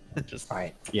 Just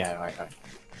Right, yeah, right.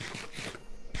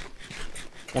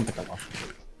 One pickle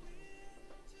off.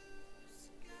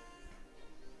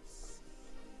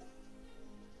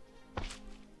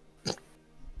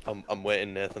 I'm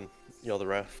waiting, Nathan. You're the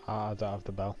ref. I don't have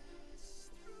the bell.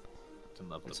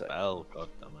 Didn't have One the sec. bell, god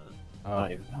damn it. Oh,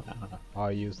 No.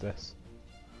 I'll use this.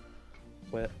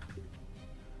 Wait.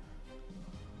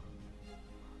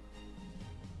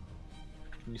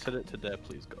 Can you set it to there,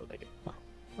 please, God?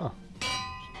 Oh,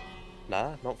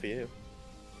 Nah, not for you.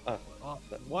 Oh, Oh,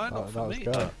 why not that for was me?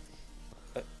 good.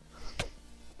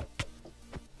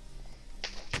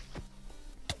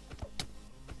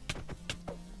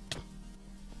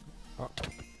 oh,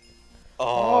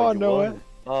 Oh, you no won. way.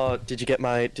 Oh, did you get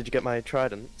my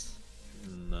tridents?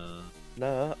 No.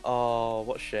 No. Oh,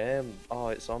 what shame. Oh,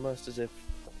 it's almost as if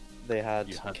they had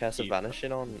You had Curse of either.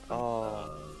 Vanishing on.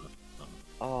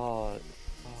 Oh,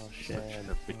 shame.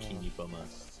 Such a bikini bummer.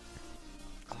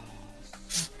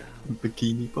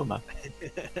 Bikini bummer.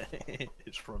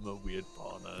 It's from a weird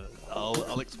partner.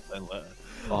 I'll explain later.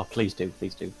 Oh, please do.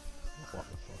 What the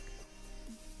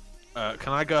fuck?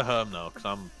 Can I go home now? Because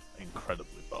I'm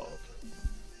incredibly bored.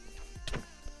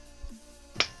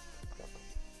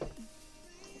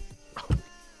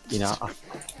 You know,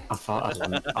 I thought I'd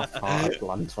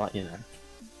land that, you know.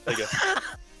 There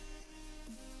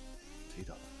you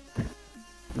go.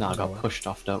 No, I got pushed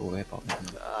off, don't worry about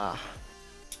it.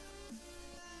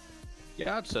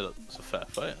 Yeah, I'd say that's a fair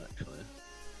fight, actually.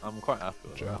 I'm quite happy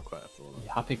with it. I'm quite happy with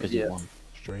You're happy because you won.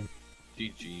 Stream.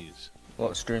 it. GG's.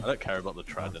 What stream? I don't care about the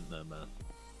trident there, man.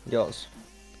 Yours.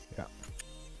 Yeah.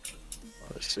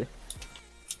 Let's see.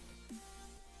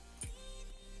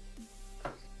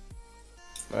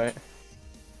 Right.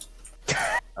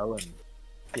 Ellen,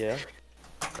 Yeah.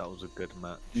 that was a good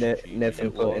match. Nathan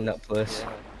It put was. in that place.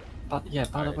 But yeah,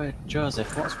 by the way,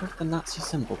 Joseph, what's with the Nazi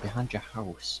symbol behind your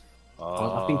house?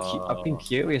 I've been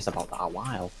curious about that a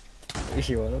while. What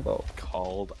are you on about?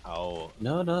 Called out.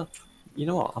 No. You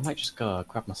know what? I might just go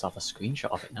grab myself a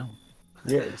screenshot of it now.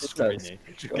 Yeah, it's Screeny.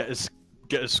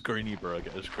 Get a screeny, bro.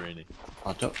 Get a screeny.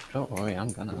 Oh, don't worry,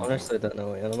 I'm gonna. Honestly, I don't know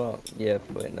what you're on about. Yeah,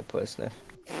 put it in the place now.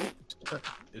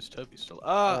 Is Toby still?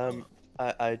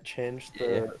 I changed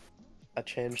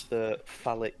the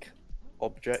phallic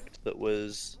object that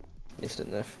was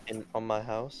Instant nerf. on my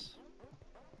house.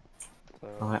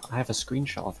 So... I have a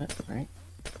screenshot of it, right?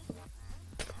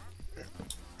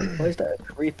 Why is that a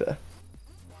creeper?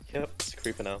 Yep, it's a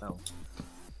creeper now. Oh.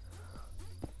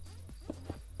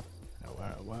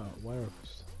 Where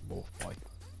is both like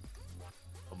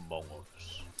Among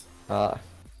Us.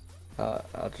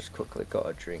 I just quickly got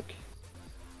a drink.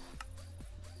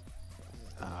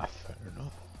 fair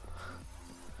enough.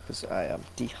 Because I am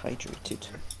dehydrated.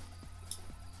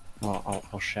 Well,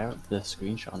 I'll share the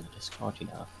screenshot on the Discord, you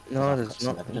know. No, I've there's got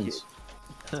some not evidence.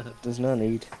 There's no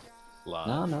need.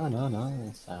 Live. No.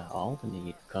 It's all the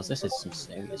need, because this is some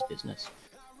serious business.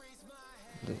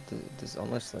 There's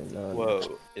honestly no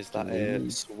Whoa, is that a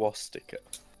swastika?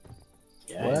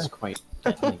 Yeah, it's quite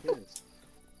deadly.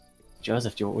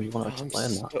 Joseph, do you want to I'm explain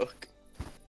that? stuck.